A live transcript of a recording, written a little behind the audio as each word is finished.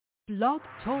Blog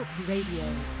Talk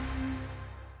Radio.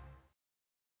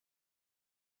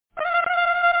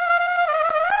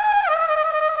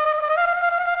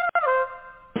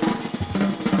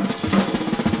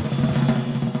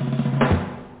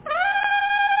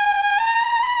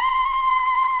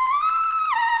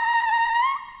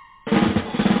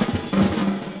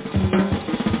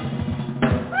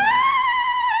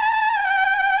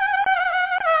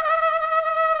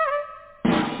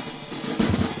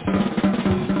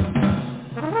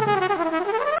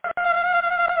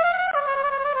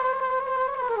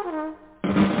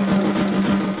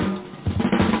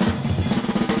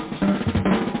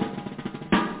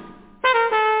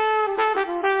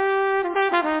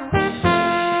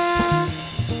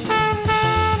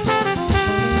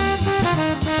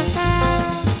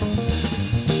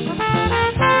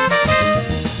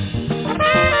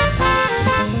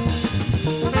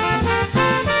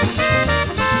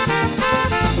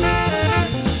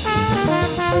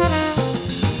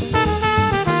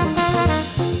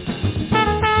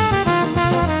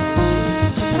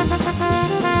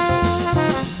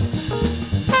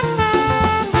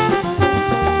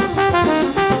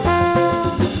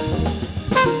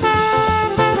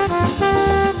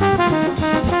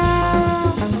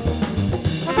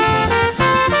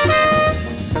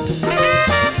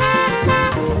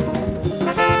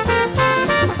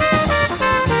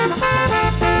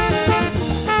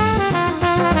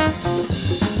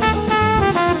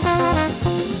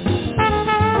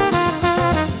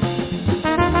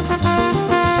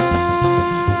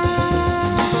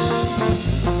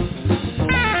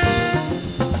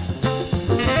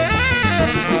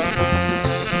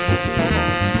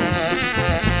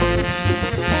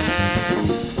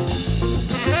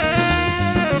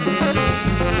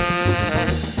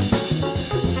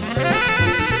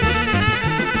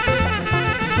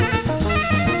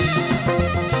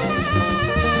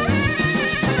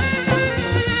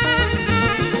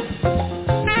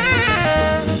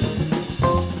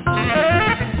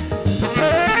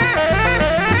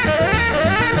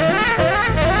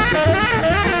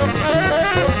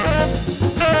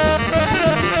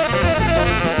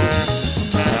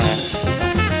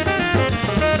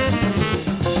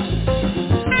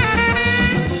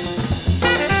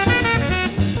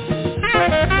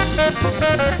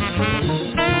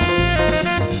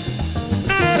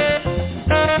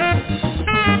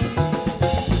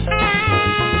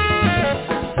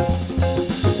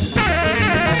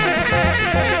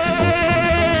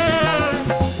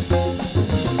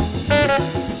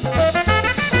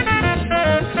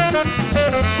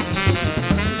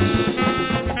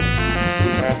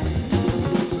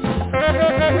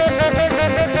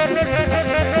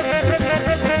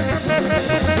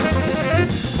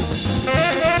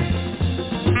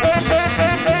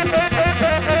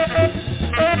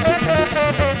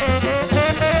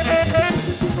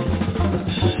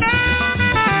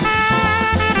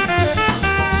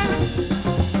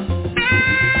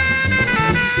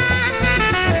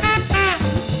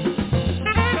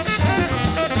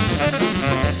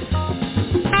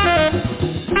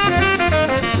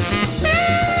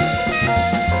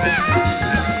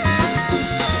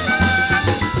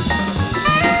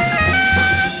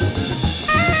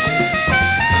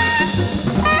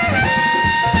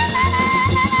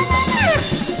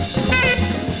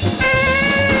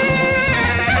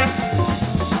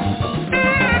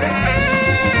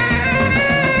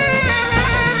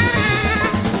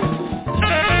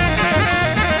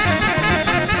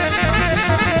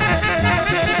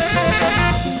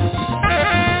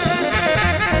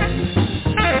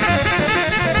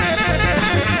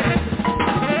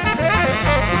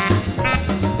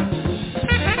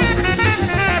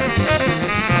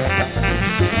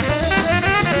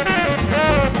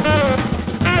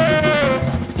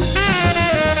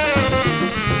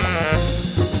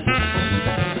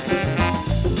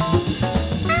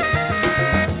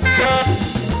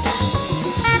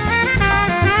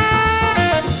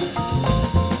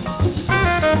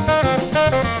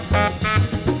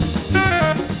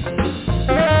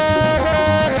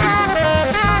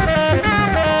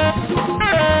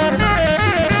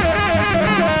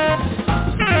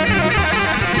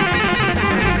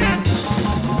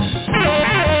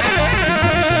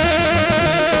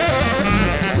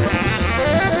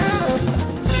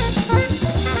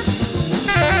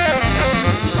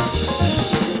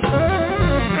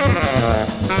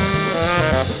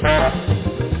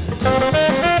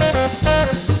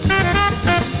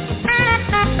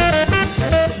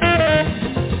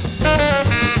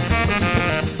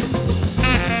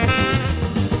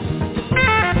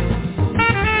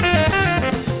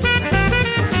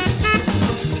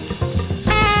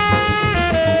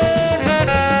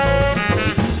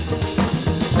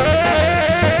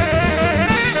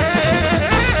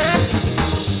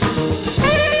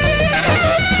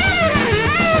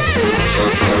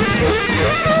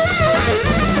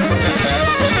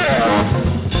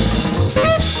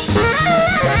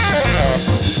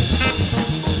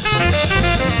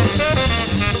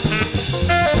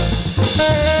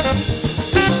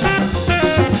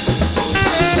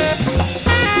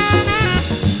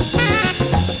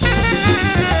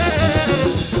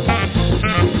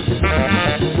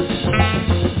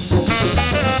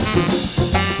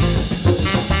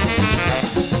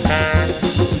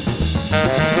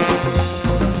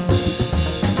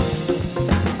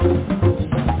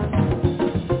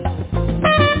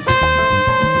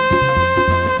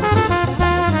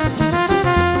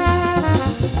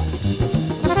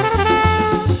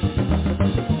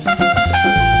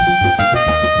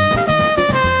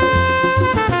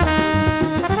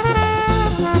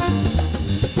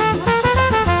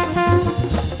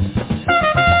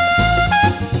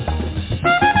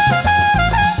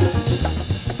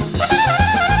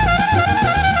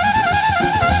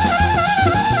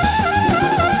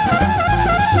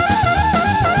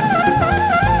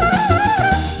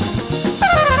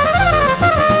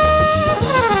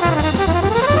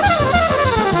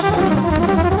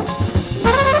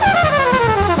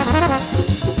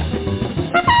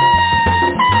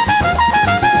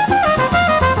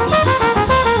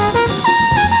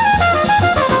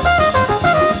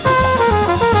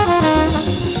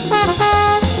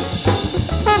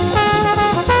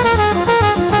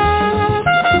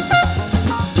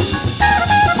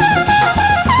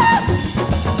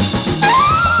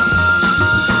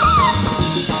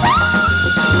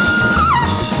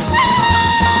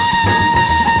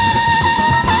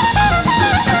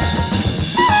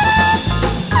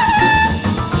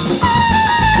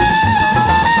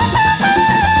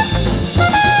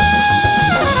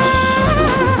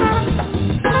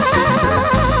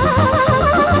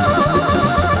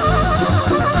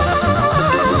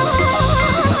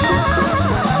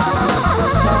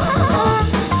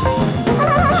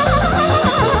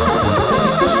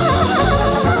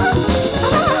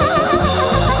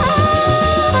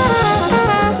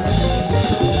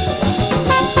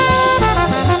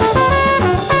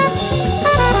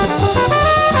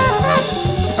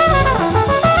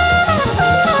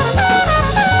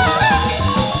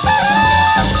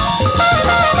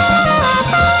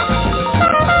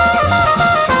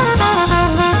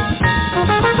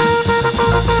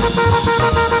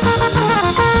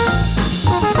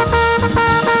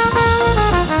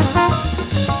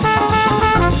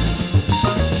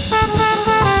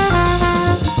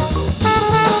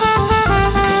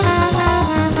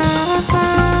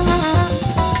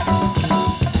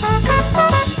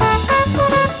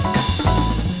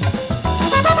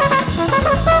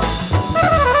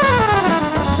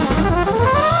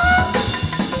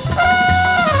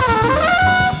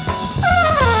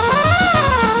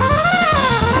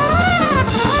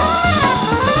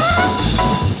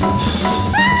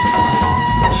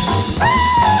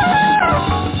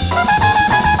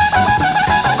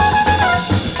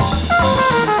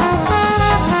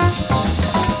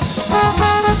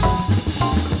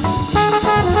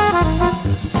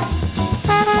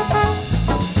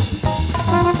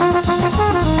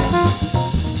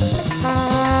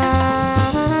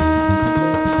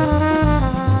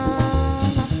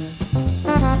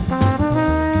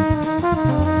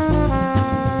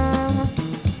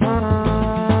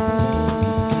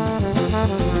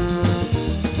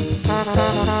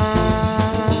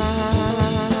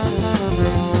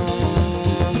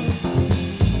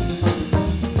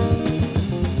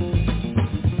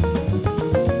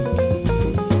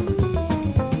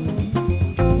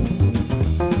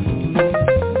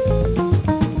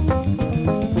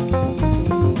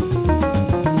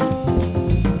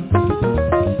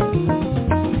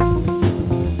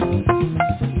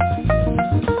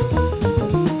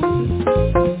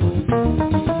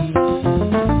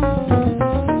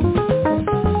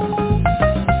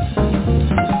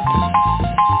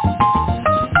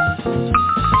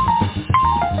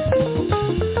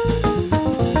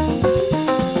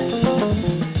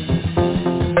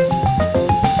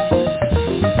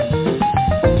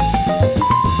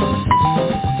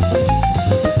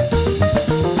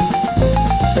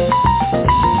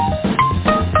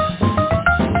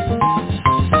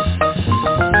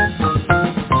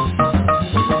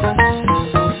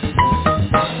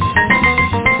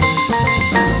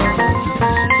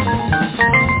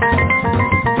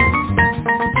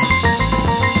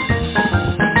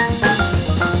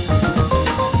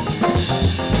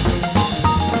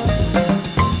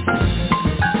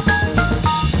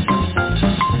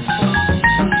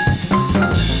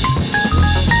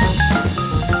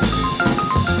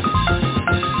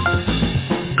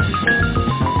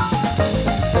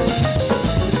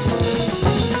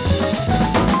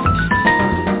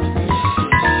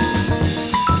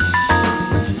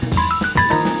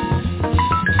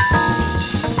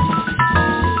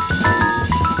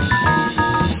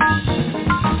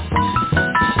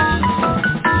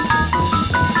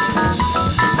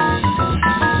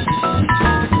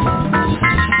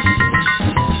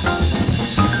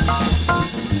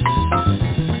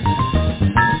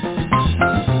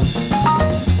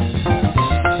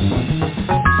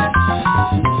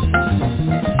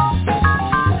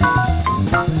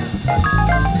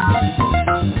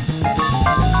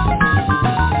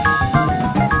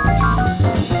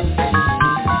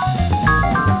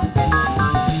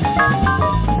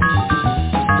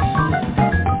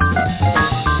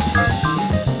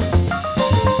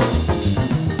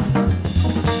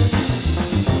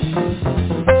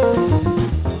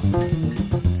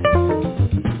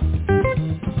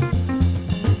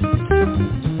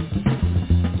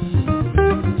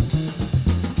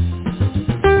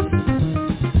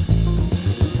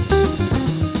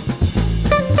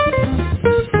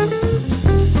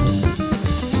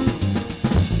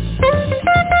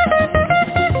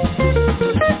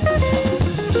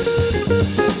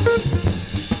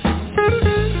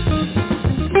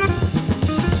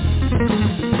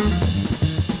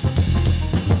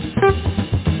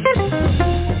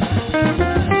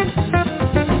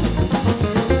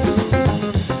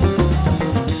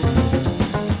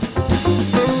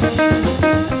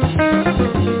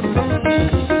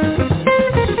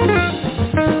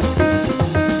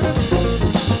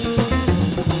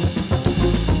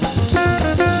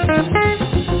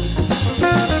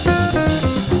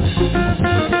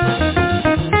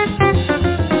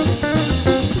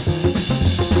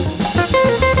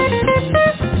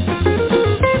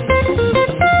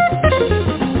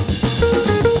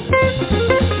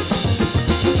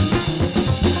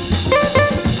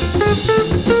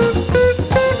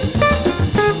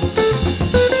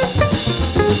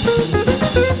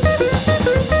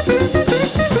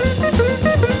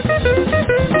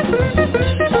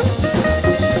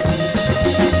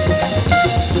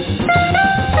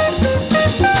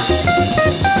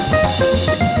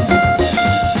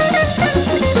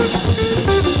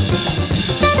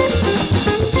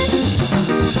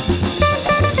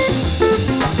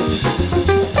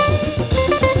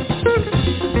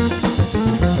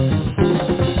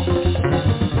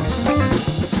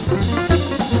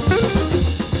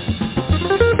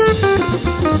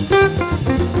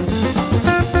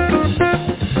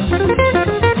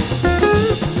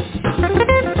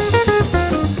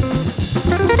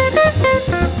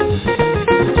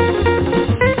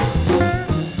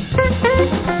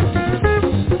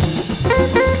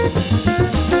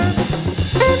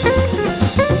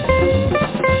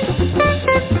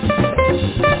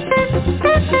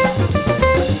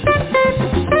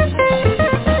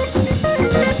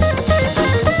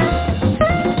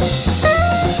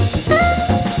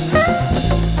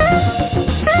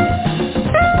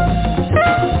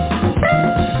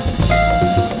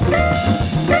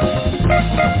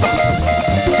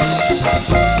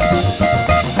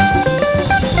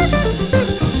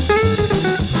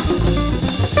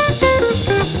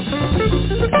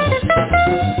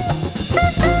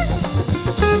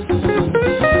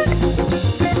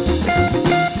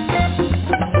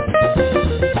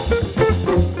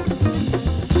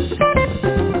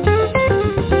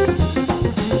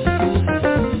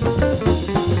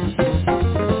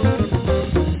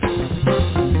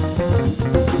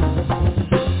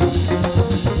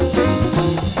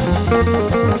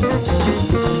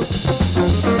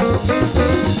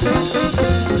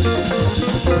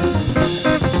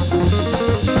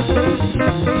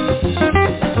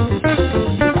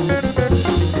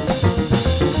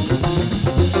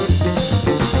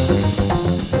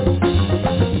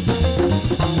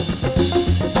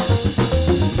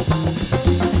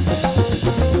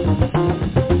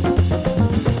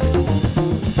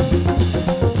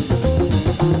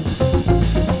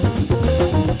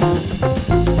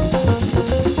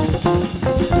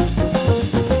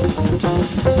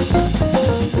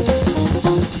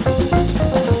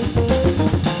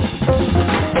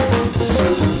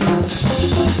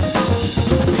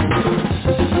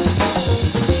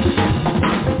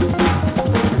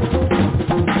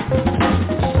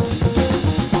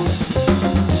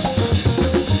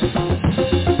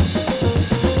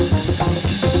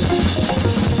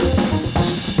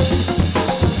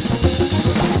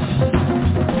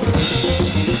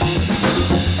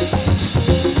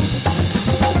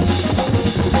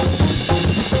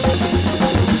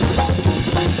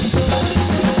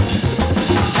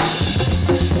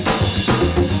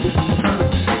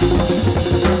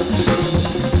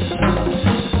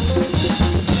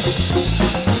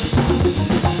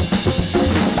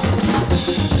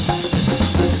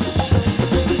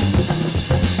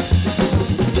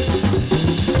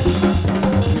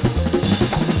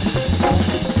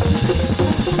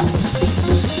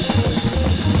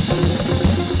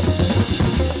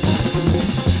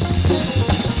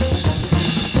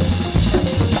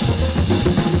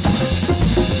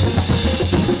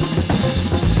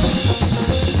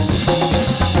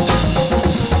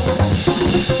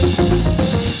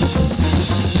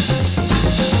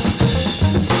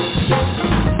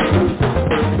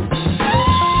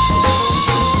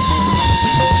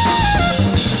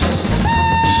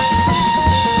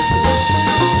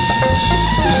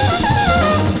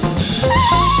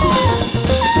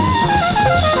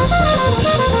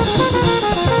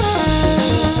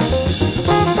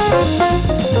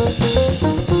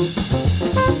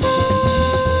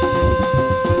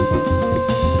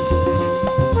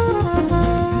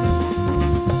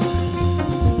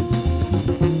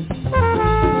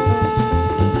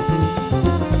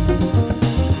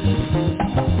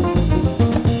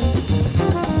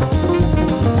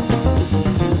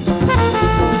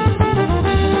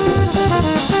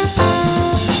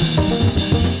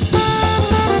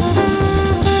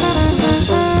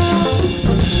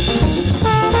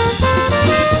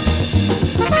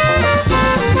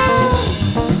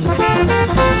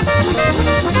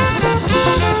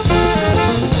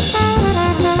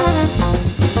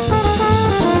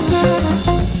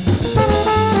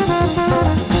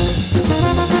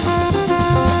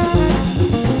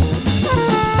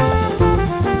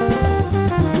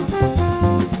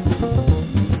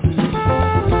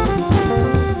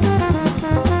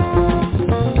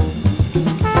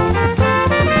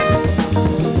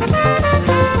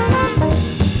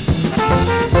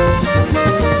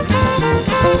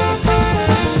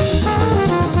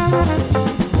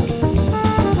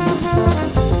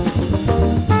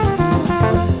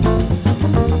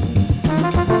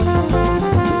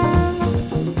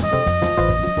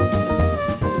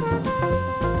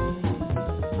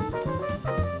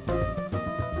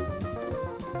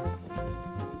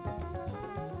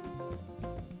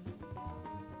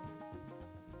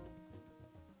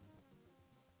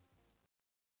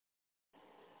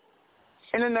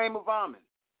 In the name of Amen,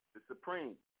 the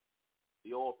Supreme,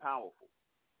 the All-Powerful,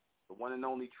 the one and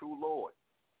only true Lord,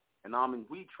 and Amen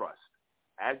we trust,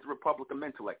 as the Republic of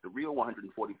Mentellect, the real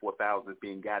 144,000 is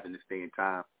being gathered this day and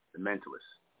time, the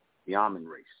mentalists, the almond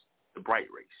race, the bright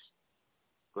race.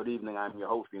 Good evening. I'm your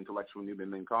host, the intellectual Nuben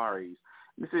MENKARAYZZ.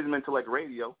 This is Mentellect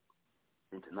Radio,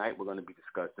 and tonight we're going to be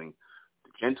discussing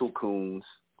the gentle coons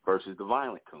versus the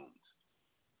violent coons.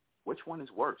 Which one is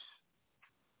worse?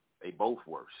 They both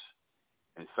worse.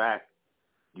 In fact,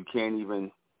 you can't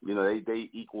even, they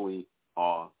equally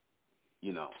are,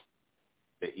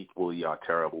 they equally are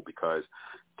terrible because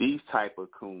these type of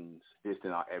coons exist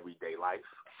in our everyday life.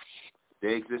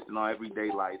 They exist in our everyday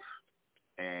life,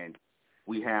 and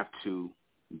we have to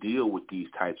deal with these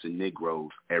types of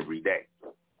Negroes every day.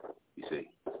 You see,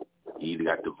 you either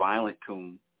got the violent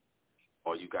coon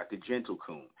or you got the gentle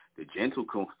coon. The gentle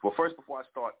coon. Well, first, before I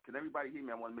start, can everybody hear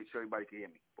me? I want to make sure everybody can hear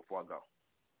me before I go.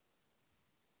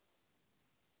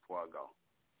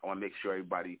 I want to make sure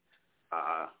everybody,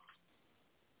 can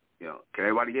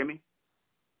everybody hear me?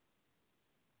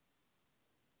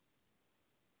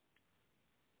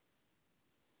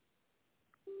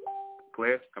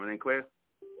 Clear? Coming in clear?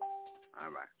 All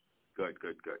right. Good.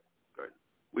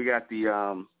 We got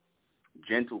the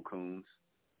gentle coons.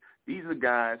 These are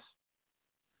guys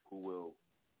who will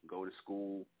go to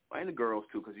school, and the girls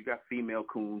too, because you got female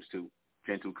coons too,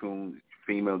 gentle coons,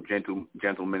 female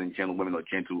gentlemen and gentlewomen, or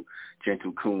gentle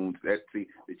coons. The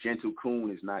gentle coon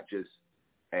is not just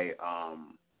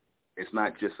it's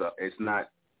not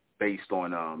based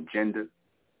on gender.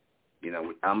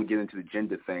 I'm getting into the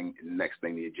gender thing, and the next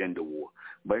thing, the agenda war.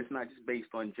 But it's not just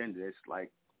based on gender. It's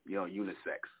like,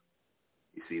 unisex.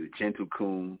 You see, the gentle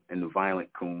coon and the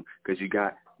violent coon, because you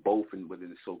got both within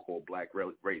the so-called black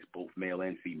race, both male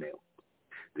and female.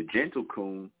 The gentle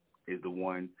coon is the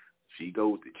one, she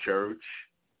goes to church,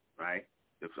 right?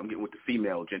 I'm getting with the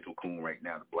female gentle coon right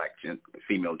now, the black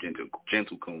female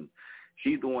gentle coon.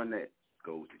 She's the one that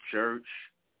goes to church,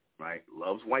 right?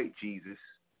 Loves white Jesus,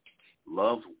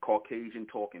 loves Caucasian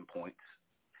talking points,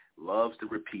 loves to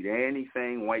repeat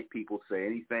anything white people say,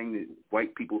 anything that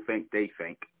white people think they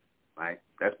think, right?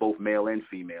 That's both male and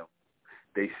female.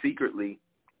 They secretly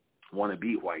want to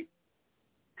be white,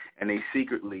 and they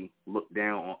secretly look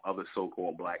down on other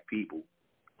so-called black people,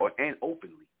 and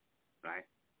openly, right?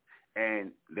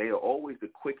 And they are always the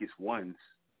quickest ones.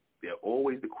 They're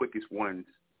always the quickest ones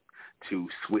to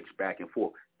switch back and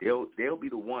forth. They'll be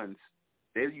the ones.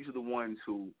 They're usually the ones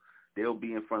who they'll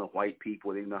be in front of white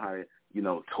people. They know how to,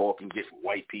 talk and get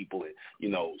white people and,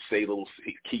 say little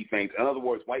key things. In other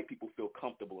words, white people feel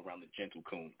comfortable around the gentle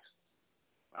coons,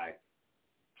 right?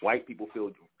 White people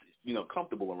feel,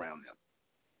 comfortable around them.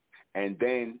 And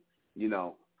then,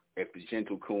 if the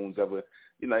gentle coons ever,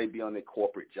 they'd be on their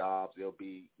corporate jobs, they'll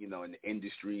be, in the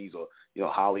industries or,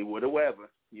 Hollywood or wherever,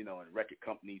 in record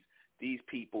companies. These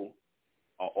people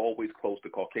are always close to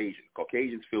Caucasians.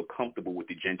 Caucasians feel comfortable with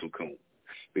the gentle coon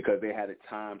because they had a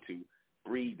time to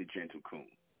breed the gentle coon.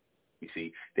 You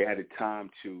see, they had a time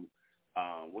to,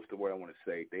 what's the word I want to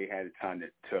say? They had a time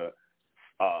to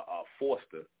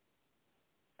foster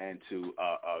and to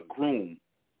groom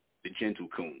the gentle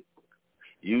coon.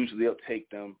 Usually they'll take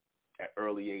them at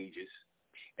early ages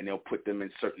and they'll put them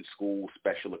in certain schools,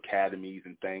 special academies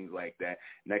and things like that.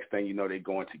 Next thing you know, they're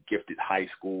going to gifted high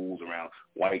schools around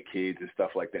white kids and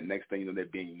stuff like that. Next thing you know, they're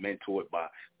being mentored by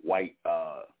white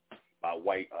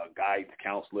guidance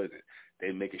counselors, and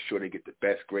they're making sure they get the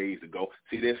best grades to go.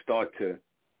 See, they start to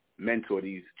mentor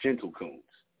these gentle coons,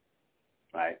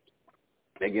 right?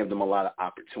 They give them a lot of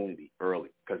opportunity early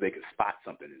because they can spot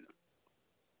something in them.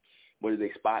 What are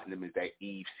they spotting them is that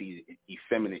Eve-seeded,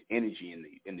 effeminate energy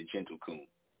in the gentle coon.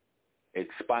 It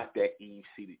spot that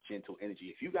Eve-seeded gentle energy.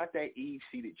 If you got that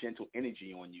Eve-seeded gentle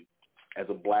energy on you as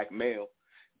a black male,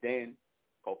 then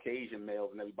Caucasian males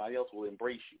and everybody else will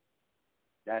embrace you.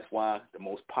 That's why the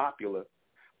most popular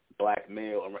black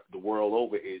male the world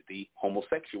over is the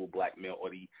homosexual black male or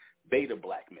the beta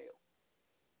black male,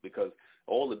 because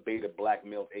all the beta black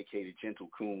males, aka the gentle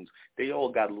coons, they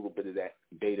all got a little bit of that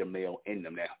beta male in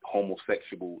them, that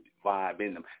homosexual vibe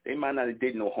in them. They might not have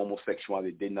did no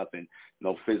homosexuality, did nothing,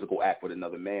 no physical act with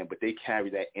another man, but they carry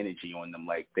that energy on them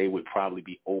like they would probably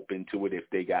be open to it if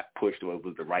they got pushed or it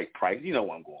was the right price. You know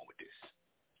where I'm going with this.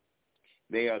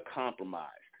 They are compromised.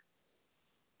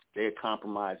 They are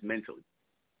compromised mentally.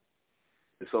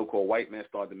 The so-called white man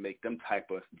started to make them type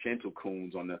of gentle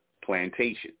coons on the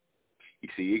plantation. You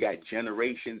see, you got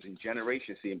generations and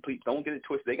generations. See, and please don't get it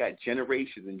twisted. They got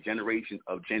generations and generations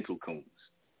of gentle coons.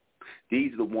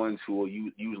 These are the ones who are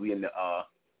usually in the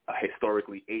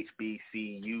historically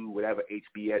HBCU, whatever,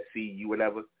 HBSCU,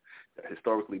 whatever,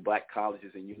 historically black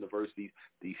colleges and universities,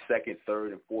 the second,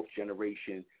 third, and fourth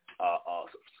generation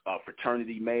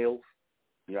fraternity males,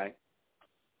 right?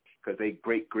 because they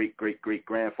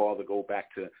great-great-great-great-grandfather go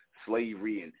back to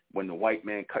slavery, and when the white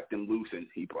man cut them loose, and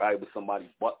he probably was somebody's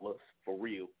butler for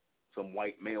real, some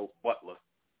white male butler,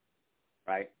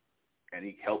 right? And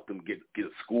he helped them get a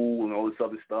school and all this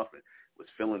other stuff, and was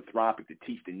philanthropic to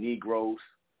teach the Negroes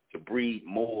to breed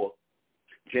more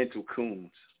gentle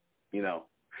coons. You know,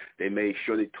 they made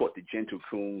sure they taught the gentle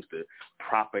coons the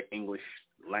proper English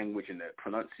language and the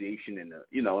pronunciation and the,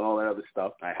 you know, and all that other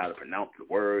stuff, like how to pronounce the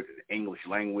words in the English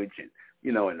language, and,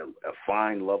 you know, and a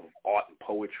fine love of art and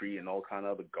poetry and all kind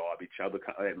of other garbage,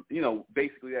 you know,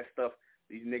 basically that stuff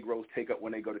these Negroes take up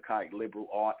when they go to college, liberal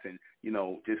arts, and, you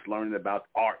know, just learning about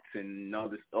arts and all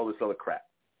this other crap,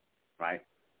 right?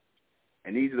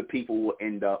 And these are the people who will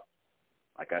end up,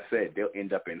 like I said, they'll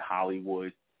end up in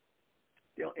Hollywood.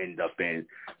 They'll end up in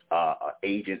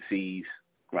agencies,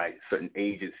 right? Certain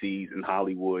agencies in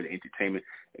Hollywood, entertainment,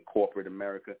 and corporate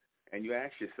America. And you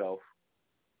ask yourself,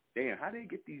 damn, how do they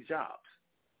get these jobs?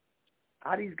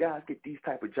 How do these guys get these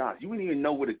type of jobs? You wouldn't even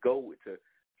know where to go to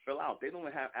fill out. They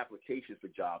don't have applications for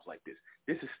jobs like this.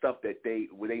 This is stuff that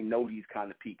where they know these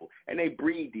kind of people. And they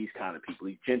breed these kind of people,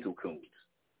 these gentle coons.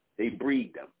 They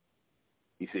breed them.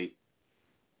 You see?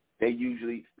 They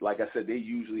usually, like I said, they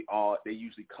usually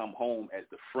come home as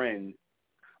the friend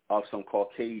of some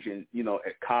Caucasian, you know,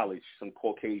 at college, some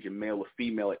Caucasian male or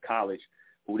female at college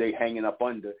who they hanging up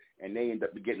under, and they end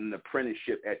up getting an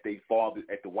apprenticeship at the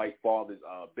white father's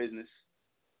business.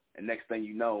 And next thing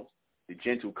you know, the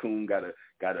gentle coon got a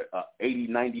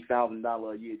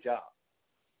 $80,000-$90,000 a year job,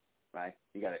 right?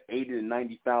 He got an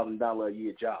 $80,000-$90,000 a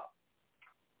year job.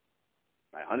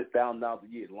 Like $100,000 a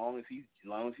year, as long as he's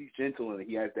gentle and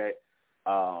he has that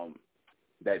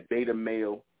beta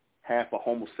male, half a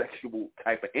homosexual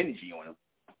type of energy on him.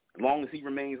 As long as he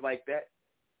remains like that,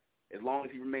 as long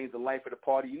as he remains the life of the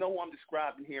party. You know who I'm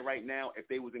describing here right now? If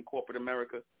they was in corporate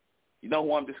America, you know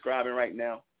who I'm describing right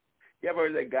now? You ever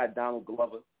heard of that guy Donald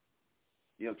Glover?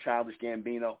 You know, Childish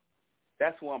Gambino.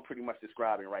 That's who I'm pretty much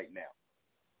describing right now.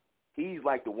 He's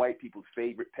like the white people's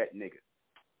favorite pet nigga.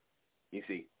 You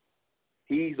see.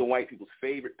 He's the white people's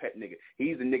favorite pet nigga.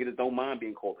 He's the nigga that don't mind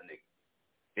being called a nigga.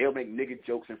 They'll make nigga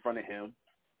jokes in front of him,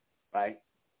 right?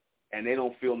 And they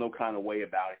don't feel no kind of way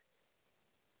about it.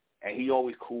 And he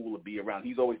always cool to be around.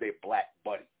 He's always their black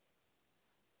buddy,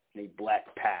 their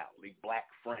black pal, their black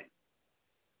friend.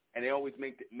 And they always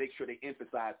make sure they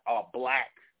emphasize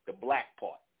the black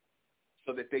part,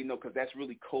 so that they know, because that's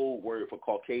really code word for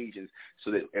Caucasians,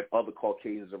 so that if other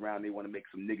Caucasians around, they want to make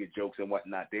some nigga jokes and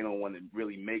whatnot, they don't want to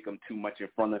really make them too much in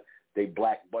front of their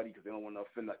black buddy, because they don't want to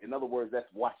offend them. In other words, that's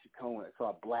watch your tone. That's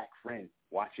our black friend.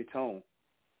 Watch your tone.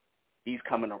 He's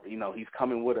coming, you know, he's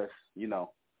coming with us, you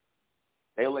know.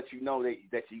 They'll let you know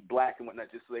that you black and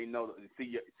whatnot, just so they know,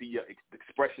 see your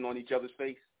expression on each other's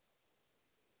face,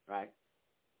 right?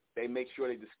 They make sure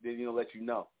they just, you know, let you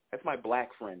know. That's my black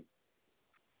friend.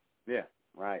 Yeah,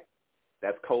 right.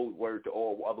 That's code word to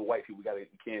all other white people.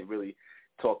 We can't really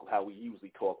talk how we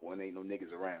usually talk when there ain't no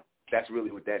niggas around. That's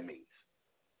really what that means.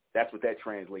 That's what that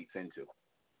translates into,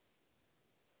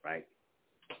 right?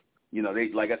 You know,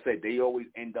 they, like I said, they always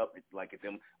end up like at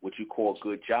them what you call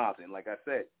good jobs. And like I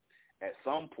said,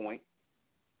 sometimes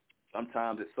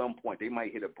at some point, they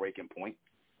might hit a breaking point,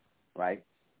 right?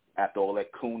 After all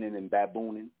that cooning and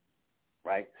babooning,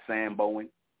 right? Samboing,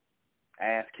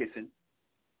 ass kissing,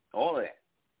 all of that.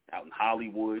 Out in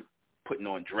Hollywood, putting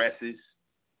on dresses,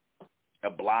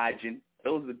 obliging.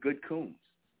 Those are good coons.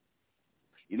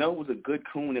 You know, it was a good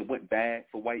coon that went bad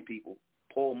for white people?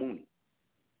 Paul Mooney.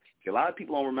 A lot of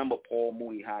people don't remember Paul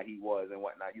Mooney, how he was and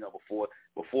whatnot, you know,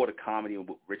 before the comedy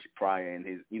with Richard Pryor and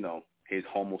his, you know, his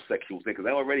homosexual thing. Because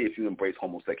already, if you embrace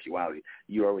homosexuality,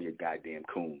 you're already a goddamn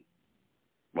coon,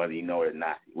 whether you know it or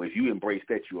not. Well, if you embrace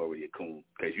that, you're already a coon,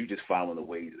 because you just following the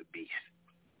ways of the beast,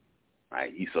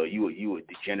 right? So you a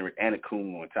degenerate and a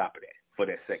coon on top of that for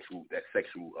that sexual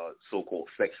so-called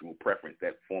sexual preference,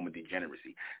 that form of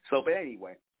degeneracy. So, but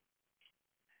anyway.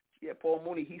 Yeah, Paul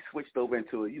Mooney, he switched over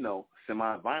into a, you know,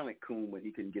 semi-violent coon when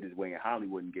he couldn't get his way in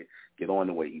Hollywood and get on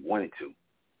the way he wanted to.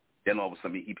 Then all of a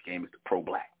sudden he became Mr.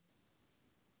 Pro-Black.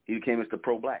 He became Mr.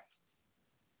 Pro-Black,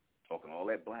 talking all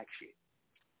that black shit.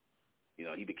 You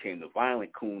know, he became the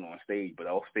violent coon on stage, but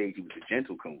off stage he was the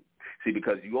gentle coon. See,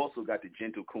 because you also got the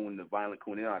gentle coon and the violent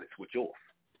coon, they know how to switch off.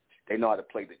 They know how to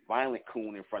play the violent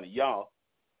coon in front of y'all,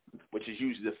 which is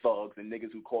usually the thugs and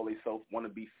niggas who call themselves want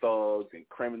to be thugs and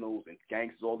criminals and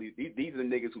gangsters. All these are the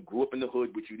niggas who grew up in the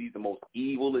hood with you. These are the most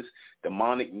evilest,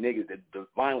 demonic niggas, the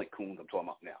violent coons I'm talking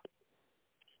about now.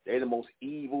 They're the most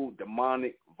evil,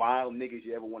 demonic, vile niggas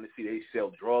you ever want to see. They sell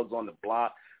drugs on the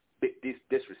block,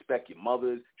 disrespect your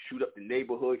mothers, shoot up the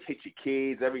neighborhood, hit your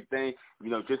kids, everything.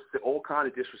 Just all kind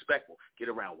of disrespectful. Get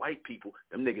around white people,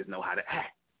 them niggas know how to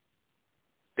act.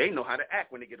 They know how to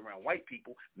act when they get around white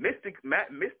people.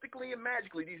 Mystically and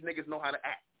magically, these niggas know how to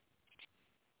act.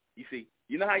 You see,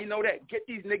 you know how you know that? Get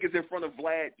these niggas in front of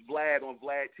Vlad on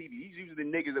Vlad TV. These usually the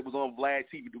niggas that was on Vlad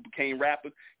TV who became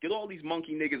rappers. Get all these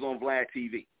monkey niggas on Vlad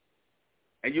TV.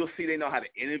 And you'll see they know how to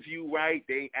interview right.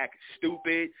 They ain't acting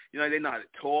stupid. They know how to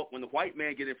talk. When the white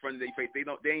man get in front of their face,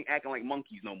 they ain't acting like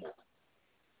monkeys no more.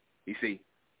 You see,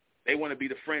 they want to be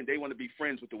They want to be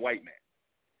friends with the white man.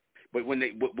 But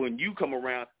when you come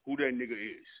around, who that nigga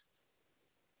is?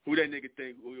 Who that nigga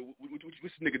think? What's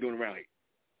this nigga doing around here?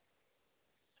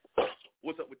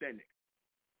 What's up with that nigga?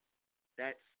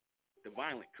 That's the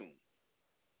violent coon.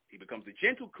 He becomes a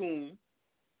gentle coon,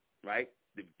 right?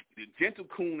 The gentle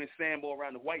coon and Sambo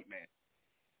around the white man.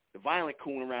 The violent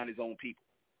coon around his own people.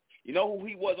 You know who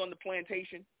he was on the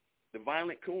plantation? The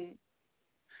violent coon?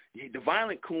 The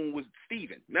violent coon was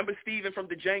Steven. Remember Steven from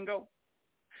the Django?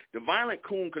 The violent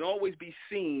coon can always be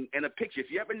seen in a picture.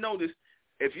 If you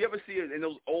ever see it in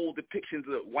those old depictions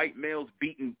of white males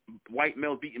beating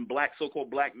black,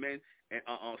 so-called black men and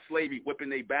slavery whipping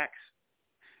their backs,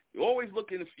 you always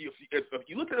look if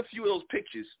you look at a few of those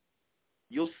pictures,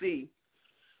 you'll see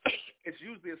it's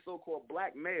usually a so-called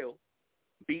black male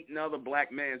beating another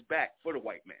black man's back for the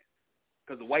white man,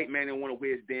 because the white man didn't want to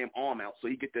wear his damn arm out, so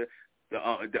he get the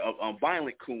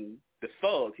violent coon, the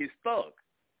thug, his thug,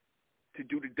 to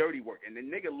do the dirty work. And the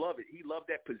nigga love it. He loved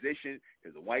that position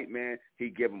as a white man. He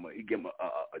give him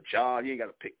a job. He ain't got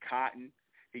to pick cotton.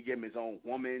 He give him his own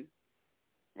woman,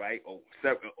 right? Or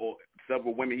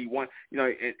several women he wants. And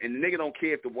the nigga don't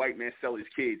care if the white man sell his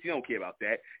kids. He don't care about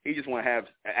that. He just want to have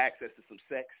access to some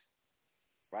sex,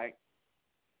 right?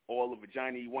 All the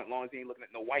vagina he want, as long as he ain't looking at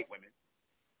no white women.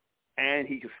 And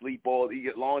he can sleep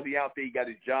as long as he out there, he got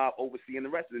his job overseeing the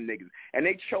rest of the niggas. And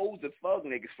they chose the thug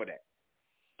niggas for that.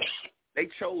 They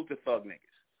chose the thug niggas.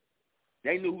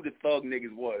 They knew who the thug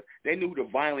niggas was. They knew who the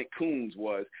violent coons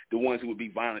was, the ones who would be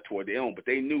violent toward their own. But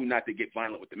they knew not to get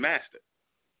violent with the master.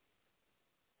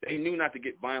 They knew not to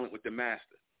get violent with the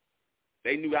master.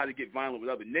 They knew how to get violent with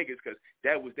other niggas because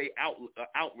that was their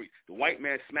outreach. The white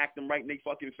man smacked them right in their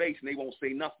fucking face and they won't say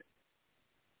nothing.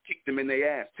 Kick them in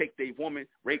their ass, take their woman,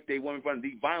 rape their woman in front of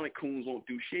these violent coons won't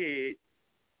do shit.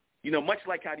 Much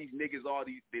like how these niggas are,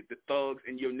 the thugs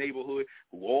in your neighborhood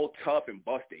who all tough and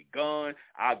bust their gun.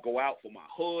 I go out for my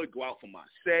hood, go out for my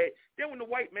set. Then when the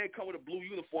white man come with a blue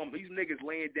uniform, these niggas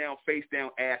laying down, face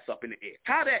down, ass up in the air.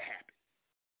 How that happen?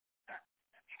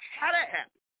 How that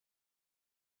happen?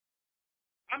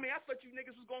 I mean, I thought you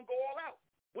niggas was going to go all out.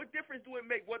 What difference do it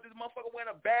make whether this motherfucker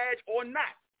wearing a badge or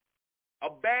not? A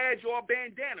badge or a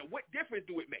bandana. What difference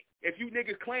do it make if you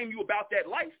niggas claim you about that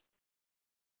life?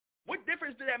 What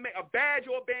difference does that make? A badge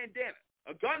or a bandana?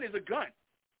 A gun is a gun.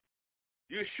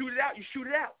 You shoot it out, you shoot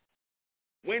it out.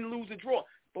 Win, lose, or draw.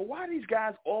 But why do these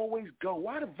guys always go?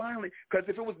 Why the violent? Because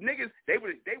if it was niggas, they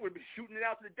would be shooting it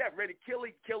out to the death, ready to kill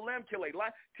them, kill their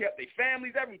life, tear up their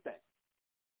families, everything.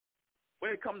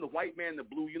 When it comes to white man in the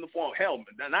blue uniform, hell,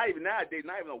 not even nowadays,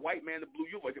 not even a white man in the blue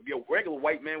uniform. It could be a regular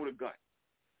white man with a gun.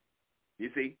 You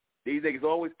see? These niggas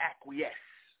always acquiesce.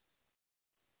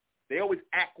 They always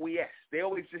acquiesce. They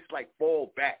always just like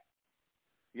fall back.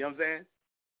 You know what I'm saying?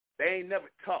 They ain't never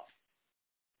tough.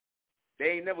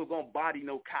 They ain't never gonna body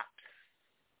no cops.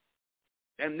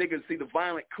 Them niggas, see, the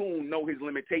violent coon know his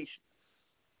limitations.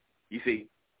 You see?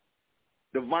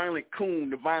 The violent coon,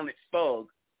 the violent thug,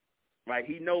 right?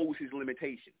 He knows his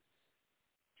limitations.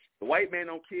 The white man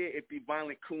don't care if the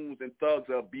violent coons and thugs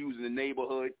are abusing the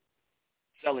neighborhood,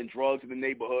 selling drugs in the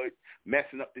neighborhood,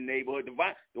 messing up the neighborhood.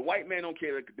 The white man don't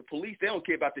care. The police, they don't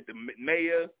care about the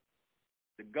mayor,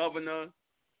 the governor,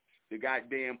 the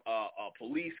goddamn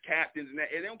police captains, and that.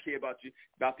 They don't care about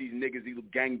these niggas, these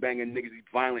gangbanging niggas,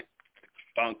 these violent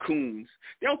coons.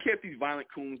 They don't care if these violent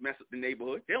coons mess up the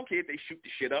neighborhood. They don't care if they shoot the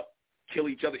shit up, kill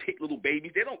each other, hit little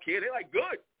babies. They don't care. They're like,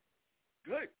 good.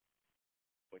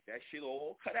 But that shit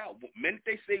all cut out. The minute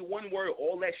they say one word,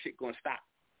 all that shit gonna stop.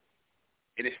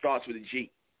 And it starts with a G.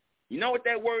 You know what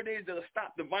that word is that'll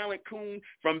stop the violent coon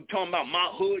from talking about my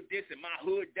hood this and my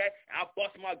hood that, and I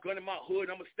bust my gun in my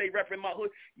hood, I'm going to stay repping my hood.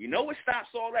 You know what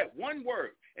stops all that? One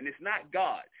word, and it's not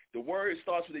God. The word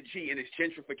starts with a G, and it's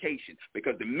gentrification.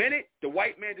 Because the minute the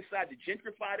white man decides to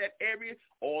gentrify that area,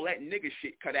 all that nigga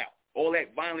shit cut out. All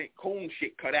that violent coon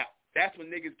shit cut out. That's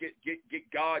when niggas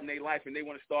get God in their life, and they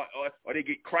want to start, or they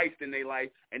get Christ in their life,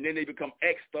 and then they become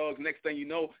ex-thugs. Next thing you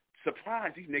know,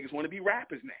 surprise, these niggas want to be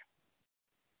rappers now.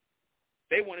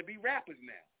 They want to be rappers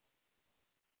now.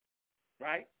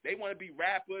 right? They want to be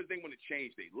rappers. They want to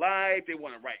change their life. They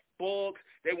want to write books.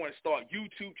 They want to start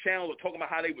YouTube channels talking about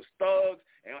how they was thugs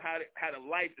and how the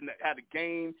life and how the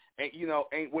game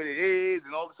ain't what it is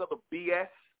and all this other BS.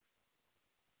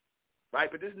 Right,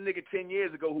 but this nigga 10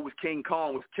 years ago who was King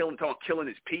Kong was killing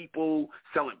his people,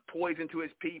 selling poison to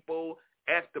his people.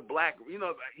 F the black,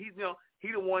 he's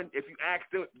he the one. If you ask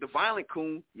the violent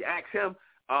coon, you ask him,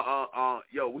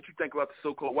 yo, what you think about the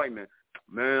so-called white man?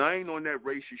 Man, I ain't on that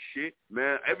racist shit.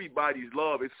 Man, everybody's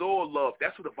love. It's all love.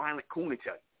 That's what the violent coon will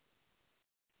tell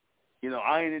you.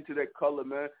 I ain't into that color,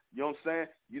 man. You know what I'm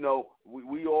saying?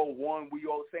 We all one. We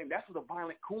all the same. That's what the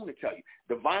violent coon will tell you.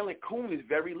 The violent coon is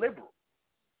very liberal.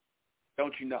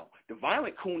 Don't you know? The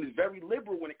violent coon is very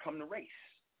liberal when it comes to race.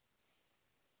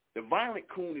 The violent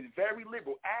coon is very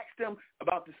liberal. Ask them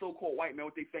about the so-called white man,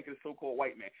 what they think of the so-called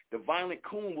white man. The violent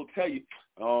coon will tell you,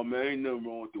 oh, man, ain't nothing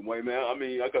wrong with the white man. I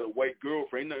mean, I got a white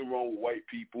girlfriend. Ain't nothing wrong with white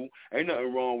people. Ain't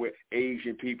nothing wrong with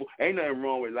Asian people. Ain't nothing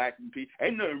wrong with Latin people.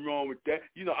 Ain't nothing wrong with that.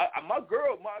 I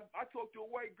talked to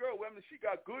a white girl. I mean, she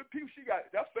got good people.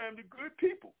 That family good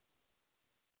people.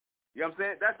 You know what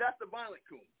I'm saying? That's the violent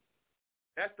coon.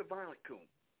 That's the violent coon.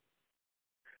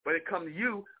 But it come to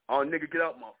you, oh, nigga, get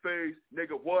out my face.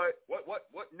 Nigga, what? What,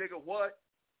 nigga, what?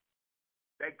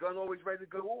 That gun always ready to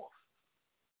go off.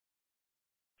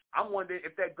 I'm wondering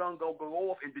if that gun gonna go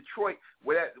off in Detroit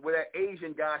where that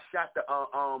Asian guy shot the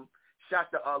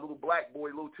little black boy,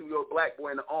 little 2-year-old black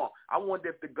boy in the arm. I wonder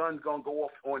if the gun's gonna go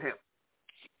off on him.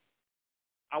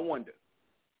 I wonder.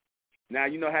 Now,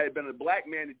 you know, had it been a black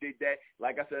man that did that,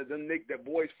 like I said, that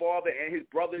boy's father and his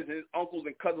brothers and his uncles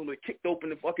and cousins would have kicked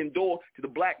open the fucking door to the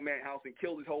black man's house and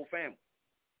killed his whole family.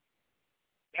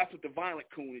 That's what the violent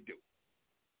coon would do.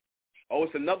 Oh,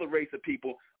 it's another race of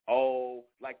people. Oh,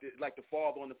 like the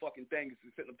father on the fucking thing is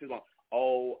sitting up to his arm.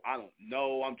 Oh, I don't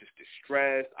know. I'm just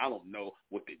distressed. I don't know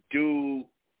what to do.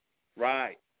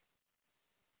 Right.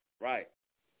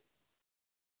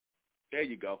 There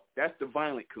you go. That's the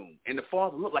violent coon. And the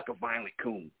father looked like a violent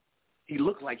coon. He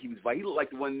looked like he was violent. He looked like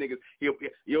the one nigga, he'll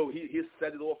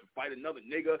set it off and fight another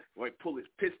nigga, or he'll pull his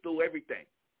pistol, everything.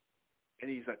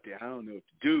 And he's like, I don't know what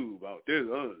to do about this.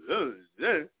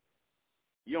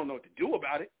 You don't know what to do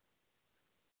about it.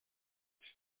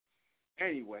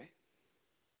 Anyway,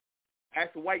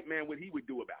 ask the white man what he would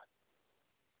do about it.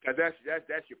 Because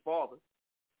that's your father.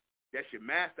 That's your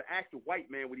master. Ask the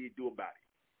white man what he'd do about it.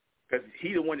 Because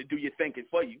he the one to do your thinking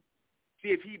for you. See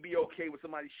if he'd be okay with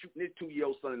somebody shooting his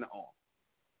 2-year-old son in the arm.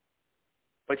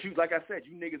 But you, like I said,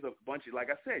 you niggas a bunch of, like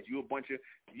I said, you a bunch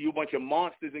of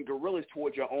monsters and gorillas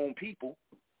towards your own people.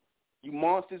 You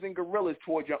monsters and gorillas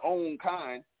towards your own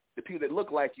kind, the people that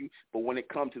look like you. But when it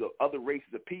comes to the other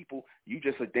races of people, you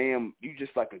just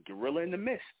like a gorilla in the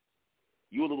mist.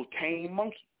 You a little tame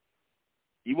monkey.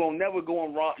 You won't never go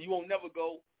and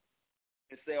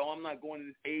say, oh, I'm not going to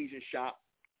this Asian shop.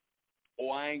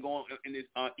 Or I ain't going in this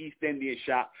East Indian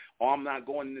shop, or I'm not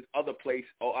going in this other place,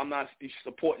 or I'm not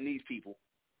supporting these people.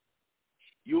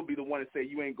 You'll be the one to say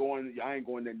I ain't going to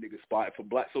that nigga spot. For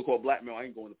so-called black male, I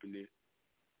ain't going up in there.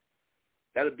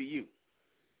 That'll be you.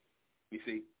 You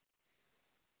see?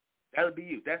 That'll be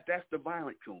you. That's the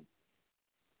violent coon.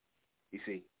 You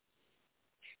see?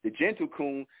 The gentle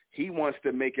coon, he wants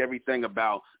to make everything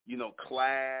about,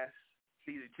 class.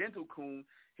 See, the gentle coon,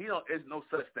 there's no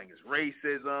such thing as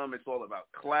racism. It's all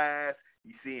about class.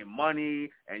 You seeing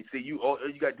money, and see, all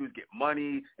you got to do is get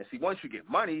money. And see, once you get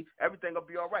money, everything will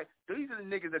be all right. These are the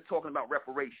niggas that's talking about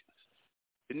reparations.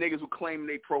 The niggas who claim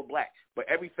they pro-black. But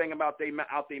everything out their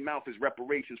mouth is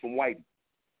reparations from whitey.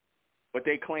 But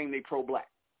they claim they pro-black.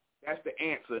 That's the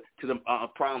answer to the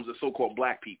problems of so-called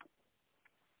black people.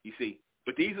 You see?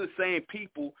 But these are the same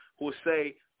people who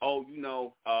say,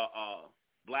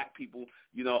 black people,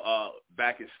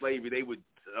 back in slavery, they would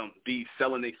be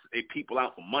selling their people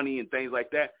out for money and things like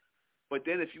that. But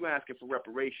then if you're asking for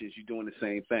reparations, you're doing the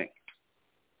same thing.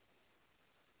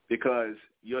 Because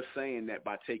you're saying that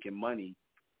by taking money.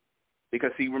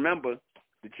 Because, see, remember,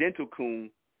 the gentle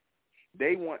coon,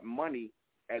 they want money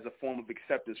as a form of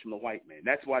acceptance from the white man.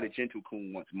 That's why the gentle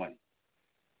coon wants money.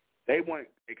 They want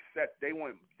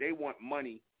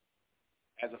money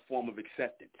as a form of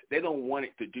acceptance. They don't want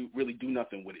it to really do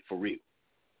nothing with it for real.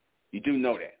 You do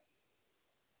know that.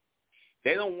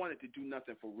 They don't want it to do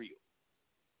nothing for real.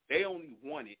 They only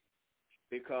want it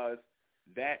because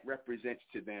that represents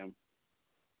to them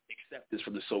acceptance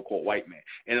from the so-called white man.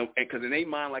 And because in their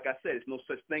mind, like I said, there's no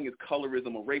such thing as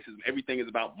colorism or racism. Everything is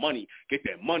about money. Get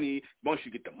that money. Once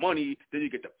you get the money, then you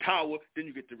get the power, then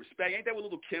you get the respect. Ain't that what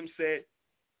little Kim said?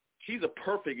 She's a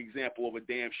perfect example of a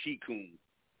damn she-coon.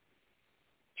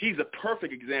 She's a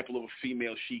perfect example of a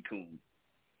female she-coon.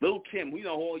 Lil' Kim, we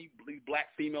know who all you black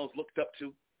females looked up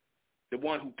to. The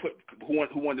one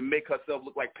who wanted to make herself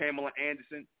look like Pamela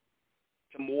Anderson,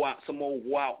 some old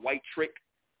wild white trick.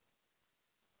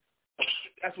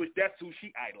 That's who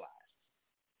she idolized.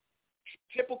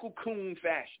 Typical coon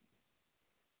fashion.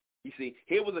 You see,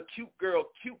 here was a cute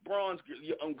bronze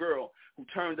young girl who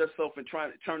turned herself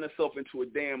into a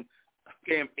damn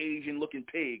Asian-looking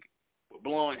pig with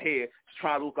blonde hair to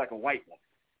try to look like a white woman.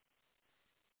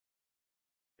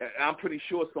 And I'm pretty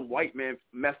sure some white man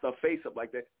messed her face up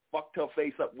like that, fucked her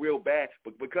face up real bad.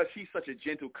 But because she's such a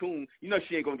gentle coon, you know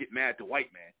she ain't gonna get mad at the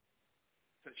white man.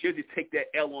 So she'll just take that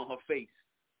L on her face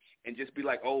and just be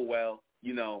like, oh well,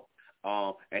 you know.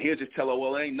 And he'll just tell her,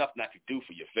 well, there ain't nothing I could do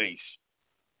for your face.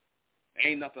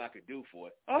 Ain't nothing I could do for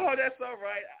it. Oh, that's all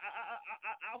right.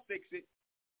 I'll fix it.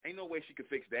 Ain't no way she could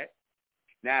fix that.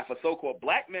 Now, if a so-called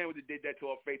black man would have did that to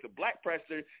her face, a black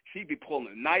person, she'd be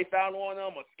pulling a knife out on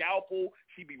him, a scalpel.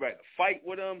 She'd be ready to fight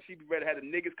with him. She'd be ready to have the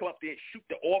niggas come up there and shoot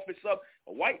the office up.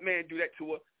 A white man do that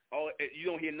to her. Oh, you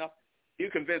don't hear nothing. He'll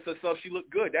convince herself she look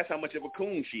good. That's how much of a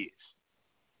coon she is.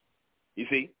 You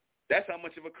see? That's how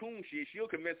much of a coon she is. She'll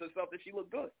convince herself that she look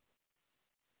good.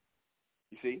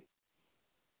 You see?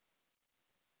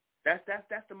 That's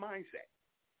the mindset.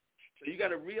 So you got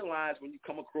to realize when you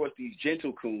come across these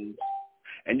gentle coons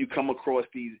and you come across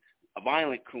these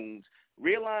violent coons,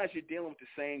 realize you're dealing with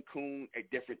the same coon at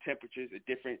different temperatures, at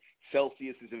different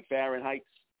Celsiuses and Fahrenheits.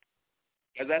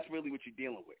 Because that's really what you're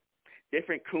dealing with.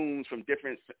 Different coons from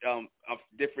different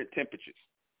temperatures.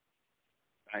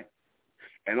 Right?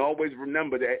 And always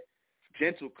remember that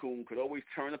gentle coon could always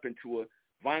turn up into a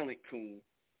violent coon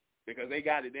because they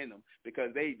got it in them.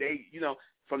 Because they you know,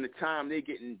 from the time they're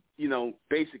getting, you know,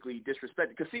 basically disrespected.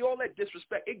 Because see, all that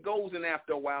disrespect, it goes in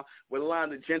after a while with a lot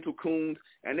of the gentle coons,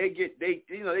 and they get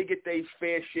their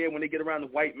fair share when they get around the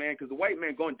white man, because the white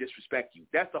man going to disrespect you.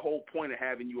 That's the whole point of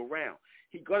having you around.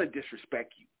 He's going to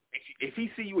disrespect you. If he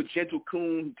see you a gentle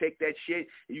coon who take that shit,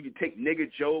 and you can take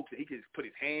nigga jokes, and he can just put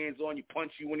his hands on you,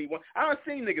 punch you when he wants. I don't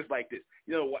see niggas like this.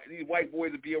 You know, these white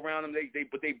boys would be around them.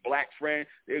 But they black friend,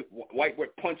 white boy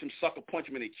punch him, sucker punch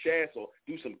him in their chest, or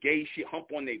do some gay shit, hump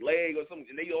on their leg or something,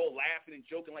 and they all laughing and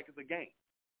joking like it's a game.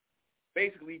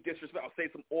 Basically disrespect. I'll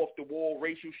say some off the wall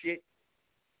racial shit.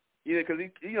 You know, because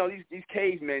these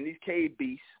cavemen, these cave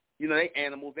beasts, you know, they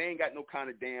animals. They ain't got no kind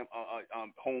of damn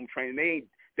home training. They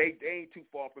ain't too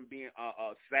far from being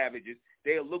savages.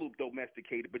 They're a little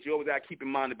domesticated, but you always got to keep in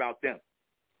mind about them.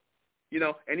 You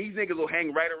know, and these niggas will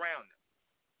hang right around them.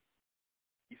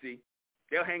 You see,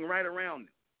 they'll hang right around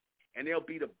them, and they'll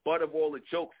be the butt of all the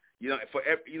jokes. You know, for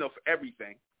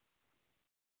everything.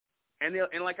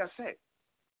 And like I said,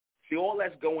 see, all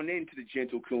that's going into the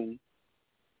gentle coon,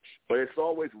 but it's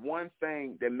always one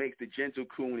thing that makes the gentle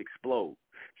coon explode.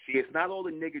 See, it's not all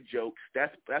the nigga jokes.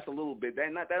 That's a little bit.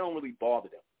 That don't really bother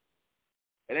them.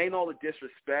 It ain't all the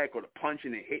disrespect or the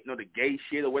punching and hitting or the gay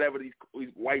shit or whatever these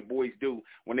white boys do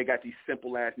when they got these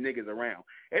simple ass niggas around.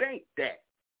 It ain't that.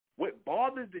 What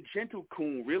bothers the gentle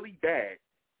coon really bad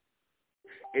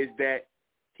is that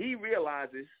he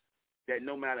realizes that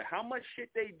no matter how much shit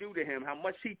they do to him, how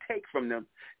much he take from them,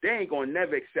 they ain't gonna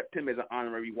never accept him as an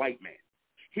honorary white man.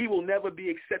 He will never be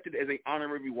accepted as an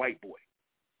honorary white boy.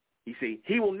 You see,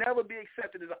 he will never be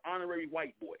accepted as an honorary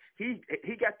white boy. He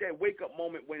got that wake up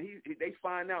moment when he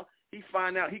find out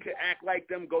he could act like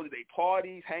them, go to their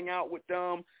parties, hang out with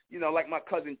them. You know, like my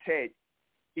cousin Ted,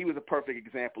 he was a perfect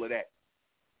example of that.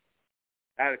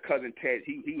 I had a cousin Ted,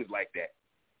 he was like that.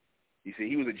 You see,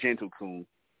 he was a gentle coon.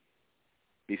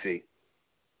 You see,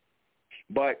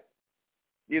 but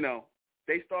you know,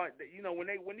 they start. You know, when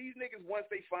these niggas, once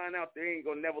they find out they ain't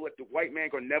gonna never let the white man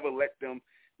gonna never let them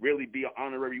really be an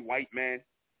honorary white man,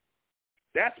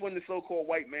 that's when the so-called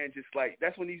white man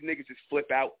that's when these niggas just flip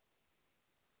out.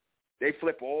 They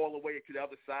flip all the way to the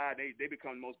other side. They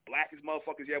become the most blackest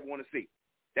motherfuckers you ever want to see.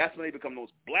 That's when they become the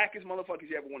most blackest motherfuckers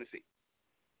you ever want to see.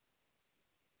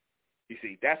 You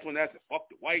see, that's fuck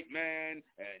the white man,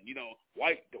 and you know,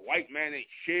 the white man ain't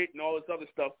shit and all this other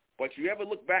stuff. But you ever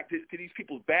look back to these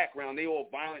people's background, they all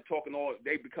violent,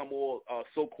 they become all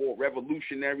so-called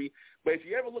revolutionary. But if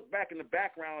you ever look back in the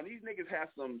background, these niggas have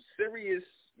some serious,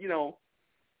 you know,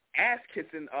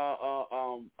 ass-kissing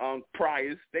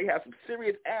priors. They have some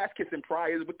serious ass-kissing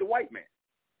priors with the white man.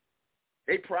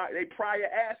 They prior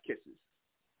ass kisses.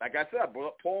 Like I said, I brought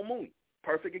up Paul Mooney.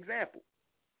 Perfect example.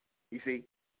 You see,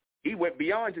 he went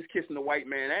beyond just kissing the white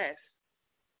man's ass.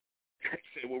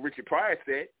 Said what Richard Pryor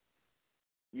said.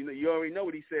 You know, you already know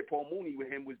what he said Paul Mooney with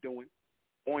him was doing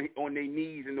on their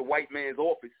knees in the white man's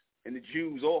office, in the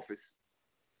Jews' office,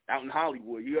 out in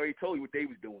Hollywood. He already told you what they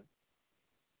was doing.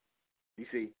 You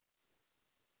see.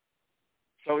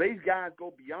 So these guys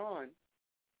go beyond.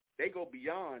 They go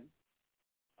beyond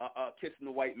kissing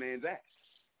the white man's ass.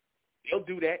 They'll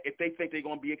do that if they think they're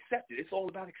going to be accepted. It's all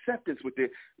about acceptance with the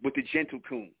gentle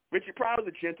coon. Richard Pryor was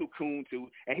a gentle coon too,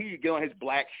 and he would get on his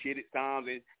black shit at times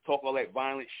and talk all that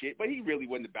violent shit, but he really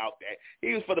wasn't about that.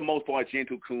 He was for the most part a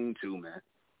gentle coon too, man.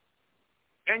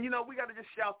 And you know, we got to just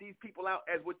shout these people out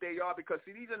as what they are, because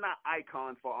see, these are not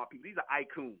icons for our people. These are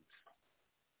icons.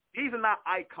 These are not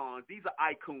icons. These are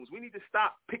icons. We need to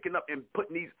stop picking up and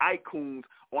putting these icons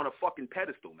on a fucking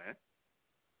pedestal, man.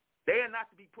 They are not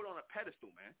to be put on a pedestal,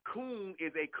 man. Coon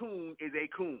is a coon is a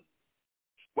coon.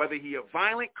 Whether he a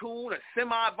violent coon, a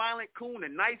semi-violent coon, a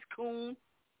nice coon,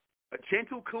 a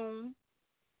gentle coon,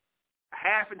 a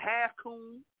half and half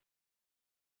coon,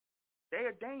 they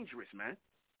are dangerous, man.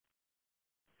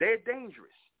 They're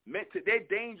dangerous. They're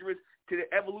dangerous to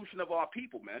the evolution of our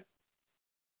people, man.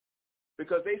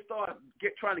 Because they start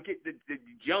trying to get the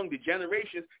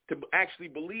generations to actually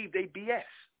believe they BS.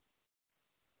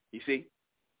 You see?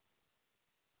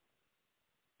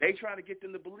 They try to get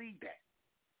them to believe that.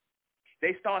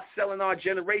 They start selling our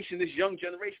generation, this young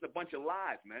generation, a bunch of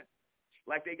lies, man.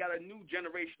 Like they got a new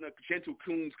generation of gentle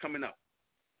coons coming up.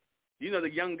 You know,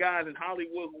 the young guys in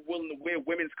Hollywood who are willing to wear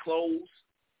women's clothes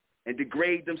and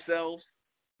degrade themselves.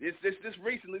 This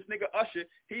recently, this nigga Usher,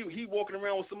 he walking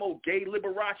around with some old gay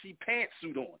Liberace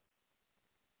pantsuit on.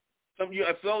 Some of you,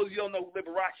 if those of you don't know who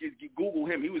Liberace is, you Google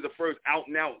him. He was the first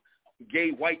out-and-out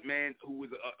gay white man who was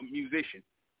a musician.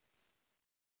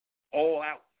 All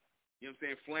out. You know what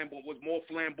I'm saying? Flamboyant, was more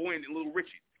flamboyant than Little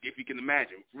Richard, if you can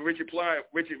imagine. Little Richard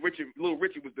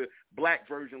was the black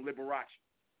version of Liberace.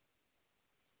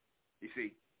 You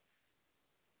see?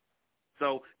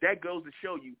 So that goes to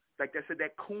show you, like I said,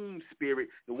 that coon spirit,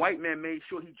 the white man made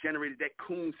sure he generated that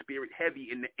coon spirit heavy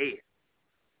in the air.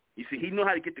 You see, he knew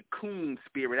how to get the coon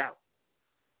spirit out.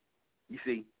 You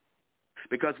see?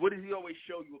 Because what does he always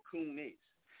show you a coon is?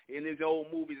 In his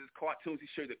old movies, his cartoons, he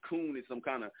showed the coon is some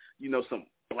kind of, you know, some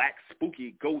black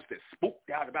spooky ghost that's spooked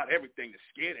out about everything, that's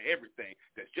scared of everything,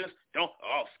 that's just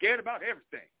scared about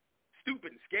everything,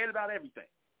 stupid and scared about everything.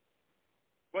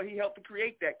 But he helped to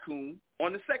create that coon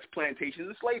on the sex plantation,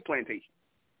 the slave plantation.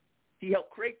 He helped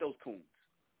create those coons.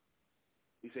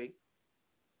 You see?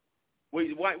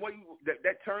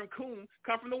 That term coon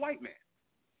come from the white man.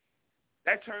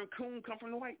 That term coon come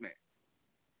from the white man.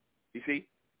 You see?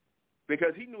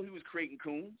 Because he knew he was creating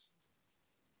coons.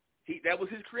 That was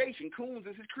his creation. Coons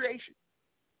is his creation.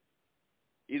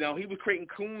 You know, he was creating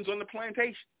coons on the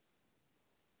plantation.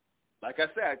 Like I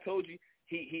said, I told you,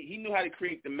 he knew how to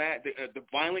create the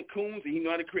violent coons, and he knew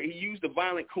how to create. He used the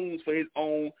violent coons for his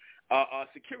own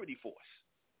security force.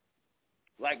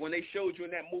 Like when they showed you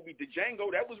in that movie, The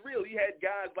Django, that was real. He had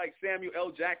guys like Samuel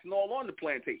L. Jackson all on the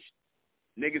plantation.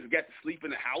 Niggas got to sleep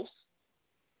in the house.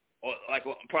 Or like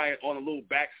probably on a little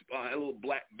black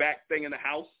back thing in the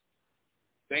house.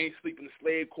 They ain't sleep in the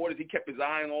slave quarters. He kept his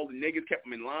eye on all the niggas, kept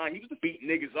them in line. He was beating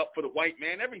niggas up for the white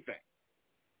man, everything.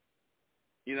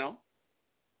 You know?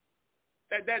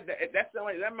 That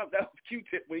was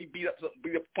Q-Tip when he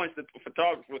punched the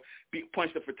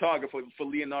photographer for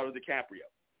Leonardo DiCaprio.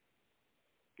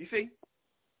 You see?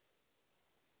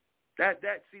 That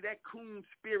coon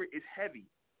spirit is heavy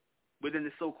within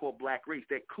the so-called black race.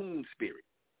 That coon spirit.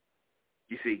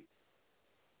 You see,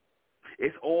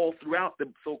 it's all throughout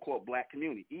the so-called black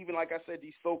community. Even, like I said,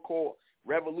 these so-called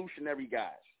revolutionary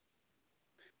guys.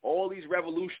 All these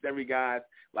revolutionary guys,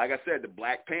 like I said, the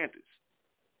Black Panthers,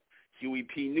 Huey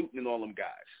P. Newton and all them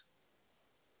guys.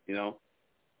 You know,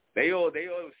 they all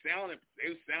sounding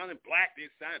black. They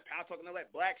sounding power talking all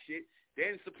that black shit.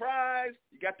 Then, surprise,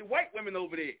 you got the white women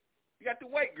over there. You got the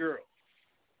white girls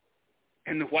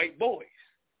and the white boys.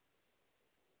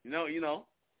 You know.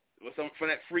 For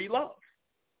that free love.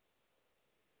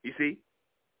 You see?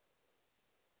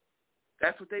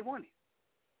 That's what they wanted.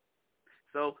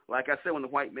 So, like I said, when the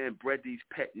white man bred these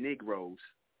pet Negroes,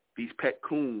 these pet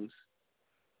coons,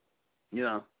 you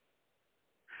know,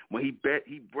 when he bred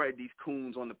these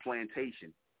coons on the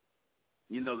plantation,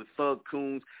 you know, the thug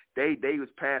coons, they was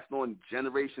passing on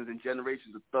generations and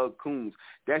generations of thug coons.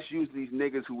 That's usually these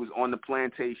niggas who was on the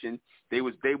plantation. They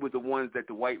were the ones that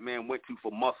the white man went to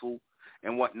for muscle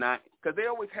and whatnot, because they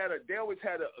always had a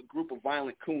group of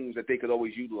violent coons that they could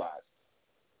always utilize.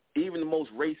 Even the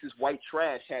most racist white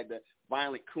trash had the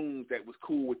violent coons that was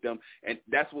cool with them, and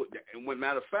that's what. And when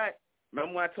matter of fact,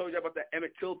 remember when I told you about that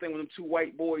Emmett Till thing when them two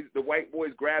white boys, the white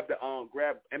boys grabbed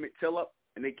Emmett Till up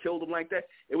and they killed him like that?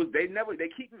 They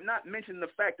keep not mentioning the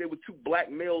fact there were two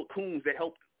black male coons that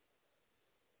helped them,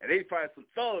 and they probably some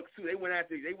thugs too. They went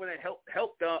and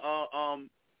helped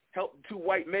two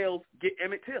white males get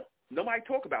Emmett Till. Nobody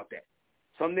talk about that.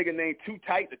 Some nigga named Too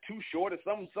Tight or Too Short or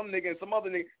some nigga and some other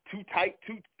nigga Too Tight,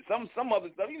 some other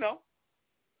stuff, you know.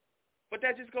 But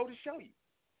that just go to show you.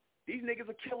 These niggas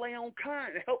will kill their own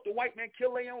kind and help the white man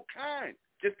kill their own kind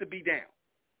just to be down.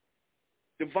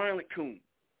 The violent coon.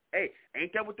 Hey,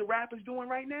 ain't that what the rappers doing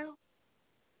right now?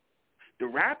 The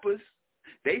rappers,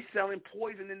 they selling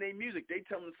poison in their music. They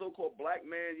telling the so-called black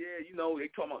man, yeah, you know, they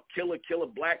talking about killer,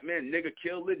 black man, nigga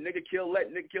kill it, nigga kill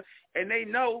that, nigga kill. And they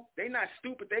know, they not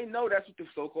stupid. They know that's what the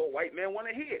so-called white man want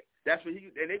to hear. That's what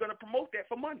and they're going to promote that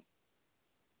for money.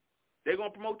 They're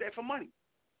going to promote that for money.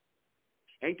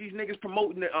 Ain't these niggas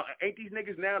promoting ain't these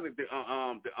niggas now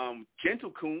the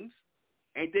gentle coons?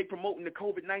 Ain't they promoting the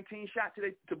COVID-19 shot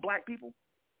to black people?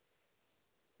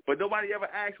 But nobody ever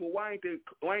asked, well, why ain't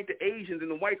the Asians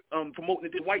and the whites promoting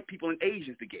it to white people and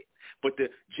Asians to get? But the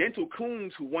gentle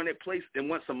coons who want it placed and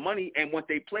want some money and want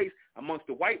they place amongst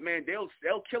the white man, they'll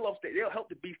kill off. They'll help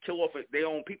the beast kill off their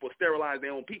own people, sterilize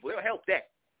their own people. They'll help that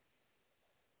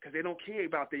because they don't care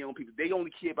about their own people. They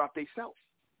only care about themselves.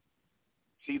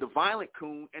 See, the violent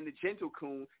coon and the gentle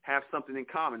coon have something in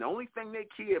common. The only thing they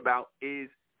care about is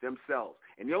themselves.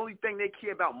 And the only thing they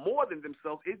care about more than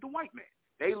themselves is the white man.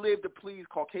 They live to please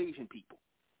Caucasian people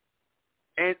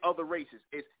and other races.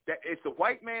 It's the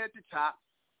white man at the top,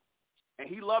 and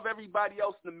he loves everybody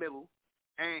else in the middle,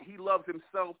 and he loves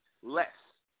himself less.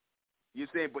 You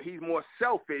saying, but he's more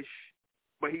selfish,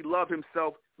 but he loves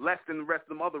himself less than the rest of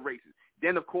them other races.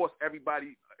 Then, of course,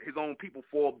 everybody, his own people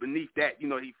fall beneath that. You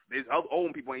know, his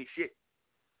own people ain't shit.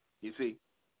 You see,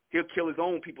 he'll kill his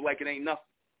own people like it ain't nothing.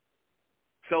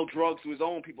 Sell drugs to his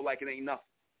own people like it ain't nothing.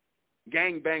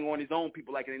 Gang bang on his own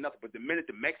people like it ain't nothing. But the minute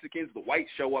the Mexicans, the whites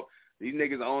show up, these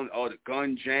niggas are on, the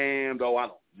gun jammed, I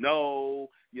don't know,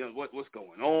 you know, what's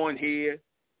going on here.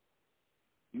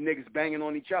 You niggas banging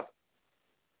on each other.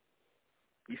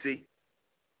 You see?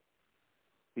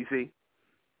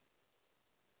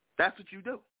 That's what you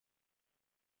do.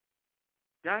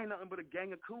 Y'all ain't nothing but a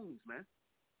gang of coons, man.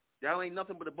 Y'all ain't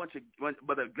nothing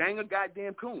but a gang of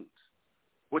goddamn coons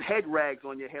with head rags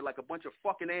on your head like a bunch of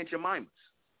fucking Aunt Jemimas.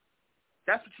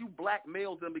 That's what you black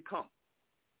males have become.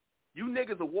 You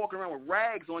niggas are walking around with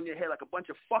rags on your head like a bunch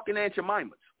of fucking Aunt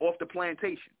Jemimas off the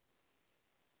plantation.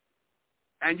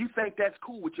 And you think that's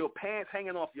cool with your pants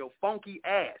hanging off your funky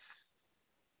ass.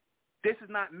 This is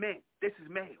not men. This is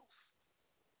males.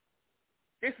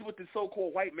 This is what the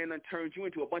so-called white man done turned you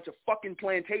into, a bunch of fucking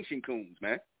plantation coons,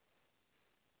 man.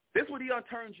 This is what he done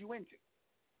turned you into.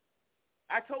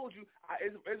 I told you,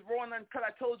 it's raw and uncut.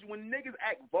 I told you, when niggas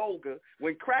act vulgar,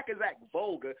 when crackers act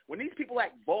vulgar, when these people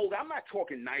act vulgar, I'm not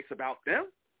talking nice about them.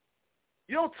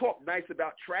 You don't talk nice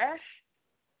about trash.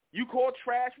 You call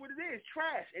trash what it is,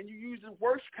 trash, and you use the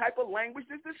worst type of language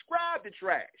to describe the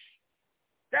trash.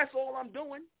 That's all I'm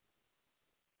doing.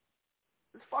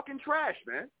 It's fucking trash,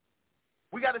 man.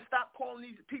 We got to stop calling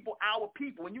these people our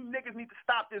people, and you niggas need to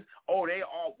stop this, oh, they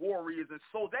are warriors and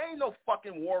soldiers. They ain't no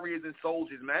fucking warriors and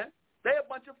soldiers, man. They a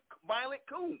bunch of violent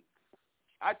coons.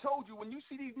 I told you, when you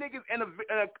see these niggas in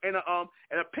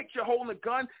a picture holding a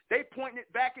gun, they pointing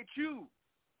it back at you.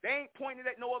 They ain't pointing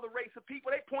at no other race of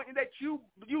people. They pointing at you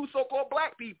so-called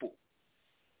black people.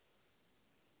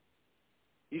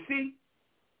 You see?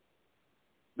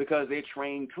 Because they're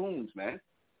trained coons, man.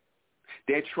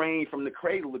 They're trained from the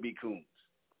cradle to be coons.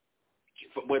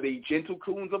 Whether they gentle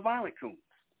coons or violent coons.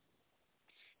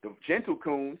 The gentle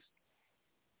coons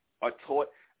are taught,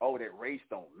 oh, that race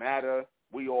don't matter.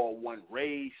 We all one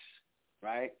race,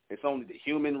 right? It's only the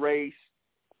human race.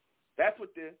 That's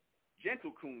what the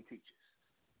gentle coon teaches.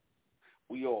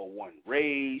 We all one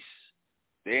race.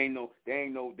 Ain't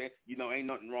nothing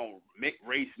wrong with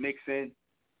race mixing.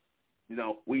 You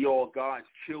know, we all God's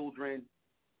children.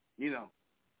 You know,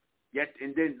 yet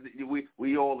and then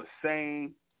we all the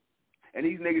same. And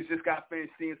these niggas just got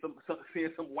finished seeing some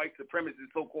white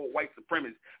supremacists, so-called white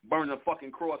supremacists, burning a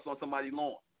fucking cross on somebody's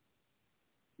lawn.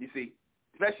 You see,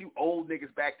 especially you old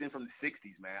niggas back then from the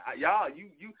 '60s, man. Y'all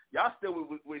still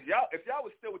with y'all. If y'all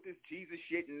was still with this Jesus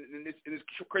shit and this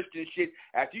Christian shit,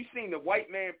 after you seen the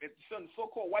white man, some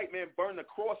so-called white man burn the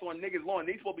cross on niggas' lawn,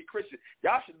 they supposed to be Christian.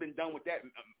 Y'all should have been done with that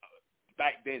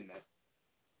back then, man.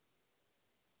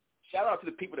 Shout out to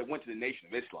the people that went to the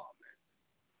Nation of Islam, man.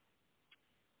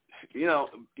 You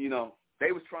know,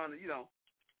 they was trying to,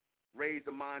 raise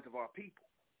the minds of our people.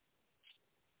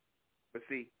 But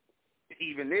see,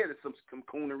 even there's some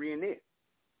coonery in there.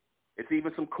 It's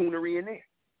even some coonery in there.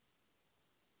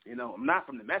 You know, I'm not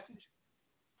from the messenger,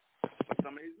 but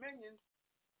some of his minions,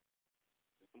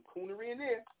 there's some coonery in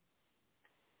there.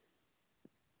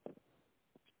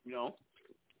 You know,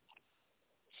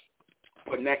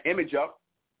 putting that image up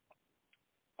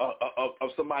of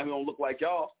somebody who don't look like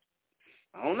y'all.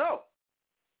 I don't know.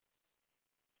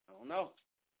 I'm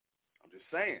just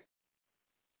saying.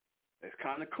 It's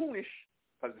kind of coonish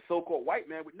because the so-called white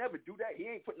man would never do that. He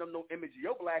ain't putting up no image of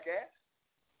your black ass.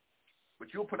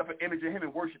 But you'll put up an image of him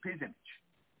and worship his image.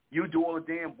 You do all the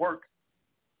damn work,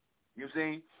 you know what I'm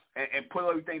saying, and put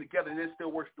everything together and then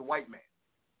still worship the white man.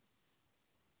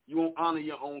 You won't honor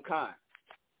your own kind.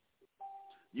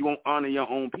 You won't honor your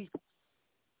own people.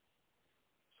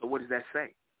 So what does that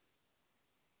say?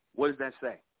 What does that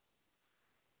say?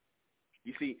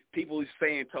 You see, people is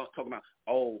saying, talking about,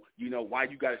 oh, you know, why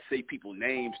you got to say people's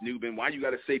names, Nuben? Why you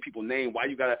got to say people's names? Why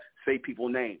you got to say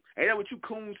people's names? Ain't that what you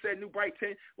Coons said, New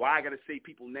Brighton? Why I got to say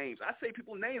people's names? I say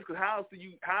people's names because how else do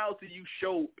you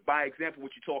show by example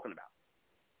what you're talking about?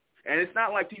 And it's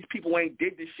not like these people ain't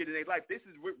did this shit in their life. This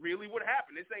is really what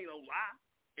happened. This ain't no lie.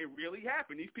 It really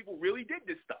happened. These people really did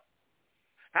this stuff.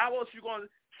 How else you going to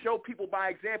show people by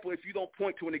example if you don't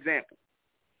point to an example?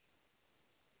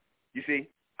 You see?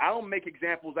 I don't make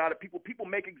examples out of people. People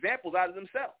make examples out of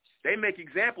themselves. They make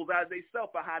examples out of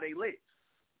themselves by how they live.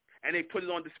 And they put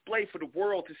it on display for the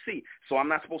world to see. So I'm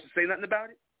not supposed to say nothing about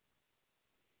it?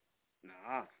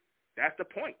 Nah, that's the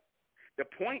point. The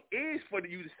point is for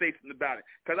you to say something about it.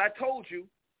 Because I told you,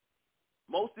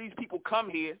 most of these people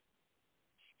come here,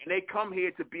 and they come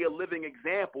here to be a living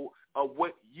example of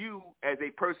what you, as a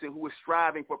person who is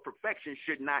striving for perfection,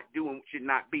 should not do and should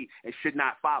not be and should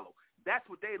not follow. That's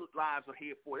what their lives are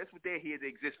here for. That's what they're here to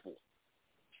exist for.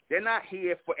 They're not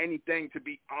here for anything to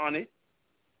be honored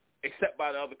except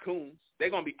by the other Coons.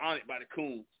 They're going to be honored by the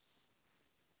Coons,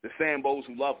 the Sambos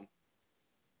who love them,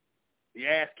 the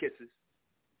ass kissers,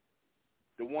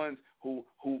 the ones who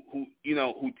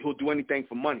do anything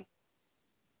for money.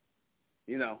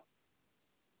 You know.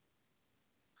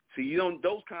 See, you don't,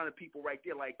 those kind of people right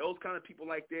there, like those kind of people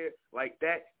like that,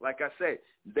 like I said,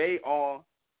 they are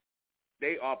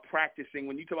practicing.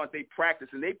 When you talk about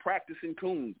they practicing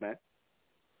Coons, man.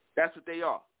 That's what they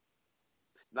are.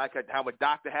 Like how a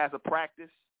doctor has a practice,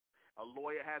 a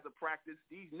lawyer has a practice.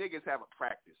 These niggas have a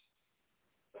practice.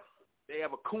 They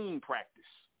have a Coon practice.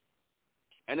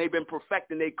 And they've been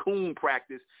perfecting their Coon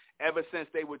practice ever since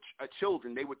they were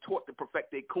children. They were taught to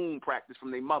perfect their Coon practice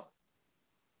from their mother.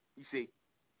 You see?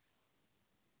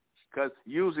 Because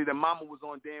usually the mama was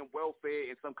on damn welfare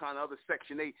in some kind of other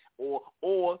Section 8,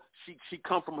 or she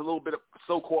come from a little bit of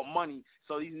so-called money.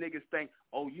 So these niggas think,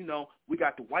 oh, you know, we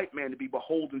got the white man to be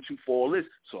beholden to for all this.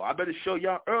 So I better show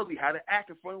y'all early how to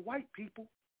act in front of white people.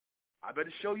 I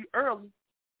better show you early.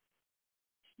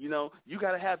 You know, you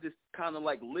got to have this kind of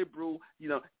like liberal, you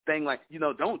know, thing like, you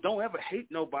know, don't ever hate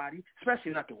nobody,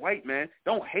 especially not the white man.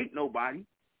 Don't hate nobody.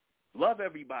 Love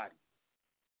everybody.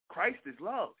 Christ is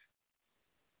love.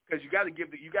 Because you got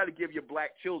to give your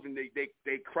black children they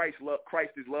Christ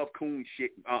is love Coon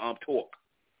shit talk.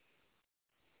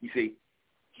 You see,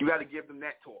 you got to give them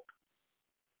that talk.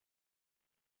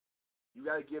 You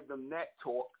got to give them that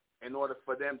talk in order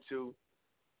for them to,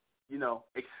 you know,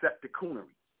 accept the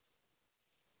coonery.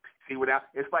 See,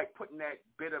 it's like putting that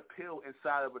bitter pill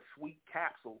inside of a sweet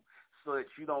capsule so that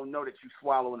you don't know that you're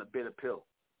swallowing a bitter pill.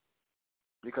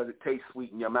 Because it tastes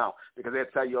sweet in your mouth. Because they'll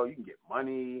tell you, oh, you can get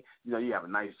money. You know, you have a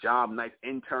nice job, nice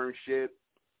internship.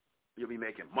 You'll be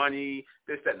making money.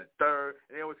 This, that, and the third.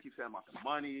 And they always keep saying about the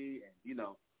money. And, you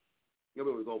know, you'll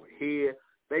be able to go over here.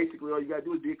 Basically, all you got to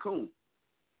do is be a coon.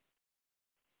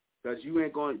 Because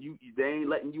they ain't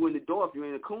letting you in the door if you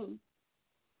ain't a coon.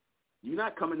 You're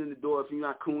not coming in the door if you're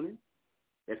not cooning.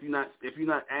 If you're not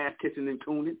ass kissing and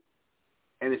cooning.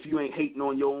 And if you ain't hating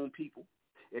on your own people.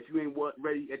 If you ain't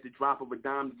ready at the drop of a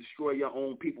dime to destroy your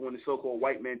own people when the so-called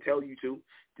white man tell you to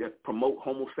promote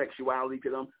homosexuality to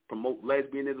them, promote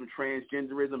lesbianism,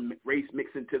 transgenderism, race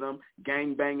mixing to them,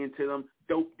 gang banging to them,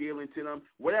 dope dealing to them,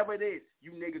 whatever it is,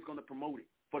 you niggas going to promote it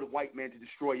for the white man to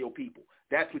destroy your people.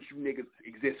 That's what you niggas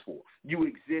exist for. You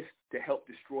exist to help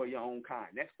destroy your own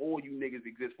kind. That's all you niggas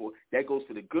exist for. That goes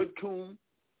for the good coon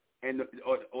and the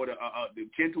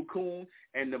gentle coon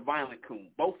and the violent coon.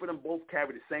 Both of them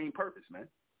carry the same purpose, man.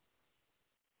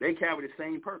 They carry the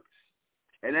same purpose,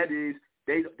 and that is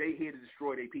they here to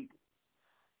destroy their people.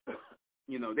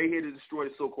 You know, they here to destroy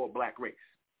the so-called black race,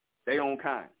 their own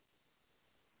kind,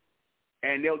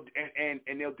 and they'll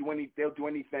do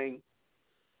anything,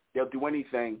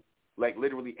 like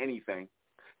literally anything,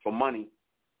 for money.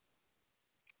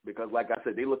 Because, like I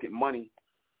said, they look at money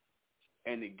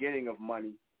and the getting of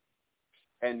money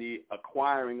and the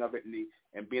acquiring of it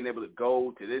and being able to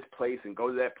go to this place and go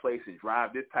to that place and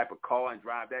drive this type of car and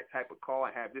drive that type of car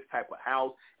and have this type of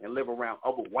house and live around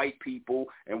other white people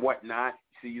and whatnot.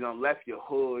 So you done left your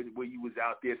hood where you was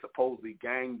out there supposedly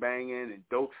gang banging and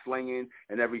dope slinging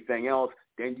and everything else.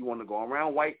 Then you want to go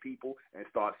around white people and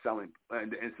start selling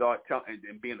and start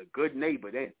and being a good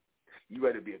neighbor. Then you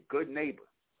rather be a good neighbor.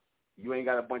 You ain't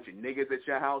got a bunch of niggas at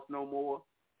your house no more.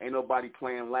 Ain't nobody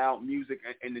playing loud music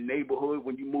in the neighborhood.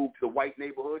 When you move to the white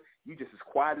neighborhood, you just as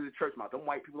quiet as a church mouse. Them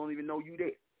white people don't even know you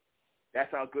there.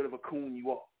 That's how good of a coon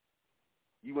you are.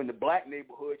 You in the black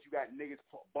neighborhood, you got niggas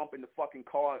bumping the fucking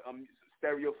car,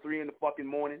 stereo 3 in the fucking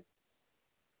morning,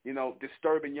 you know,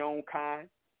 disturbing your own kind,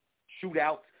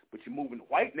 shootouts. But you move in the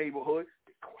white neighborhood,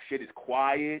 the shit is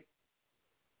quiet.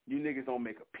 You niggas don't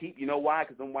make a peep. You know why?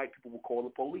 Because them white people will call the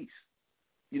police.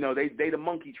 You know, they the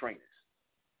monkey trainers.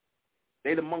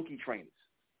 They the monkey trainers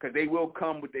because they will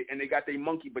come with and they got their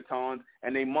monkey batons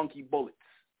and they monkey bullets,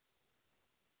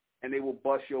 and they will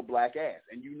bust your black ass.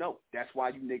 And you know that's why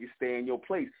you niggas stay in your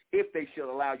place if they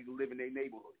should allow you to live in their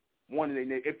neighborhood.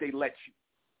 If they let you,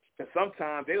 because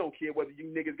sometimes they don't care whether you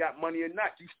niggas got money or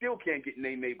not. You still can't get in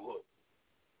their neighborhood.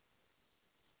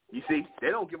 You see,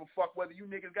 they don't give a fuck whether you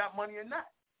niggas got money or not.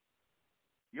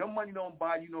 Your money don't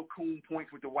buy you no coon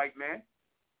points with the white man.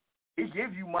 He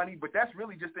gives you money, but that's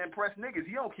really just to impress niggas.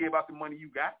 He don't care about the money you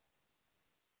got.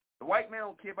 The white man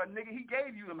don't care about nigga. He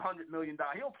gave you them $100 million.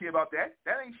 He don't care about that.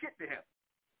 That ain't shit to him.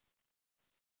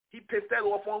 He pissed that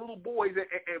off on little boys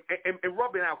and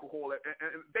rubbing alcohol and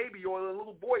baby oil and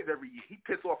little boys every year. He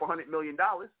pissed off $100 million.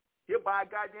 He'll buy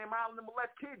a goddamn island and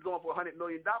molest kids on for $100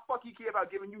 million. Fuck he care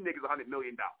about giving you niggas $100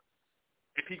 million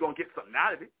if he gonna get something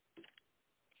out of it.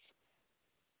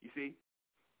 You see?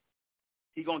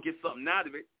 He gonna get something out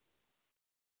of it.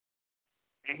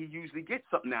 And he usually gets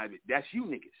something out of it. That's you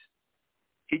niggas.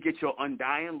 He gets your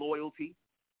undying loyalty.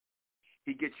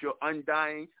 He gets your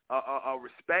undying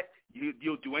respect.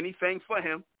 You'll do anything for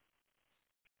him.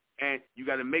 And you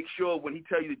got to make sure when he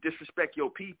tell you to disrespect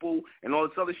your people and all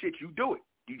this other shit, you do it.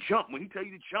 You jump. When he tell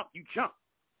you to jump, you jump.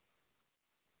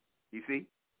 You see?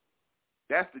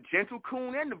 That's the gentle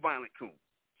coon and the violent coon.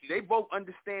 See, they both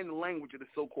understand the language of the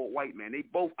so-called white man. They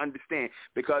both understand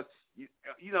because,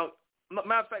 you know,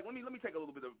 matter of fact, let me take a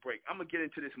little bit of a break. I'm going to get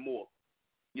into this more.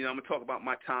 You know, I'm going to talk about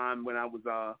my time when I was,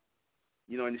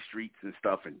 you know, in the streets and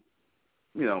stuff and,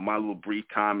 you know, my little brief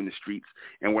time in the streets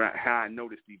and how I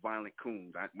noticed these violent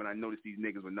coons. When I noticed these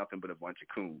niggas were nothing but a bunch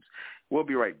of coons. We'll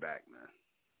be right back, man.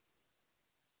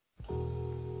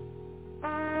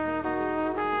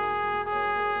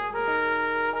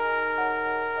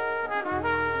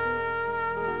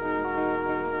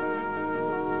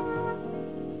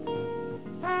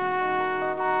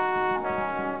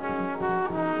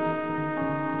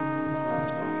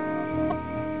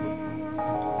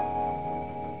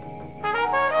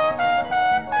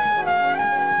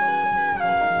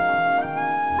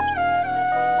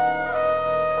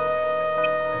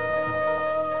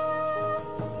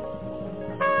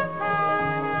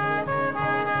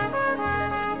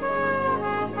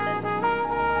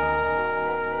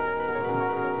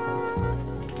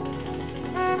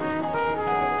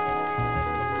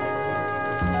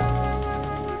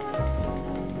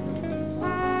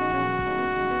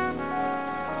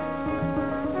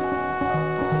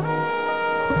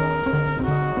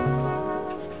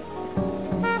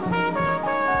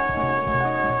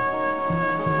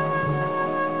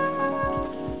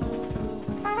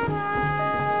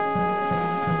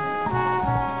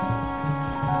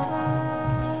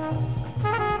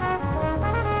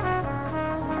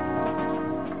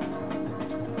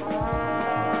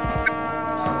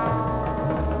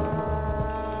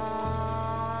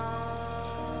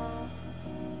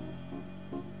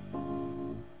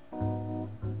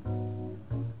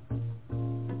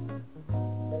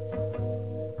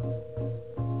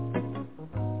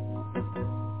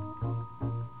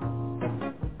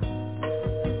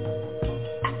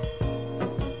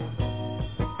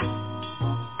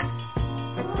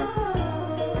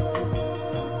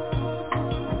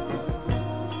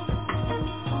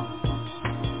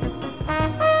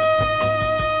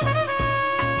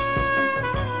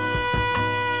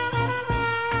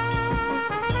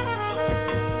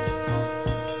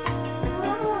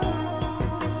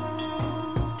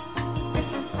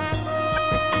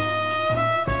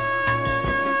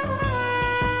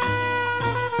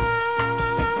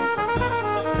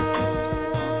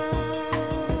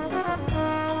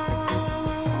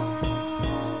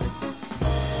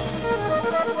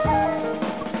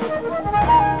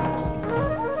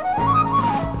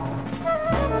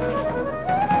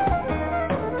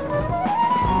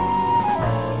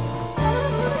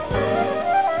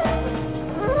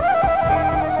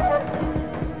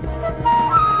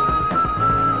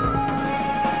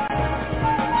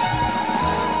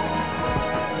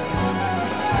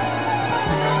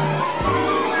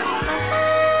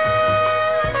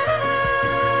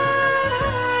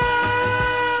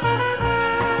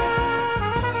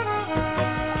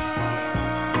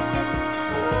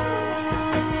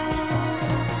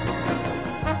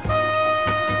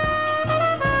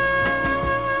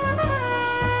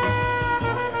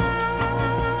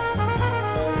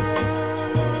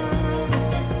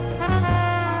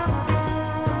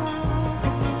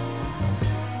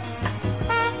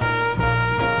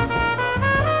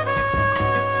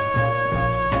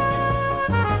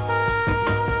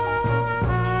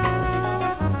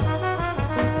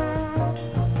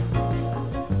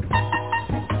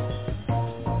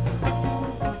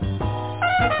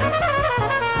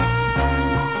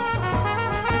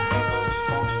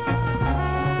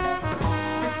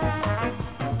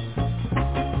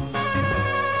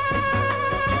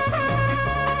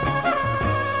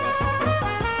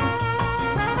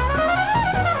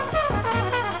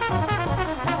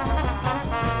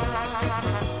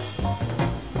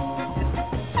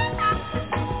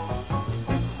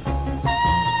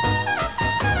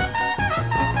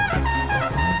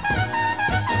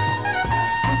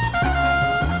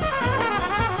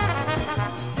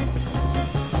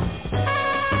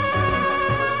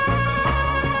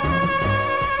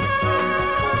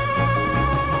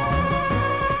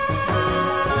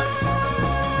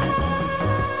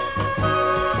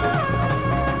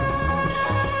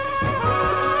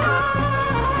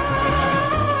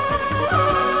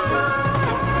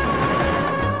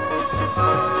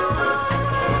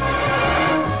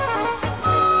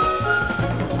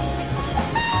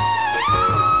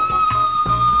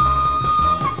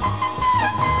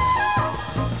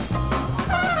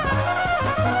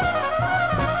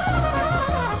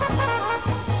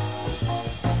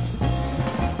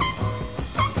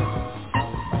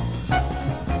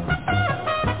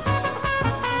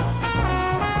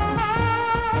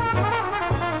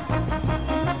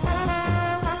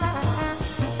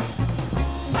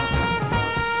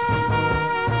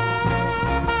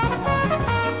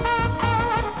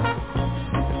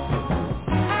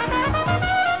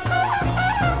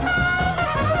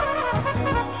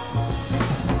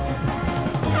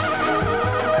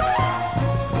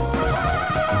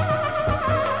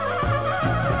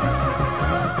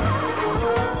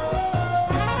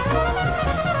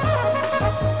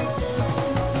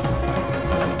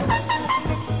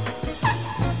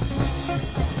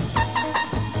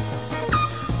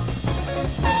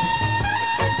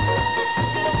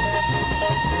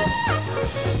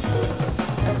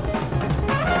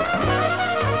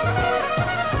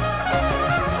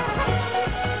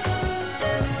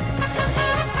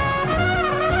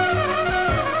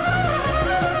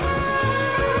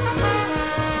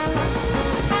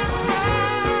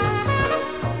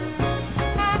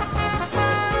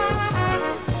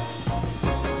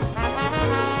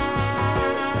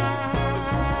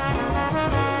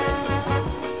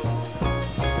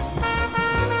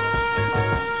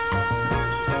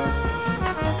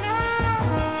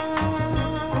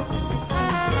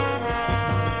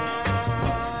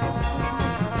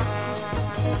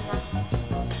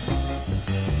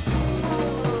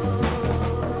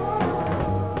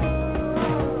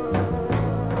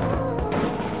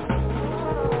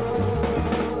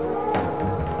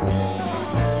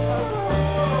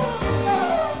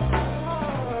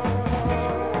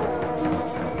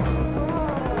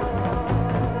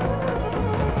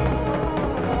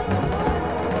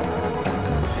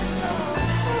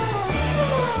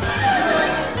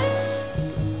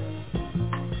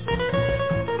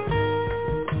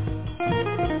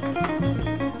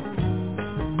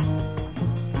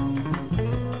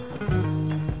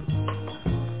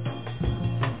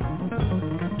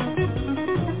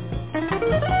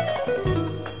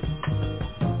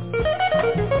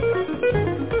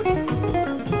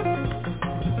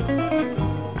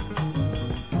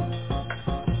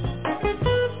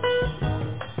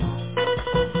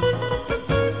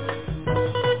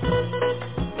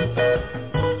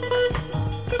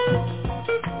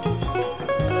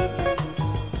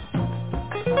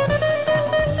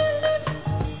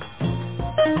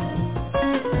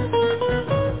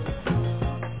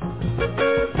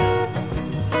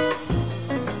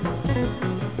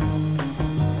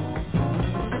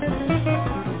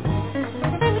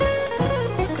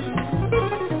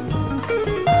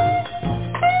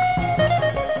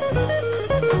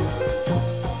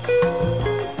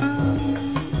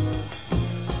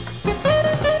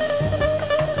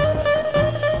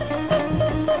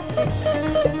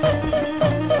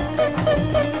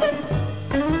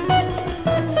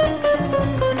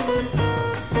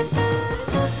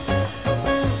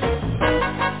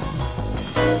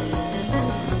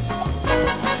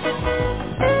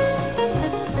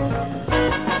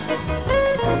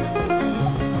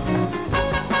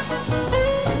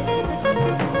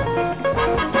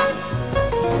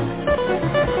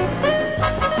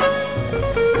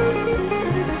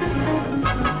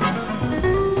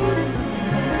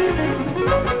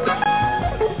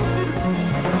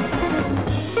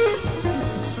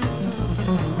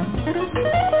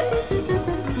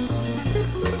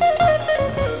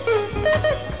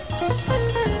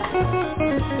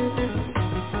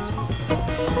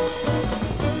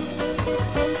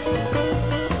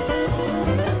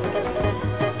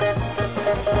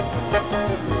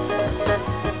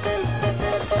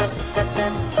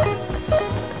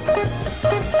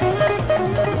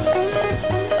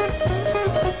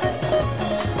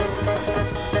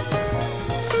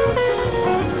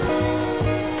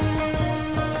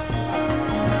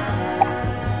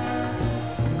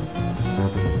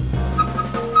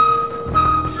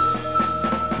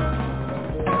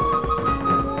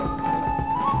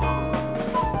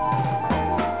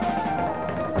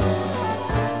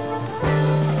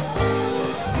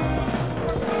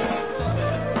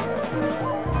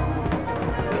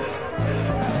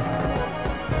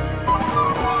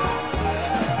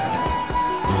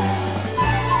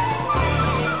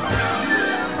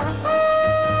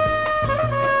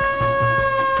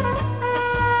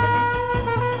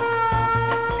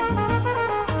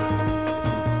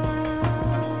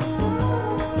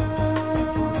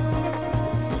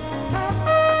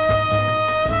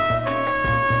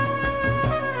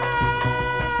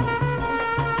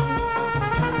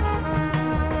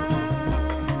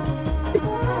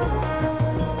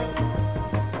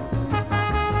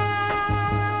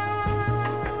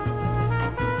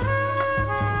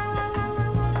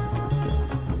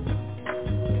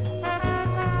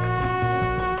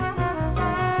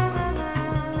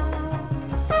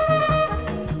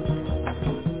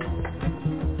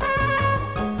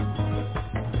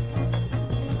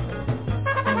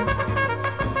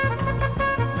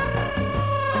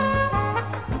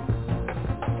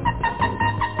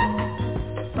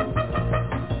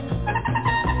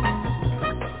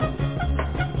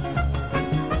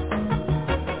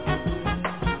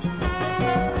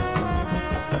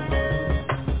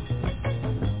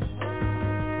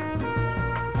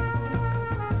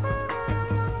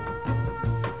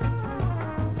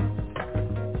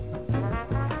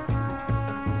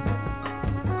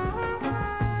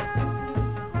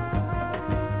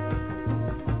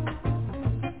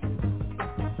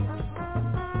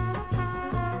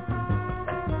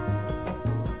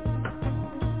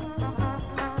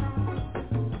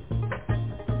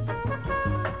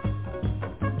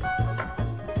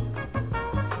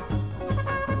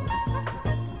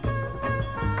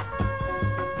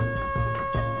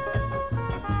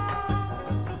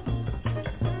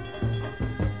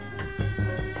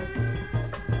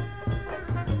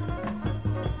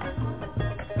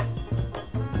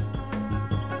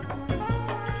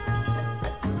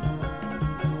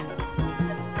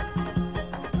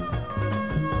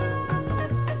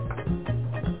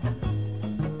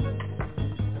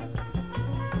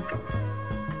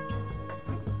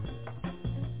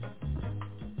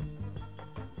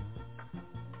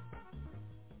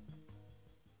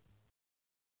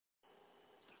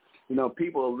 You know,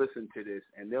 people will listen to this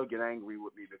and they'll get angry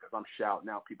with me because I'm shouting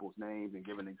out people's names and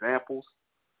giving examples.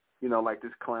 You know, like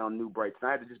this clown New Bright.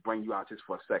 I had to just bring you out just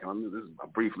for a second. I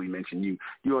briefly mentioned you.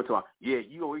 You always talk, yeah,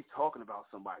 you always talking about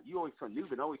somebody. You always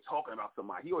Nuben always talking about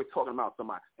somebody. He always talking about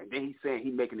somebody. And then he's saying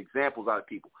he making examples out of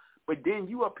people. But then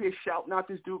you up here shouting out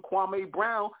this dude Kwame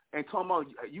Brown and talking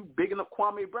about you bigging up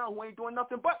Kwame Brown who ain't doing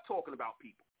nothing but talking about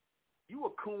people. You a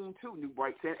coon too, New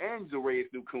Bright Ten, and Zaray's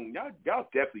new coon. Y'all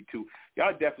definitely two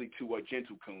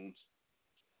gentle coons.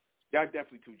 Y'all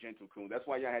definitely two gentle coons. That's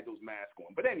why y'all had those masks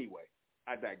on. But anyway,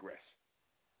 I digress.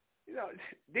 You know,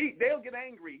 they'll get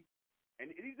angry, and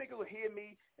these niggas will hear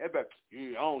me and be like,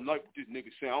 I don't like what this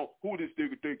nigga saying. Who this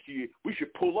nigga think he is? We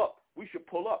should pull up.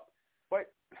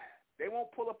 But they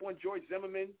won't pull up on George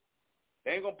Zimmerman.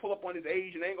 They ain't going to pull up on his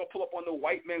Asian. They ain't going to pull up on the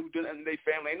white man who did it in their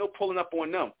family. Ain't no pulling up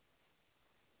on them.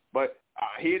 But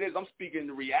here it is. I'm speaking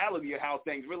the reality of how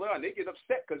things really are. And they get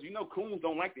upset because, coons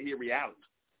don't like to hear reality.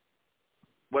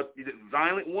 But the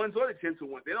violent ones or the gentle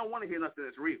ones, they don't want to hear nothing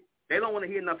that's real. They don't want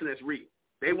to hear nothing that's real.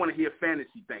 They want to hear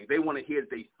fantasy things. They want to hear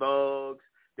that they thugs.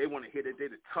 They want to hear that they're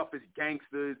the toughest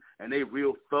gangsters and they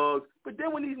real thugs. But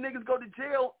then when these niggas go to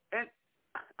jail, and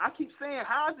I keep saying,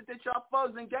 how is it that y'all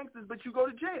thugs and gangsters, but you go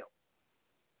to jail?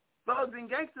 Thugs and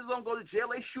gangsters don't go to jail.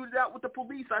 They shoot it out with the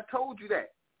police. I told you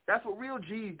that. That's what real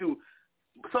G's do.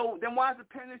 So then why is the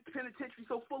penitentiary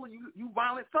so full of you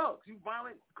violent thugs, you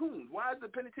violent coons? Why is the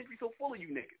penitentiary so full of you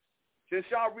niggas? Since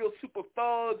y'all real super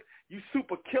thugs, you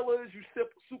super killers, you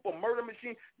super murder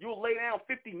machine, you'll lay down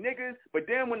 50 niggas, but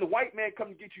then when the white man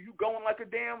comes to get you, you going like a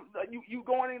damn, you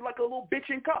going in like a little bitch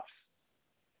in cuffs.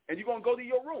 And you're going to go to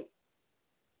your room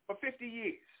for 50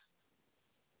 years.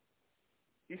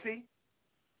 You see?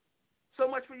 So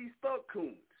much for these thug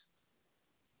coons.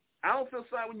 I don't feel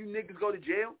sorry when you niggas go to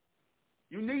jail.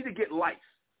 You need to get life.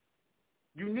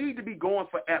 You need to be going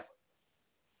forever.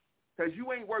 Because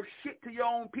you ain't worth shit to your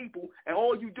own people, and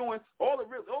all you doing, all the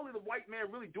white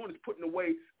man really doing is putting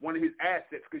away one of his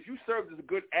assets, because you served as a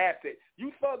good asset.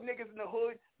 You thug niggas in the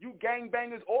hood, you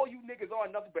gangbangers, all you niggas are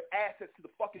nothing but assets to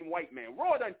the fucking white man.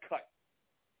 Raw done cut.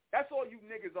 That's all you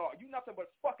niggas are. You nothing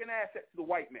but fucking assets to the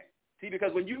white man. See,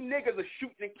 because when you niggas are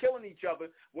shooting and killing each other,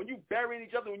 when you burying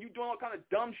each other, when you doing all kind of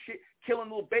dumb shit, killing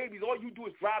little babies, all you do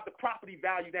is drive the property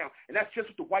value down. And that's just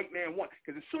what the white man wants.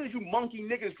 Because as soon as you monkey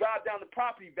niggas drive down the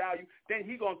property value, then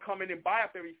he going to come in and buy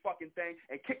up every fucking thing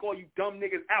and kick all you dumb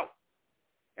niggas out.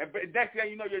 And next thing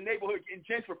you know, your neighborhood getting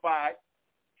gentrified.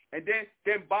 And then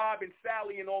Bob and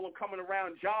Sally and all them coming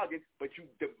around jogging, but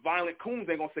the violent coons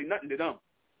ain't going to say nothing to them.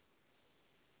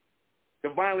 The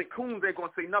violent coons ain't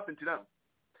going to say nothing to them.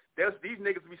 These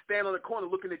niggas be standing on the corner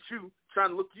looking at you, trying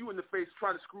to look you in the face,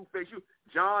 trying to screw face you.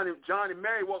 John and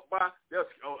Mary walk by. They'll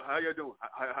say, oh, how you doing?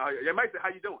 They might say, how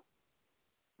you doing?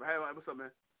 Hey, what's up, man?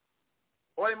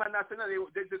 Or they might not say nothing.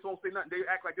 They just won't say nothing. They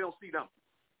act like they don't see them.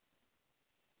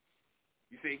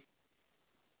 You see?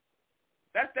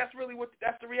 That's really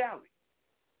that's the reality.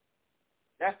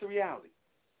 That's the reality.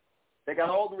 They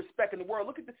got all the respect in the world.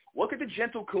 Look at the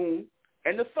gentle coon.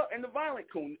 And the violent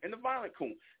coon,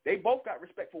 they both got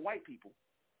respect for white people.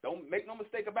 Don't make no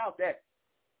mistake about that.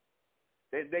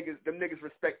 Them niggas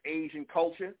respect Asian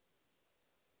culture.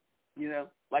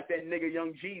 Like that nigga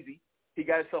Young Jeezy. He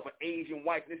got himself an Asian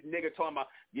wife. This nigga talking about,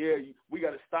 we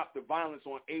got to stop the violence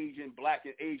on Asian, black,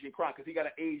 and Asian crime because he got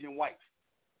an Asian wife.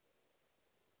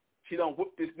 She done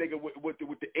whoop this nigga with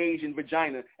the Asian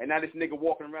vagina, and now this nigga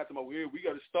walking around talking about, we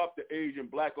got to stop the Asian,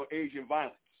 black, or Asian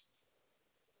violence.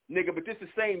 Nigga, but this the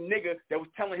same nigga that was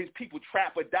telling his people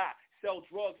trap or die, sell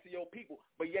drugs to your people,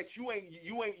 but yet you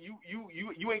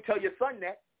ain't tell your son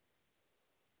that.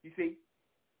 You see,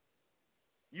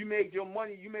 you made your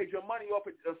money off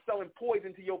of selling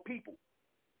poison to your people,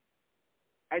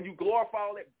 and you glorify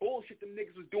all that bullshit them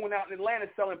niggas was doing out in Atlanta,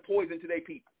 selling poison to their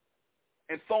people,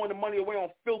 and throwing the money away on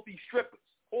filthy strippers,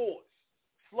 whores,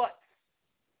 sluts,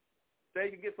 so they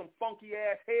can get some funky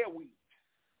ass hair weave.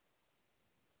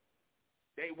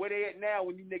 Where they at now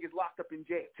when you niggas locked up in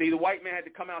jail? See, the white man had to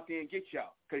come out there and get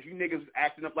y'all because you niggas was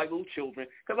acting up like little children.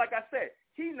 Because like I said,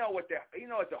 he know at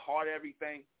the heart of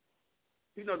everything.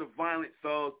 He know the violent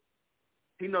thug.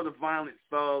 He know the violent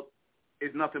thug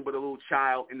is nothing but a little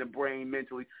child in the brain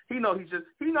mentally. He know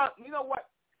you know what?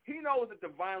 He knows that the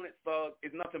violent thug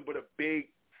is nothing but a big,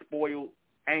 spoiled,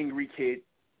 angry kid.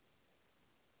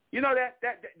 You know that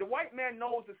the white man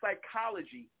knows the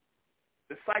psychology,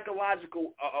 the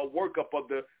psychological workup of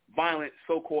the violent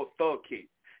so-called thug kid.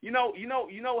 You know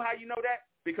how you know that?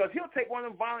 Because he'll take one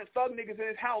of them violent thug niggas in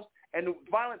his house, and the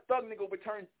violent thug nigga will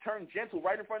turn gentle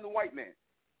right in front of the white man.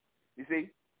 You see?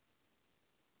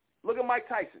 Look at Mike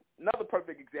Tyson, another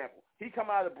perfect example. He come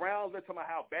out of the Browns, they're talking about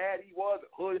how bad he was,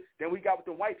 hood. Then we got with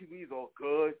the white people, he's all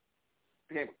good.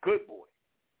 Became a good boy.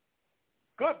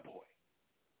 Good boy.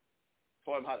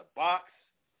 Taught him how to box,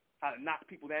 how to knock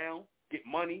people down, get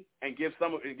money, and give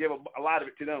a lot of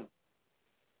it to them.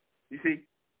 You see,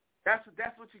 that's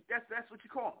what you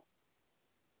call them.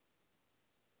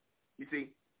 You see,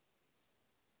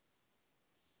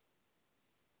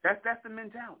 that's the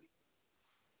mentality.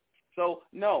 So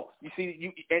no, you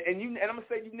see, and I'm gonna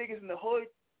say you niggas in the hood.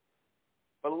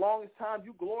 For the longest time,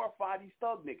 you glorify these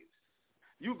thug niggas.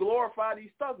 You glorify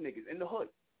these thug niggas in the hood.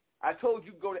 I told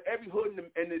you go to every hood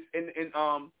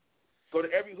go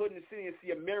to every hood in the city and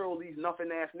see a mural of these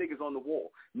nothing ass niggas on the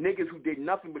wall. Niggas who did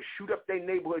nothing but shoot up their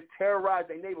neighborhood, terrorize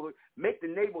their neighborhood, make the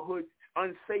neighborhood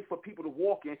unsafe for people to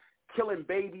walk in, killing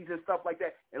babies and stuff like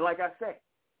that. And like I said,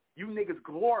 you niggas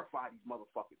glorify these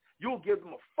motherfuckers. You'll give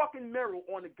them a fucking mural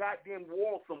on the goddamn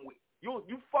wall somewhere.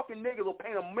 You fucking niggas will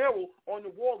paint a mural on the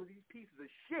wall of these pieces of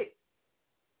shit.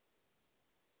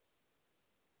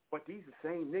 But these are the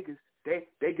same niggas.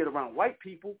 They get around white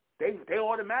people. They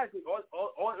automatically,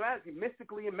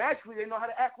 mystically and magically, they know how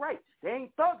to act right. They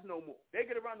ain't thugs no more. They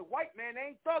get around the white man, they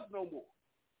ain't thugs no more.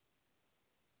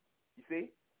 You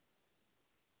see?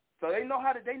 So they know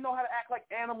how to act like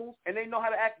animals, and they know how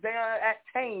to act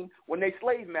tame when they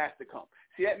slave master come.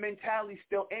 See, that mentality's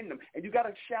still in them, and you got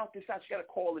to shout this out. You got to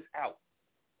call this out.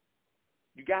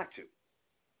 You got to.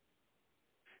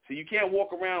 So you can't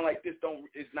walk around like this.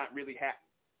 It's not really happening.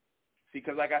 See,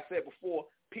 because like I said before,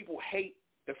 people hate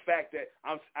the fact that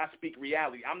I speak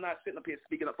reality. I'm not sitting up here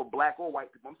speaking up for black or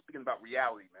white people. I'm speaking about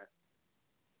reality, man.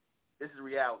 This is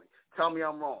reality. Tell me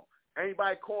I'm wrong.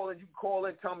 Anybody calling, you can call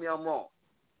in. Tell me I'm wrong.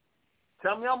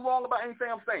 Tell me I'm wrong about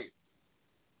anything I'm saying.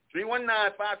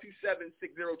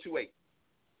 319-527-6028.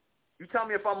 You tell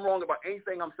me if I'm wrong about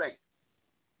anything I'm saying.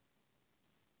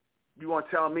 You want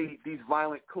to tell me these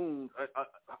violent coons,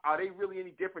 are they really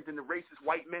any different than the racist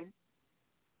white men?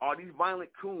 Are these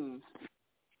violent coons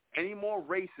any more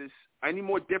racist, any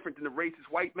more different than the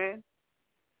racist white man?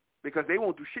 Because they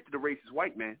won't do shit to the racist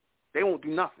white man. They won't do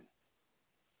nothing.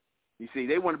 You see,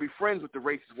 they want to be friends with the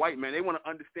racist white man. They want to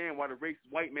understand why the racist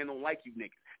white man don't like you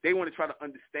niggas. They want to try to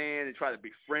understand and try to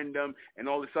befriend them and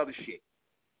all this other shit.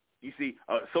 You see,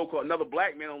 so-called another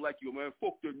black man don't like you, man.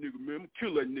 Fuck that nigga, man. I'm gonna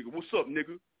kill that nigga. What's up,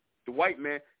 nigga? The white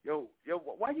man, yo,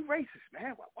 why you racist,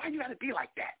 man? Why you gotta be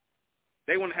like that?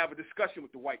 They want to have a discussion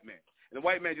with the white man. And the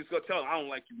white man just gonna tell them, I don't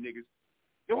like you niggas.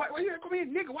 Yo, why you gotta call me a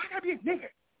nigga? Why gotta be a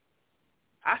nigga?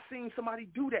 I seen somebody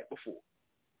do that before.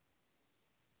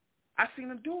 I seen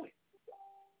them do it.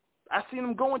 I seen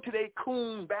them go into their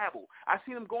coon babble. I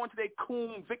seen them go into their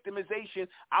coon victimization,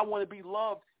 I want to be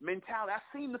loved mentality. I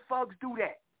seen the thugs do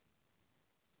that.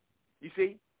 You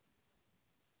see?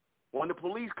 When the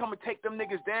police come and take them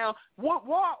niggas down, why,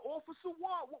 officer,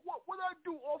 why? What I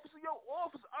do, officer? Yo,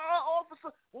 officer,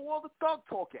 officer. Where all the thug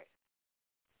talk at?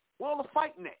 Where all the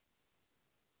fighting at?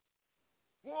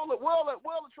 Where all the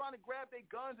trying to grab their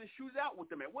guns and shoot out with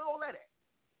them at? Where all that at?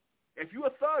 If you a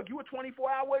thug, you a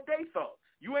 24-hour-a-day thug.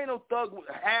 You ain't no thug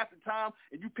half the time,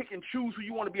 and you pick and choose who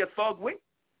you want to be a thug with.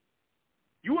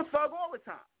 You a thug all the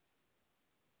time.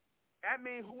 I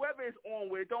mean, whoever it's on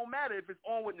with, it don't matter if it's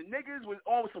on with the niggas, it's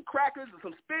on with some crackers or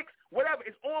some sticks, whatever.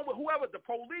 It's on with whoever, the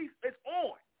police, it's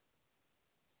on.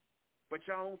 But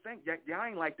y'all don't think, y'all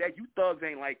ain't like that. You thugs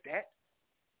ain't like that.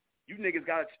 You niggas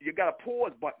got a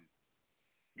pause button.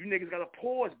 You niggas got a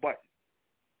pause button.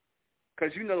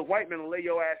 Because you know the white man will lay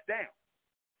your ass down.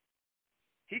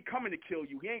 He coming to kill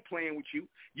you. He ain't playing with you.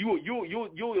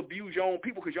 You'll abuse your own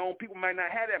people because your own people might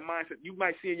not have that mindset. You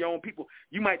might see in your own people,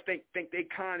 you might think they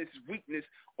kindness is weakness,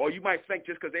 or you might think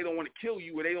just because they don't want to kill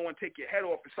you or they don't want to take your head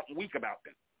off, there's something weak about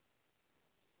them.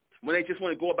 When they just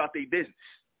want to go about their business.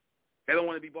 They don't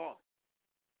want to be bothered.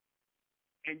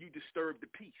 And you disturb the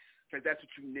peace because that's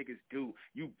what you niggas do.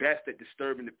 You best at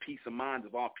disturbing the peace of minds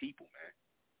of our people, man.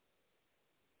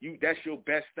 That's your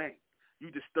best thing.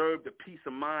 You disturb the peace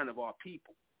of mind of our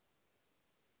people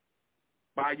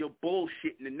by your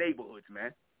bullshit in the neighborhoods,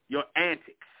 man. Your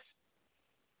antics.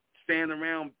 Standing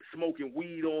around smoking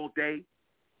weed all day,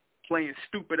 playing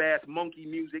stupid-ass monkey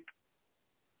music,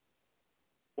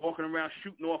 walking around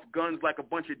shooting off guns like a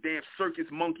bunch of damn circus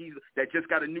monkeys that just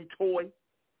got a new toy.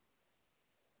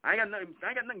 I ain't got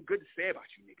nothing good to say about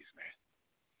you niggas, man.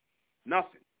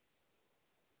 Nothing.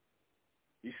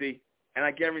 You see? And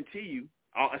I guarantee you,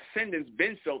 our ascendants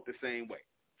been felt the same way.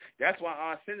 That's why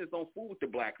our ascendants don't fool with the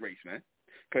black race, man.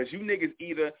 Because you niggas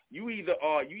either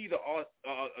are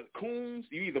coons,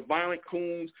 you either violent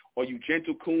coons, or you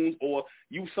gentle coons, or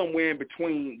you somewhere in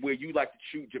between where you like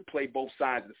to play both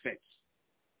sides of the fence.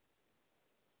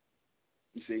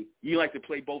 You see, you like to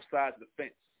play both sides of the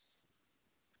fence.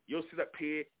 You'll sit up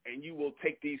here and you will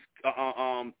take these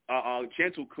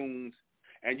gentle coons,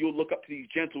 and you'll look up to these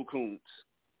gentle coons.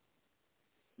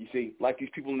 You see, like these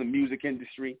people in the music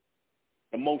industry,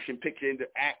 the motion picture, the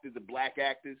actors, the black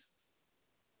actors.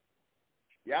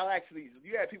 You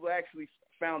had people actually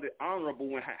found it honorable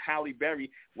when Halle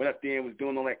Berry went up there and was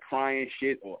doing all that crying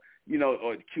shit, or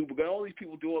or Cuba, all these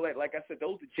people do all that. Like I said,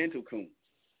 those are gentle coons.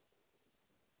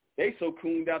 They so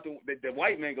cooned out that the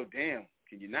white man go, damn,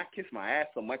 can you not kiss my ass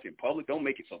so much in public? Don't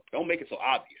make it so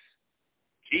obvious.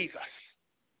 Jesus.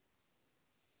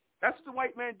 That's what the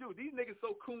white man do. These niggas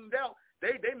so cooned out,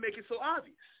 they make it so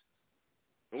obvious.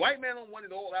 The white man don't want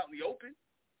it all out in the open.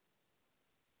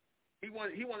 He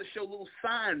want to show little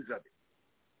signs of it.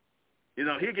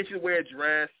 He'll get you to wear a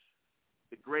dress,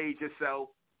 degrade yourself.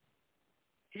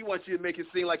 He wants you to make it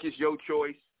seem like it's your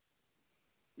choice.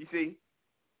 You see?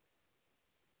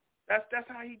 That's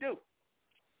how he do.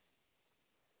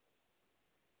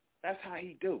 That's how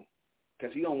he do.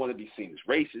 Because he don't want to be seen as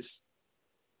racist.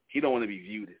 He don't want to be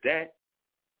viewed as that.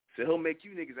 So he'll make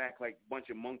you niggas act like a bunch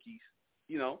of monkeys.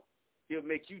 He'll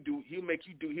make you do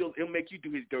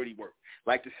his dirty work.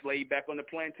 Like the slave back on the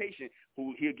plantation,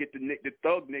 who he'll get the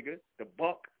thug nigga, the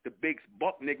big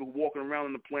buck nigga who walking around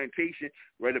on the plantation,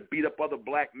 ready to beat up other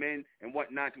black men and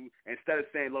whatnot. Instead of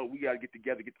saying, look, we got to get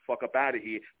together, get the fuck up out of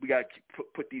here. We got to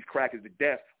put these crackers to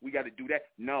death. We got to do that.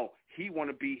 No, he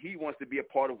wants to be a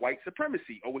part of white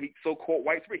supremacy, or so-called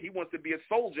white supremacy. He wants to be a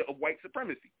soldier of white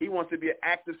supremacy. He wants to be an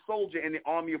active soldier in the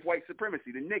army of white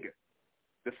supremacy, the nigga,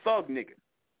 the thug nigga.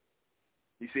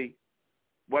 You see,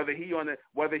 whether he got on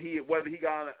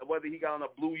a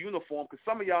blue uniform, because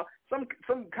some of y'all, some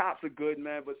cops are good,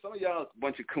 man, but some of y'all a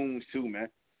bunch of coons too, man.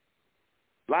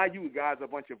 A lot of you guys are a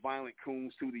bunch of violent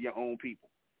coons too to your own people,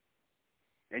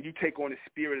 and you take on the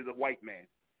spirit of the white man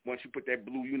once you put that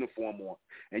blue uniform on,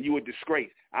 and you a disgrace.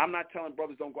 I'm not telling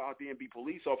brothers don't go out there and be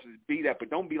police officers, be that,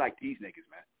 but don't be like these niggas,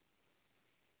 man.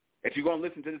 If you're gonna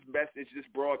listen to this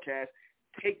broadcast,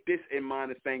 take this in mind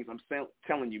of things I'm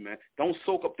telling you, man. Don't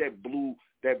soak up that blue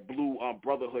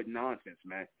brotherhood nonsense,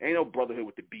 man. Ain't no brotherhood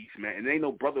with the beast, man. And ain't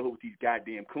no brotherhood with these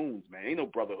goddamn coons, man. Ain't no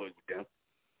brotherhood with them.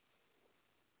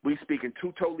 We speaking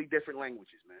two totally different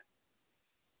languages, man.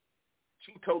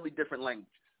 Two totally different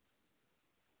languages.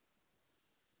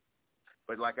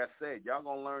 But like I said, y'all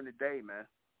gonna learn today, man.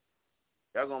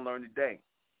 Y'all gonna learn today.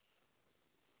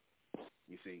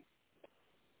 You see,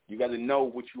 you got to know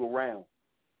what you around.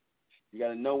 You got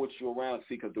to know what you're around,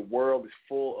 see, because the world is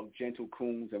full of gentle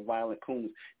coons and violent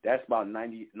coons. That's about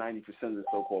 90% of the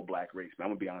so-called black race, man. I'm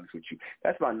going to be honest with you.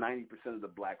 That's about 90% of the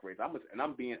black race.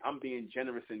 I'm being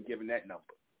generous in giving that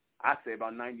number. I say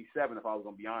about 97 if I was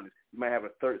going to be honest. You might have a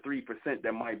 3%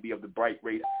 that might be of the bright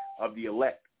race of the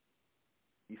elect.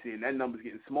 You see, and that number's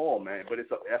getting small, man, but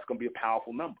that's going to be a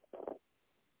powerful number.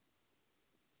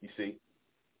 You see?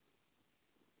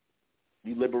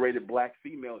 You liberated black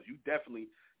females, you definitely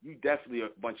are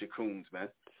a bunch of coons, man.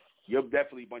 You're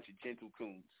definitely a bunch of gentle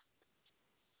coons.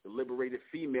 The liberated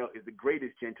female is the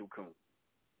greatest gentle coon.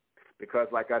 Because,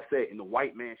 like I said, in the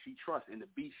white man she trusts, in the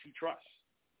beast she trusts.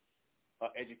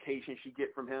 Education she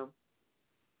get from him,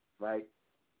 right?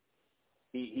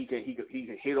 He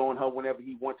can hit on her whenever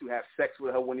he wants to, have sex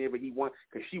with her whenever he wants,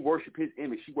 because she worships his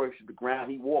image. She worships the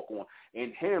ground he walk on.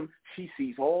 In him, she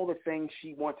sees all the things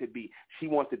she wants to be. She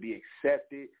wants to be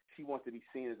accepted. She wants to be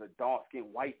seen as a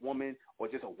dark-skinned white woman, or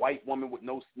just a white woman with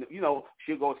no,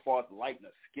 she'll go as far as lighten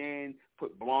her skin,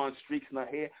 put blonde streaks in her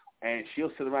hair, and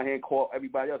she'll sit around here and call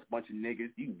everybody else a bunch of niggas.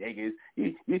 You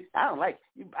niggas. I don't like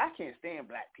you. I can't stand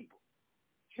black people.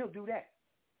 She'll do that.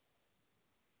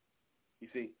 You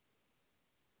see?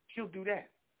 She'll do that.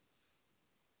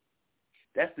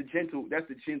 That's the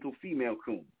gentle female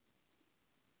coon.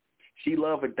 She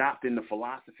loved adopting the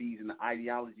philosophies and the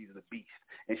ideologies of the beast,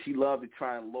 and she loved to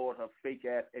try and lord her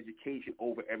fake-ass education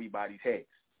over everybody's heads.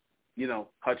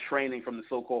 Her training from the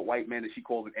so-called white man that she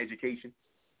calls an education.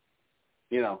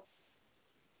 Her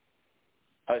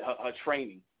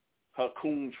training, her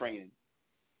coon training.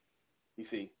 You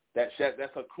see, that's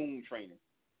her coon training.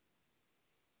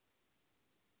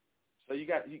 So you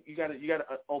got to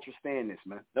understand this,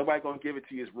 man. Nobody gonna give it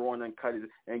to you as raw and uncut.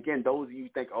 And again, those of you who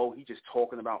think, oh, he just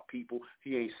talking about people,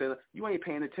 he ain't saying, you ain't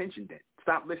paying attention. Then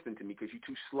stop listening to me, because you're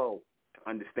too slow to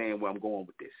understand where I'm going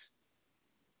with this.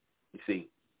 You see,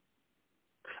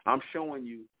 I'm showing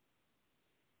you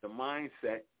the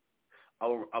mindset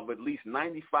of at least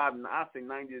 95, I say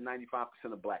 90 to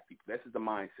 95% of black people. This is the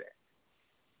mindset.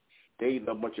 They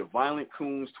either a bunch of violent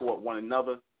coons toward one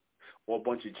another, or a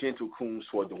bunch of gentle coons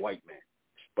toward the white man.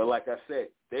 But like I said,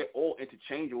 they're all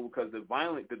interchangeable, because the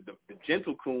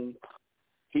gentle coon,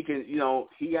 he can,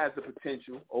 he has the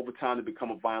potential over time to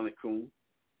become a violent coon,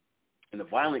 and the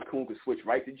violent coon can switch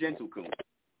right to gentle coon.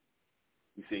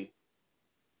 You see,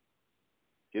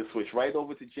 he'll switch right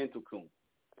over to gentle coon.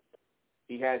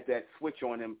 He has that switch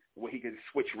on him where he can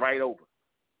switch right over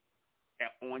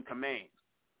on command.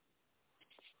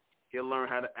 He'll learn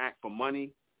how to act for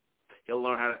money. He'll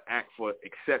learn how to act for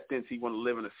acceptance. He want to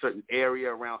live in a certain area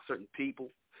around certain people.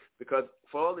 Because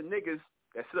for all the niggas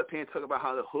that sit up here and talk about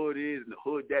how the hood is and the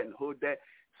hood that and the hood that,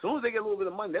 as soon as they get a little bit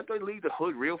of money, they leave the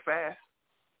hood real fast.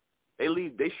 They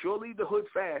sure leave the hood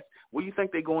fast. Where do you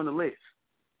think they going to live?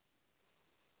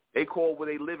 They call where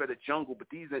they live at a jungle, but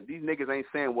these niggas ain't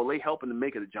saying, well, they helping to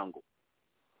make it a jungle.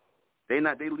 They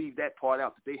leave that part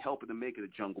out, that they helping to make it a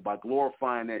jungle by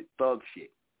glorifying that thug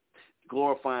shit,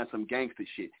 glorifying some gangster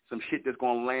shit, some shit that's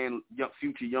going to land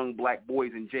future young black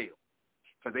boys in jail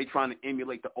because they trying to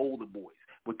emulate the older boys.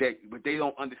 But they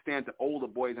don't understand the older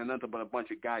boys are nothing but a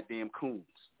bunch of goddamn coons,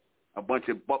 a bunch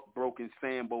of buck-broken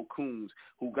Sambo coons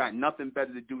who got nothing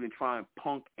better to do than try and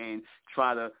punk and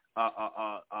try to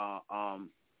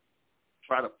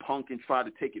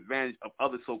take advantage of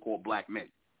other so-called black men.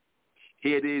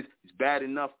 Here it is. It's bad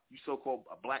enough you so-called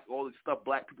black, all the stuff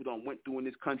black people done went through in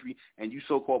this country, and you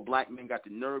so-called black men got the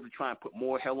nerve to try and put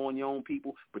more hell on your own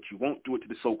people, but you won't do it to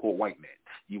the so-called white man.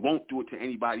 You won't do it to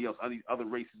anybody else, these other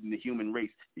races in the human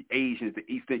race, the Asians, the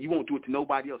Eastern. You won't do it to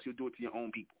nobody else. You'll do it to your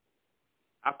own people.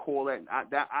 I call that,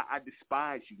 I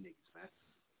despise you niggas, man.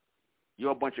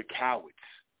 You're a bunch of cowards.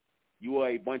 You are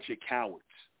a bunch of cowards.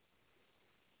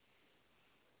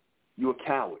 You're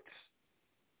cowards.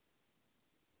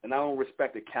 And I don't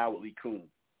respect a cowardly coon.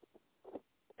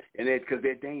 And it's because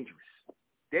they're dangerous.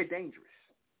 They're dangerous.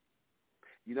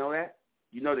 You know that?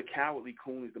 You know the cowardly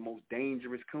coon is the most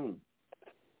dangerous coon.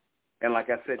 And like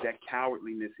I said, that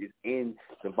cowardliness is in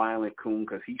the violent coon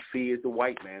because he fears the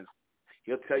white man.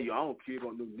 He'll tell you, I don't care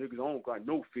about no niggas. I don't got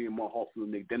no fear in my heart for the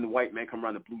niggas. Then the white man come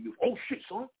around the blue news. Oh, shit,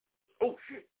 son. Oh,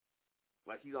 shit.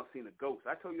 Like he's done seen a ghost.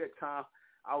 I told you that time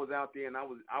I was out there and I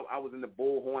was in the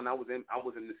bullhorn. I was in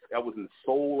the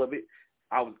soul of it.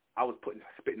 I was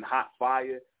spitting hot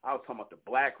fire. I was talking about the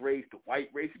black race, the white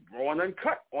race, raw and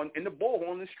uncut in the bullhorn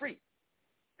on the street.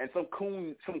 And some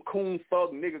coon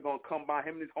thug nigga gonna come by,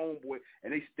 him and his homeboy,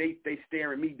 and they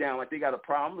staring me down like they got a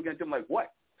problem. I'm looking at them like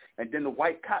what? And then the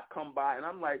white cop come by, and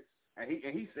I'm like, and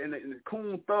he said, and the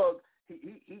coon thug,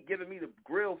 he giving me the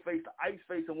grill face, the ice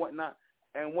face, and whatnot.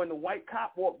 And when the white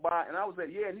cop walked by, and I was like,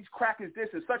 yeah, and these crackers this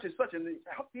and such, and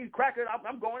these crackers,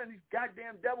 I'm going, and these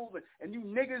goddamn devils, and you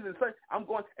niggas and such, I'm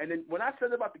going. And then when I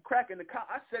said about the crack and the cop,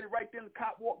 I said it right then. The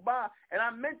cop walked by, and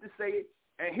I meant to say it,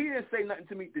 and he didn't say nothing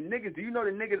to me. The niggas, do you know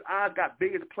the niggas' eyes got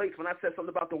big as plates when I said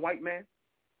something about the white man?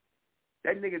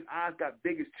 That nigga's eyes got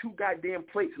big as 2 goddamn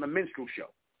plates in a minstrel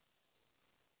show.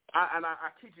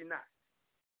 I kid you not.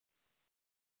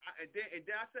 And then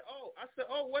I said,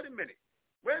 oh, wait a minute.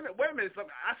 Wait a minute.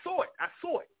 I saw it.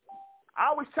 I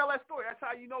always tell that story. That's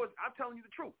how you know I'm telling you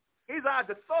the truth. His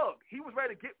eyes are thug. He was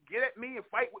ready to get at me and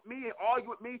fight with me and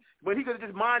argue with me, but he could have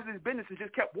just minded his business and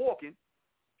just kept walking.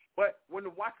 But when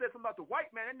the watch said something about the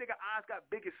white man, that nigga eyes got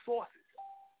big as saucers.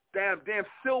 Damn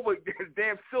silver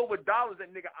dollars.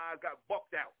 That nigga eyes got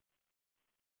bucked out.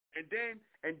 And then,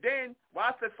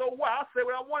 well, I said, so what? I'll say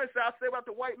what I want to say. I'll say about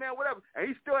the white man, whatever. And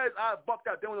he still has his eyes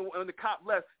bucked out. Then when the cop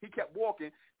left, he kept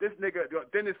walking. This nigga,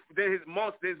 then his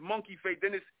monkey face,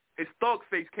 then his thug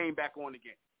face came back on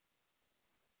again.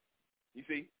 You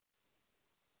see?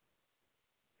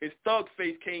 His thug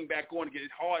face came back on again,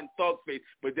 his hard and thug face.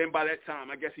 But then by that time,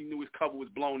 I guess he knew his cover was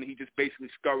blown, and he just basically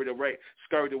scurried away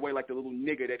like the little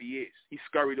nigger that he is. He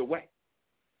scurried away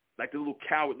like the little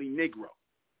cowardly Negro.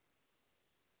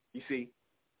 You see?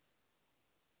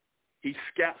 He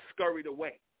scurried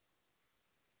away.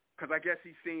 Because I guess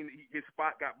he seen his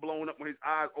spot got blown up when his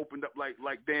eyes opened up like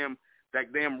damn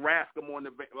Rascom on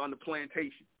the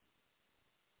plantation.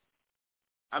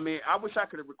 I mean, I wish I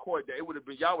could have recorded that. It would have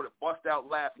been, y'all would have bust out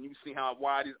laughing. You see how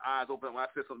wide his eyes opened when I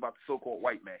said something about the so-called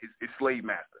white man, his slave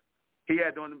master. He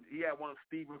had one of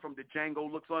Stephen from the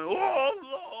Django looks on. Oh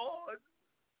Lord,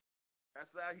 that's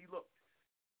how he looked.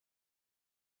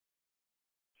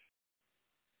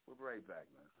 We'll be right back,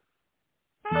 man.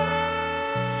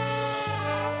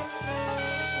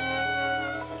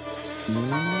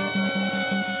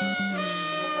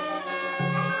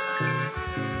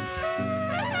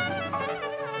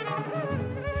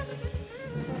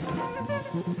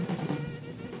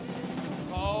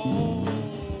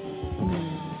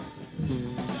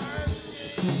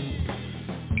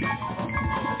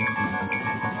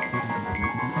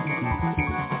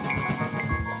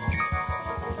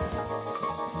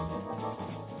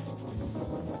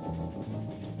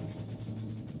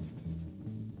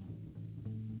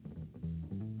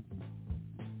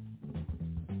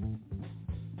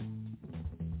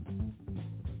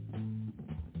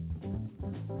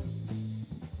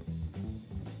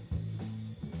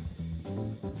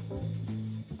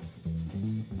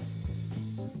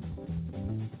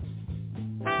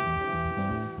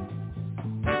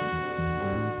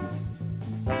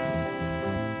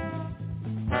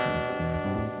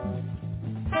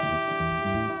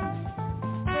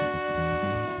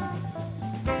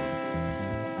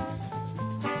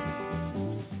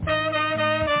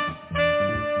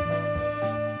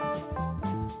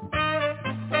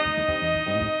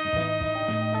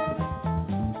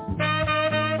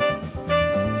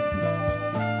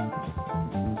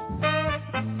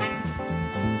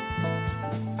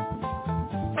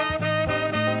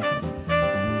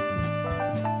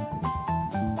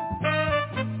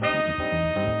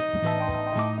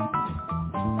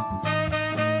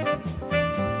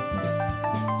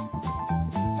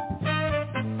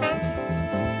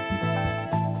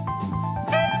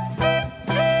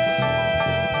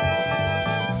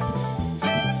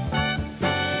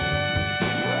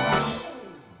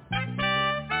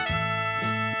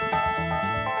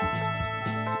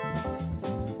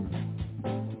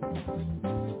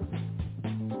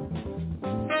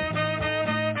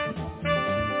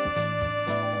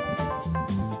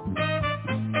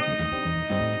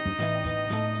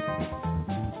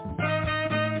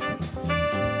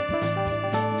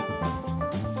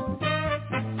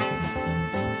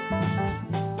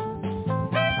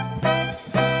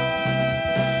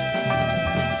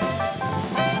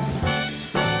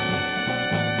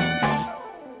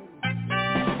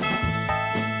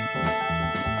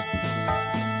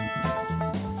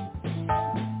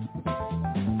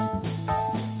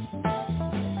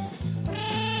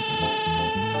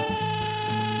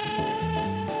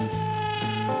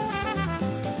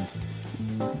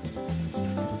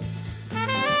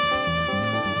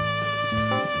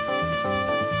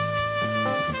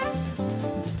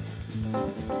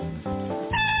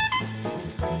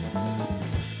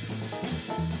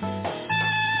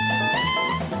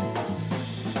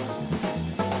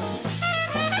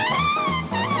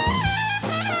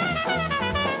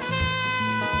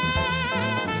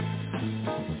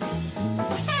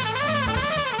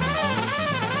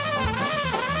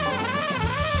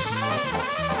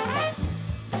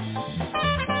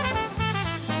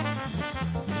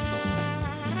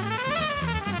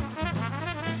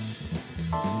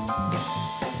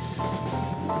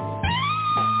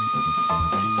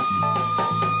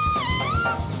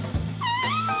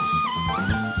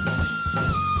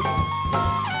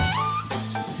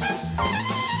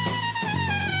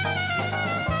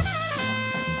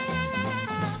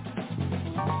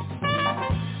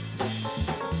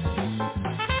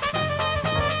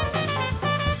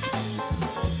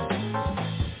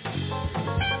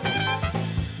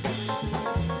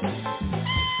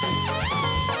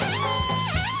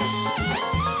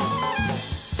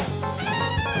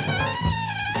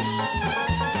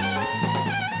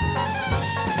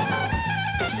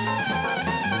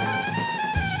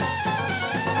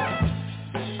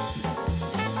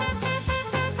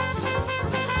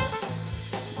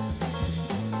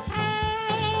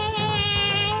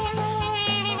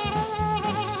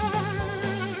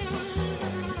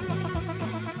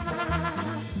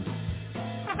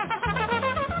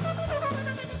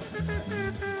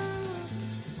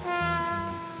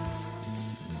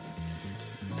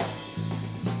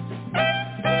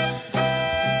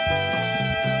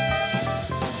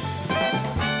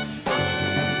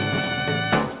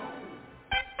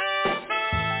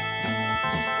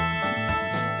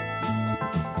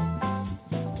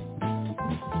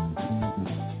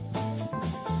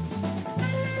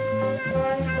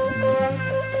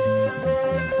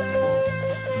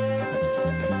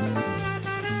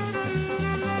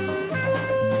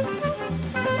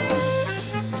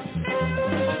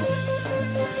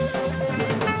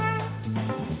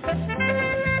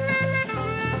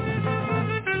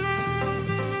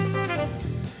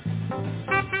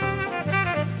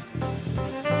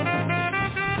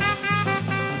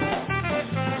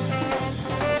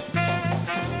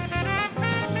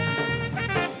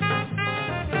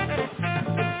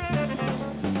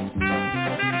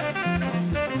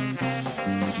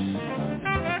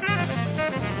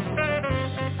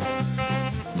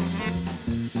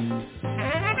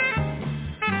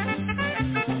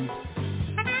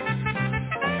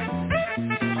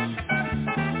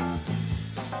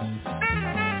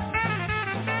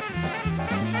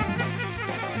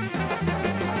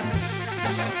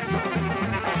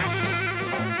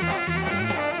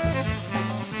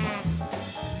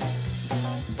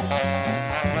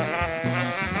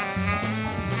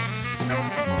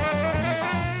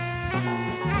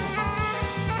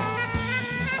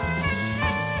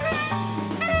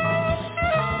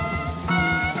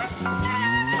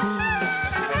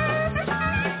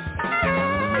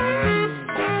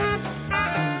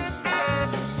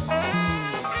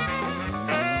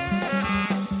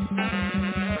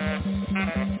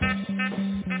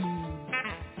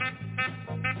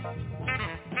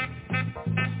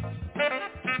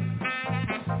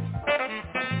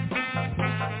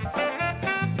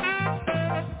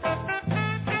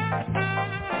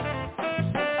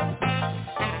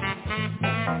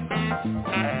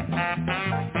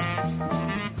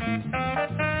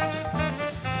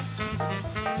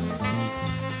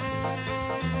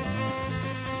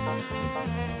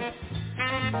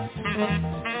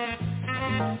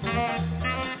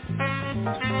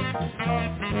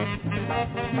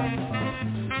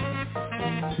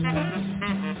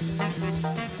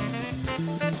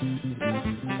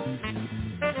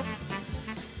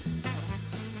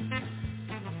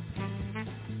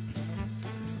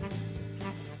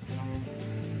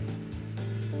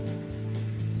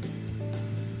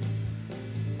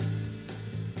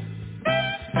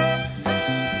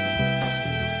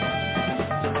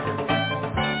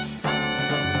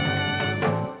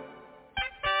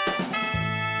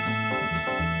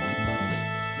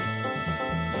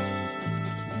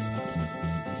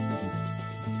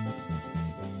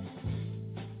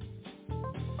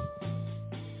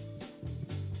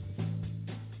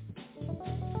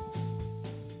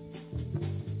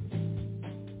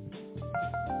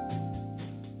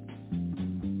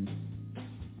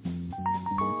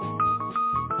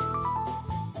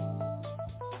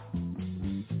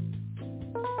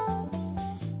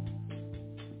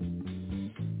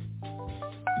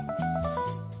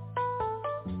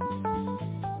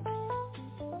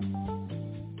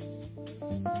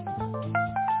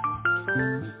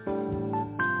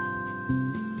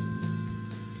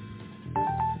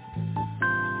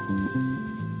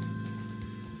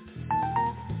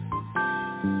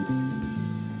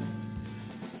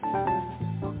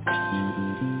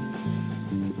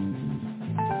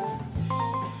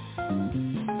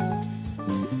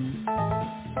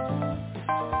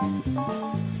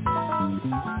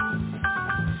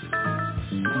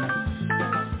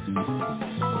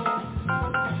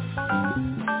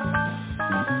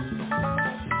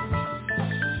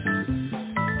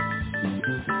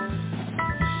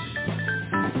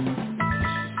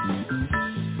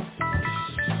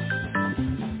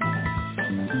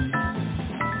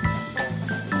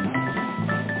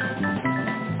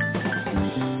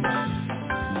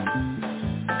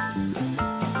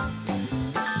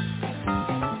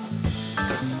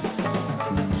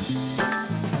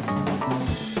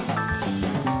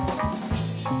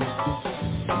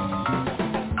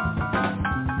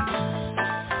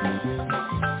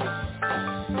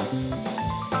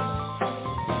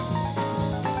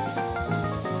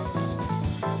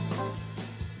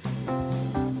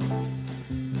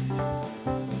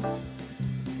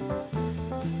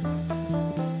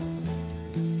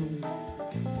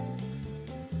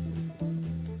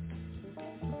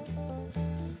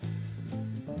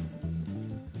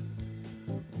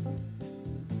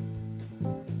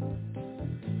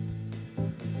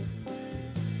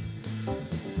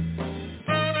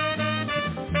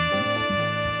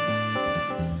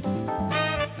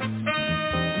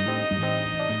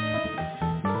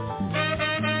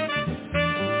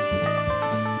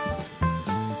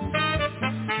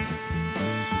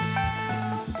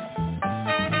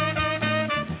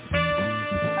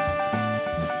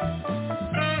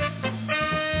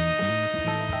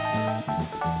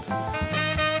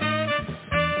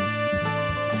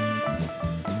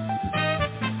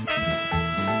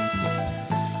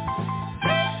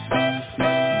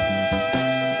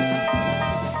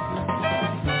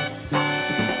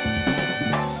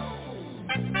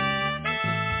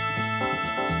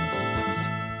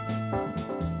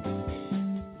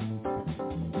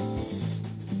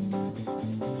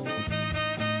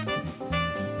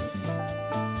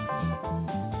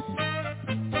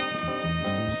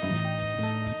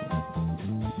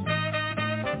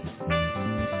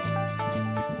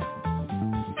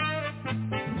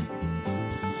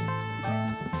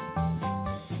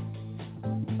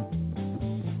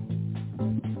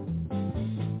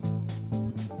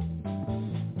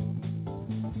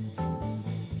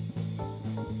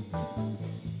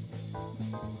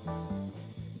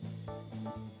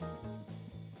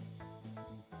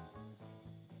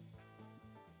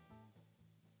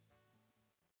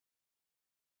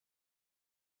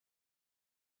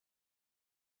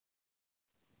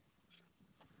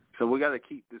 So we got to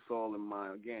keep this all in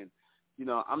mind. Again,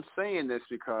 I'm saying this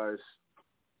because,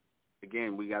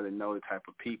 again, we got to know the type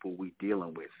of people we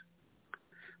dealing with,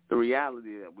 the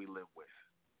reality that we live with.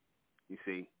 You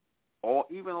see,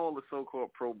 even all the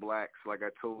so-called pro-blacks, like I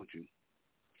told you,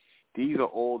 these are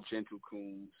all gentle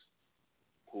coons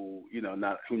who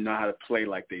know how to play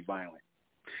like they violent,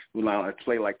 who know how to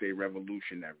play like they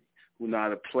revolutionary, who know how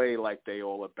to play like they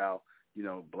all about,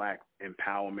 black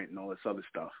empowerment and all this other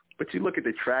stuff. But you look at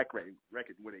the track record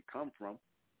where they come from,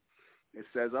 it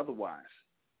says otherwise.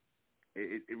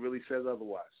 It really says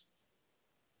otherwise.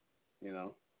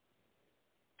 It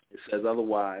says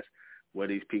otherwise where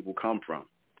these people come from.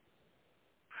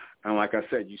 And like I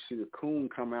said, you see the coon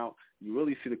come out, you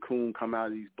really see the coon come out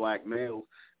of these black males,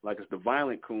 like it's the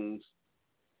violent coons,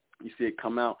 You see it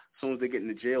come out as soon as they get in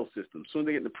the jail system, as soon as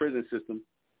they get in the prison system.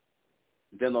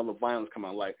 Then all the violence come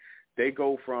out. Like they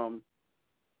go from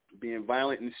being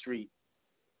violent in the street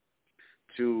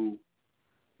to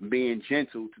being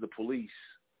gentle to the police,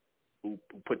 who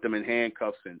put them in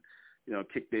handcuffs and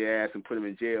kick their ass and put them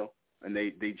in jail. And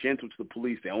they gentle to the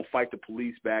police. They don't fight the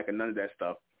police back and none of that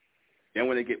stuff. Then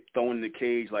when they get thrown in the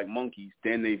cage like monkeys,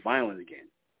 then they violent again.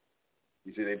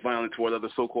 You see, they violent toward other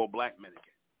so-called black men again.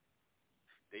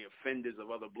 They offenders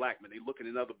of other black men. They looking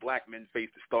at other black men's face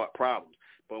to start problems.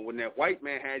 But when that white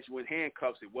man had you in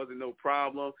handcuffs, it wasn't no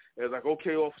problem. It was like,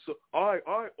 okay, officer. All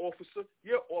right, officer.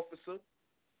 Yeah, officer.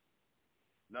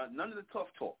 None of the tough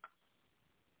talk.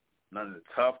 None of the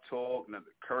tough talk, none of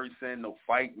the cursing, no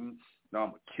fighting. No, I'm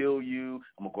going to kill you.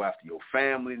 I'm going to go after your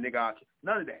family, nigga.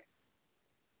 None of that.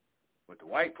 But the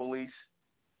white police,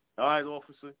 all right,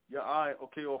 officer. Yeah, all right.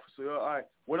 Okay, officer. Yeah, all right.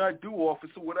 What I do,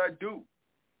 officer? What I do?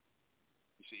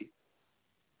 You see?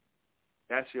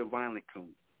 That's your violent coon.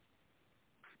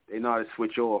 They know how to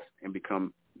switch off and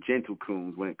become gentle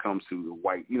coons when it comes to the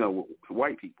white,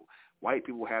 white people. White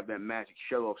people have that magic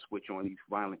shut-off switch on these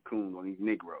violent coons, on these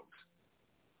Negroes.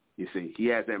 You see? He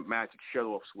has that magic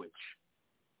shut-off switch.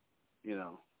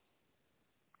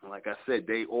 Like I said,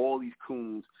 all these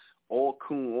coons, all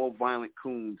violent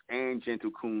coons and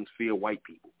gentle coons fear white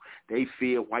people. They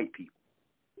fear white people.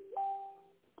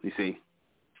 You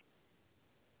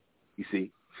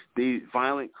see, these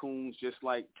violent coons, just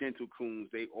like gentle coons,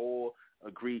 they all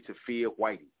agree to fear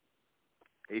whitey.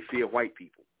 They fear white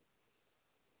people.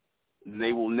 And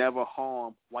they will never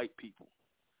harm white people.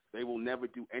 They will never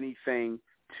do anything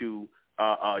to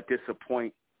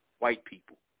disappoint white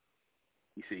people.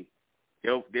 You see,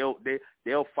 they'll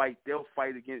fight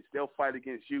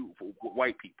against you for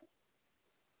white people.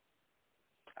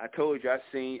 I told you I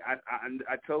seen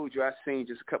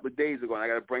just a couple of days ago, and I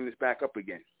got to bring this back up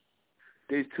again.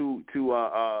 There's two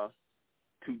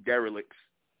derelicts,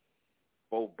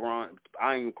 both bronze.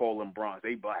 I ain't even call them bronze.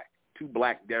 They black. Two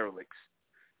black derelicts,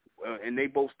 and they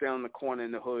both stand on the corner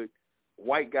in the hood.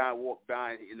 White guy walked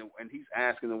by, and he's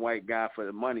asking the white guy for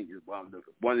the money. One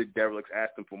of the derelicts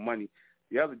asked him for money.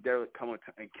 The other derelict coming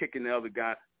and kicking the other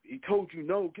guy. He told you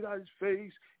no, get out of his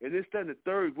face, and this, that, and the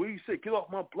third. What do you say? Get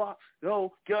off my block.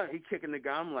 No, get out. He kicking the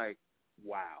guy. I'm like,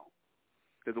 wow.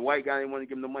 Because the white guy didn't want to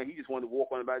give him the money. He just wanted to walk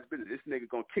on about his business. This nigga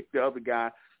going to kick the other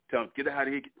guy, tell him, get out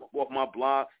of here, get off my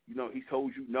block. He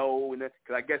told you no. And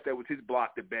because I guess that was his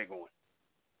block to beg on.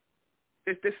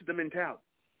 This is the mentality.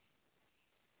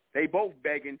 They both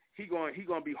begging. He going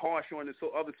to be harsh on the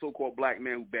other so-called black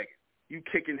man who begging. You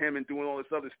kicking him and doing all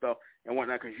this other stuff and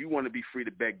whatnot because you want to be free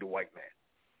to beg the white man.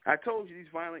 I told you,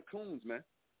 these violent coons, man,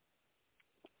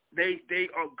 they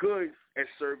are good at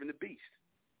serving the beast.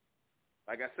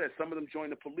 Like I said, some of them join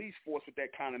the police force with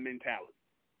that kind of mentality.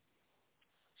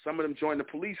 Some of them join the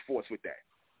police force with that.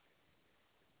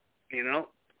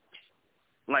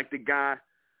 Like the guy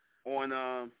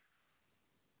on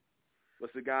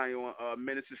what's the guy on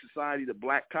Menace to Society, the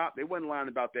black cop? They wasn't lying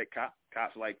about that cop.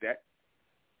 Cops like that.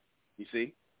 You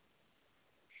see?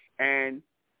 And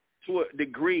to a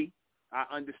degree, I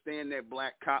understand that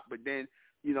black cop, but then,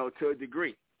 to a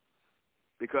degree.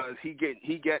 Because he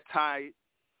got tired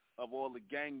of all the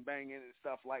gang banging and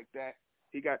stuff like that.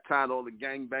 He got tired of all the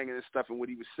gang banging and stuff and what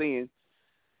he was seeing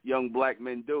young black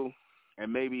men do.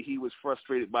 And maybe he was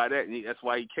frustrated by that, and that's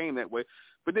why he came that way.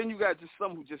 But then you got just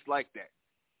some who just like that.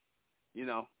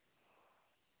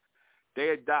 They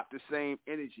adopt the same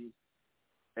energy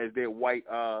as their white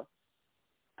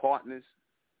partners.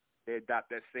 They adopt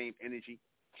that same energy.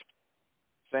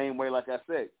 Same way, like I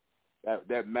said,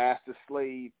 that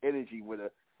master-slave energy with a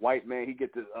white man, he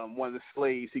get the one of the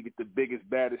slaves, he get the biggest,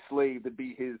 baddest slave to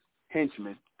be his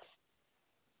henchman.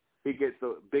 He gets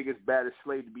the biggest, baddest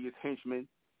slave to be his henchman.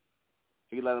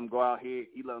 He let him go out here.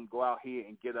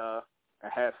 And get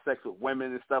and have sex with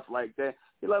women and stuff like that.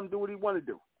 He let him do what he want to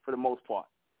do for the most part,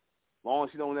 as long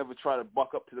as he don't ever try to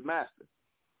buck up to the master.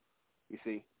 You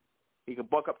see, he can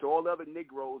buck up to all the other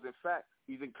Negroes. In fact,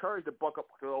 he's encouraged to buck up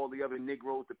to all the other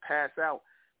Negroes to pass out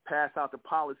the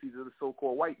policies of the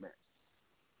so-called white man.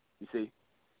 You see,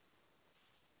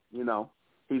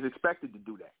 he's expected to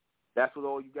do that. That's what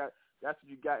all you got. That's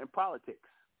what you got in politics.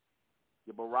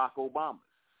 Your Barack Obamas.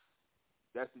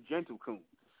 That's the gentle coons.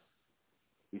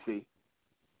 You see,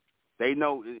 they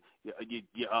know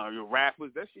your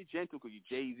rappers. That's your gentle coons.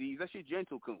 Your Jay-Z's. That's your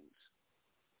gentle coons.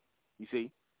 You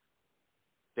see,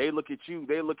 they look at you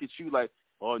like,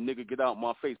 oh, nigga, get out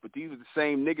my face. But these are the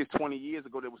same niggas 20 years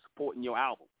ago that were supporting your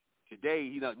album. Today,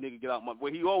 he not nigga get out my.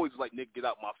 Well, he always was like, nigga, get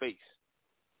out my face.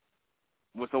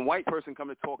 When some white person come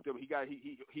to talk to him,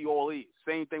 he all is.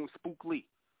 Same thing with Spook Lee.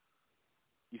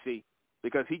 You see,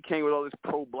 because he came with all this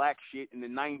pro-black shit in the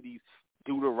 90s,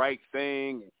 do the right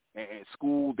thing, and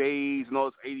school days and all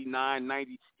this 89,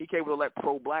 90. He came with all that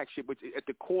pro-black shit, but at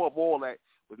the core of all that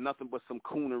was nothing but some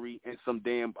coonery and some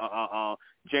damn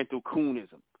gentle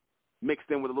coonism mixed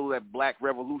in with a little of that black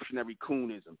revolutionary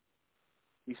coonism.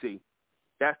 You see,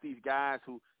 that's these guys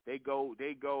who I told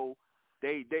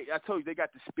you, they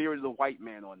got the spirit of the white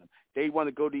man on them. They want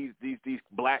to go to these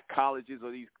black colleges,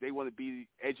 or they want to be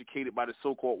educated by the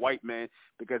so-called white man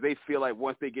because they feel like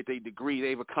once they get their degree,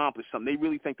 they've accomplished something. They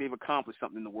really think they've accomplished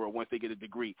something in the world once they get a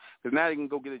degree. Because now they can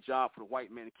go get a job for the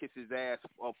white man and kiss his ass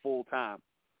full time,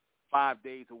 5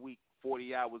 days a week,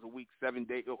 40 hours a week, 7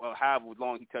 days, or however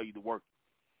long he tell you to work.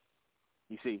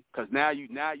 You see, because now you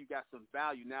got some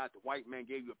value. Now the white man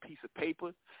gave you a piece of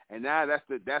paper, and now that's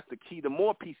the key to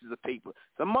more pieces of paper,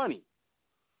 some money.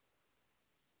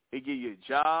 He give you a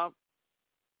job,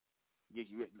 give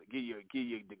you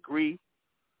a degree,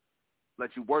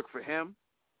 let you work for him,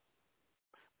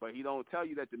 but he don't tell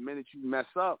you that the minute you mess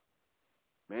up,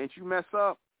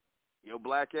 your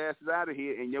black ass is out of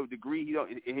here, and your degree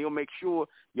he'll make sure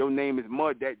your name is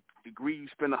mud. That degree you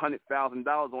spend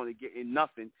 $100,000 on to get in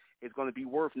nothing. It's going to be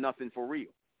worth nothing for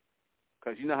real.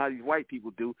 Because you know how these white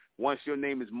people do. Once your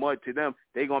name is mud to them,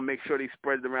 they're going to make sure they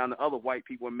spread it around to other white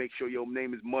people and make sure your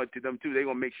name is mud to them too. They're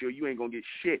going to make sure you ain't going to get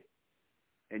shit.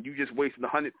 And you just wasting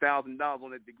 $100,000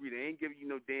 on that degree. They ain't giving you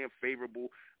no damn favorable,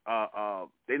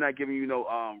 they're not giving you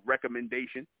no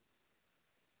recommendation.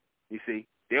 You see?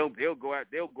 They'll go out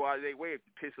of their way to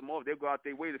piss them off. They'll go out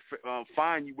their way to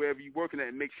find you wherever you're working at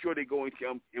and make sure they go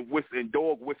and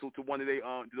dog whistle to one of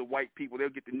to the white people. They'll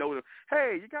get to know them.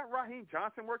 Hey, you got Raheem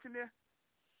Johnson working there?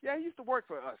 Yeah, he used to work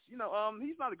for us. You know,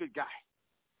 he's not a good guy.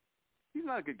 He's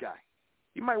not a good guy.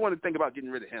 You might want to think about getting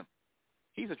rid of him.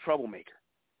 He's a troublemaker.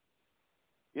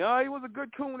 You know, he was a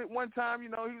good coon at one time. You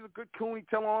know, he was a good coon. He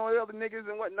telling all the other niggas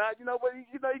and whatnot. You know, but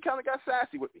he kind of got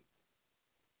sassy with me.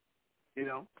 You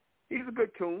know. He's a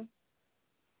good coon,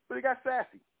 but he got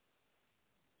sassy.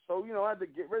 So, you know, I had to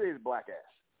get rid of his black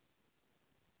ass.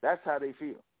 That's how they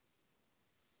feel.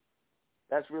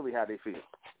 That's really how they feel.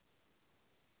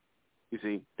 You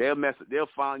see, they'll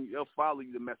follow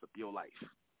you to mess up your life.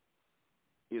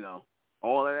 You know,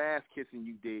 all that ass kissing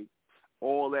you did,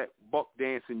 all that buck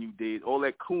dancing you did, all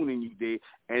that cooning you did,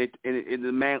 and at the end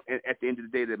of the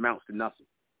day, it amounts to nothing.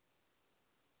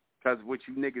 Because what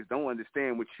you niggas don't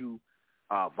understand, what you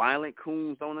violent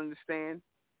coons don't understand,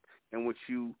 and what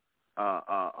you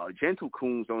gentle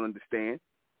coons don't understand,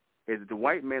 is that the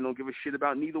white man don't give a shit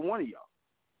about neither one of y'all.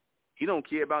 He don't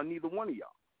care about neither one of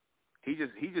y'all. He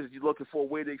just looking for a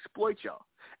way to exploit y'all,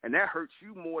 and that hurts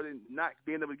you more than not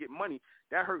being able to get money.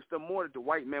 That hurts them more that the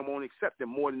white man won't accept them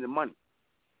more than the money.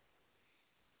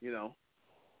 You know,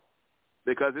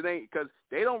 because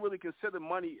they don't really consider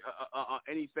money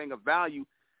anything of value.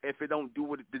 If it don't do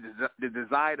what the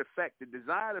desired effect. The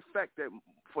desired effect that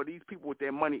for these people with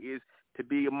their money is to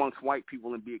be amongst white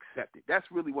people and be accepted. That's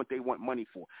really what they want money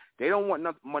for. They don't want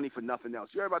money for nothing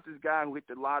else. You heard about this guy who hit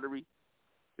the lottery?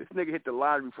 This nigga hit the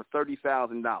lottery for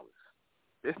 $30,000.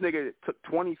 This nigga took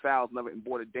 $20,000 of it and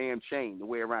bought a damn chain to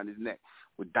wear around his neck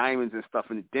with diamonds and stuff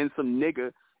in it. Then some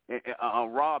nigga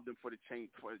robbed him for the chain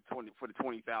for the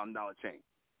 $20,000 chain.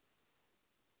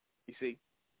 You see,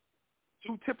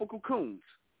 two typical coons.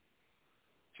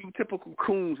 Two typical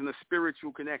coons in a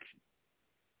spiritual connection.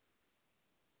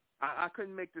 I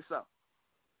couldn't make this up.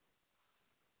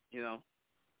 You know,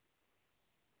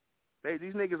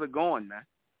 these niggas are gone, man.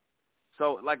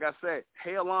 So, like I said,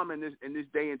 hail on in this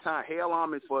day and time. Hail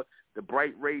on for the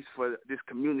bright race for this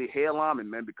community. Hail on,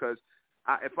 man, because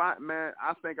I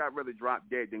think I'd rather drop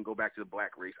dead than go back to the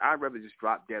black race. I'd rather just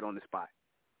drop dead on the spot.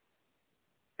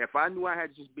 If I knew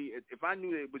if I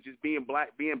knew that it was just being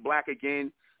black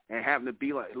again. And having to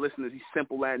be like, listen to these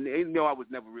simple ass, they know I was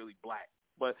never really black.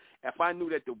 But if I knew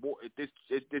that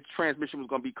this transmission was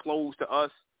going to be closed to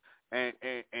us, and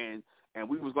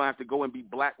we was going to have to go and be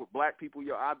black with black people,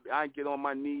 I'd get on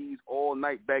my knees all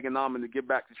night begging them to get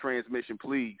back to transmission,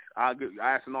 please. I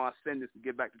asking all our senders to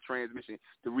get back to transmission,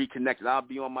 to reconnect it. I'll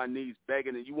be on my knees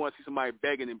begging, and you want to see somebody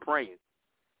begging and praying.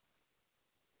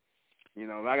 You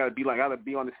know, I gotta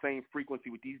be on the same frequency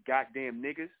with these goddamn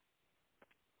niggas.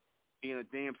 Being a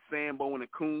damn Sambo and a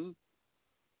coon.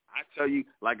 I tell you,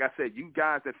 like I said, you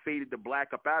guys that faded the black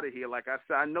up out of here, like I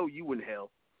said, I know you in hell.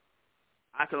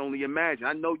 I can only imagine.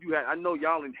 I know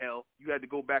y'all in hell. You had to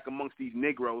go back amongst these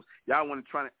Negroes. Y'all want to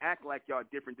try to act like y'all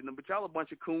different than them, but y'all a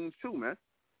bunch of coons too, man.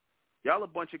 Y'all a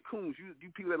bunch of coons.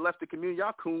 You people that left the community,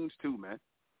 y'all coons too, man.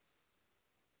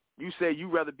 You say you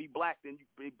rather be black than you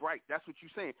be bright. That's what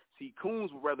you're saying. See,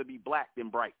 coons would rather be black than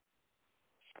bright.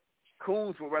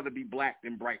 Coons would rather be black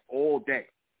than bright all day.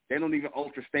 They don't even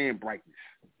understand brightness.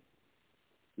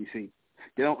 You see,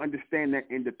 they don't understand that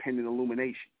independent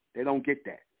illumination. They don't get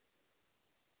that.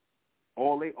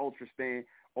 All they understand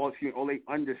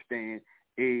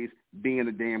is being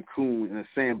a damn coon and a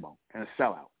Sambo and a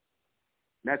sellout.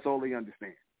 That's all they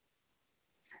understand.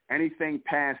 Anything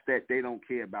past that, they don't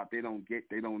care about. They don't get.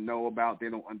 They don't know about. They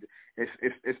don't under.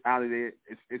 It's out of there.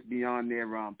 It's beyond their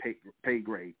pay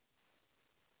grade.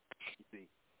 You see,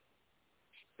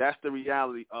 that's the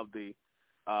reality of the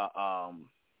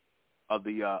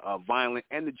violent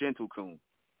and the gentle coon.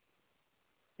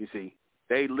 You see,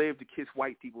 they live to kiss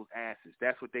white people's asses.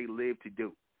 That's what they live to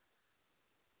do.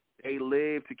 They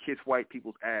live to kiss white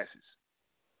people's asses,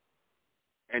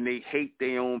 and they hate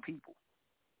their own people.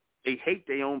 They hate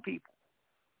their own people.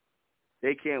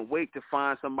 They can't wait to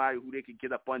find somebody who they can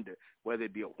get up under, whether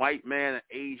it be a white man, an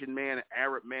Asian man, an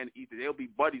Arab man, either. They'll be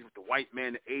buddies with the white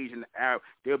man, the Asian, the Arab.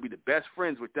 They'll be the best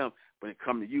friends with them when it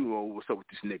comes to you. Oh, what's up with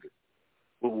this nigga?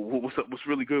 What's up? What's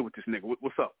really good with this nigga?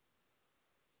 What's up?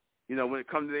 You know, when it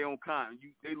comes to their own kind,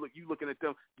 you looking at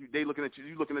them, they looking at you,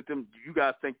 you looking at them. You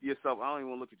gotta think to yourself, I don't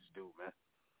even want to look at this dude, man.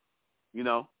 You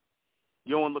know.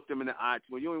 You don't want to look them in the eye.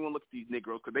 You don't even want to look at these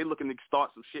Negroes because they looking to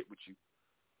start some shit with you.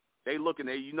 They looking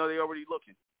there. You know they already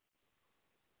looking.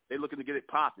 They looking to get it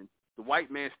popping. The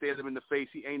white man stares them in the face.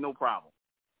 He ain't no problem.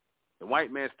 The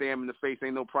white man stares him in the face.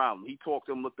 Ain't no problem. He talk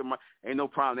to them, look them. Ain't no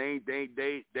problem. They ain't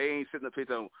sitting up here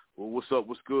telling, well, what's up?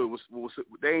 What's good? What's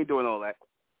they ain't doing all that.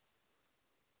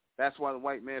 That's why the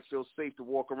white man feels safe to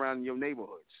walk around in your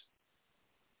neighborhoods,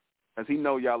 because he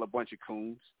know y'all a bunch of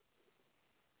coons.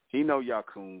 He know y'all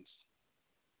coons.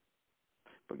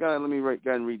 But guys, let me go ahead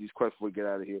and read these questions before we get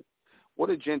out of here. What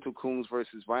are gentle coons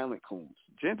versus violent coons?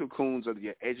 Gentle coons are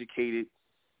the educated,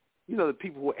 the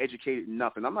people who are educated in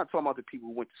nothing. I'm not talking about the people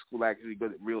who went to school actually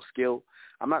good at real skill.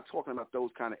 I'm not talking about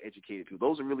those kind of educated people.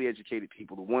 Those are really educated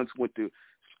people, the ones who went to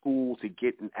school to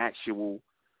get an actual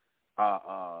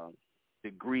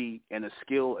degree and a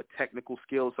skill, a technical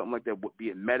skill, something like that, be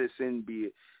it medicine,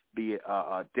 be it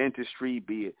dentistry,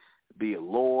 be it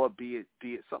law, be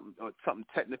it something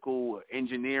technical, or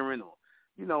engineering, or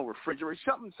refrigeration,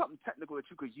 something technical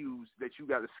that you could use, that you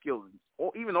got a skill in,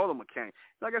 or even auto mechanic.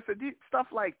 Like I said,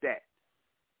 stuff like that.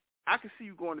 I can see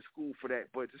you going to school for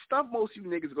that, but the stuff most of you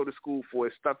niggas go to school for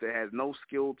is stuff that has no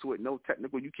skill to it, no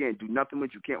technical. You can't do nothing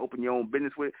with. You can't open your own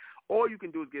business with. All you can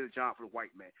do is get a job for the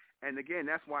white man. And again,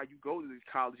 that's why you go to these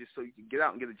colleges, so you can get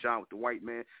out and get a job with the white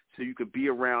man, so you can be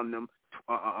around them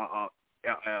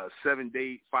 7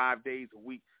 days, 5 days a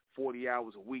week, 40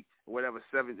 hours a week, whatever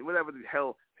the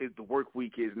hell the work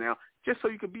week is now, just so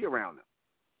you can be around them.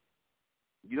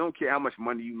 You don't care how much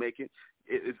money you making.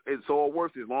 It's all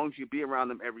worth it as long as you be around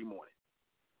them every morning.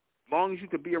 As long as you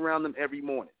can be around them every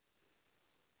morning.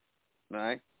 All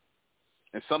right?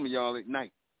 And some of y'all at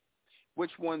night.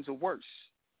 Which ones are worse?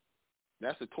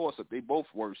 That's a toss-up. They both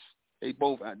worse. They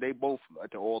both at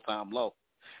the all-time low.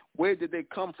 Where did they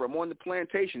come from? On the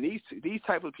plantation. These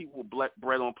type of people were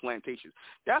bred on plantations.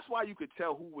 That's why you could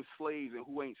tell who was slaves and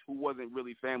who wasn't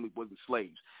really family, wasn't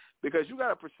slaves. Because you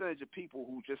got a percentage of people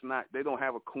who they don't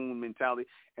have a coon mentality.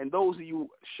 And those of you,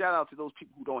 shout out to those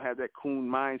people who don't have that coon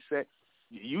mindset.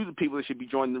 You the people that should be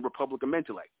joining the Republic of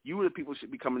MENTELLECT. You are the people that should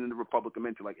be coming in the Republic of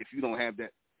MENTELLECT. If you don't have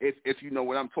that, if you know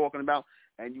what I'm talking about,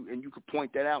 and you could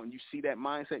point that out and you see that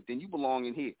mindset, then you belong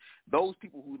in here. Those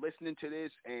people who listening to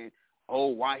this and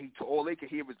all they can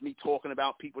hear is me talking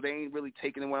about people, they ain't really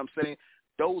taking in what I'm saying.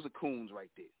 Those are coons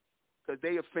right there, because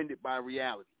they offended by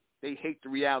reality. They hate the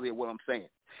reality of what I'm saying.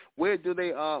 Where do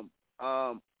they want?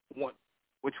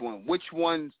 Which one? Which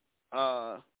ones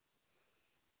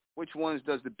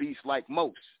does the beast like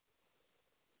most?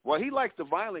 Well, he likes the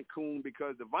violent coon,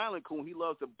 because the violent coon, he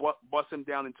loves to bust him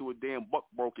down into a damn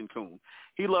buck-broken coon.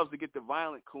 He loves to get the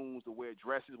violent coons to wear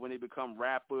dresses when they become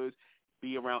rappers,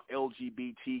 be around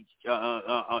LGBT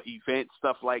events,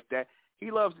 stuff like that. He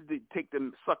loves to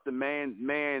suck the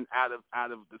man out of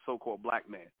the so-called black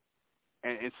man,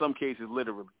 and in some cases,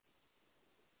 literally.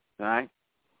 All right?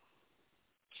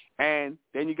 And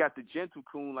then you got the gentle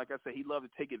coon. Like I said, he loves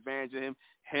to take advantage of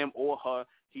him or her.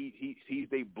 He's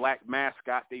their black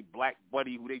mascot, their black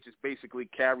buddy, who they just basically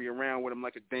carry around with him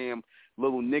like a damn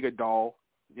little nigga doll.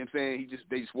 You know what I'm saying?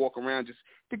 They just walk around, just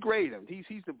degrade him.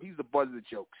 He's the butt of the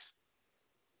jokes.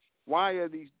 Why are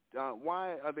they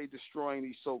destroying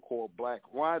these so-called black?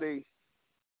 Why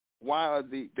are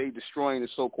they destroying the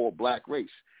so-called black race?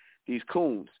 These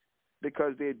coons,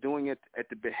 because they're doing it at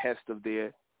the behest of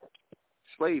their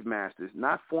slave masters,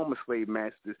 not former slave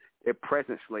masters, their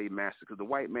present slave masters, because the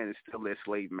white man is still their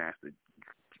slave master.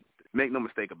 Make no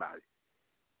mistake about it.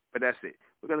 But that's it.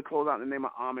 We're going to close out in the name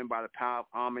of Amen, by the power of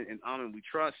Amen. In Amen we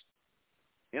trust.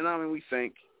 In Amen we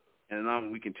think. And in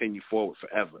Amen we continue forward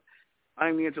forever.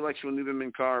 I'm the intellectual Nuben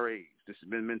MENKARAYZZ. This has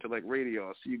been MENTELLECT Radio.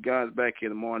 I'll see you guys back here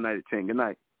tomorrow night at 10. Good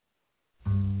night.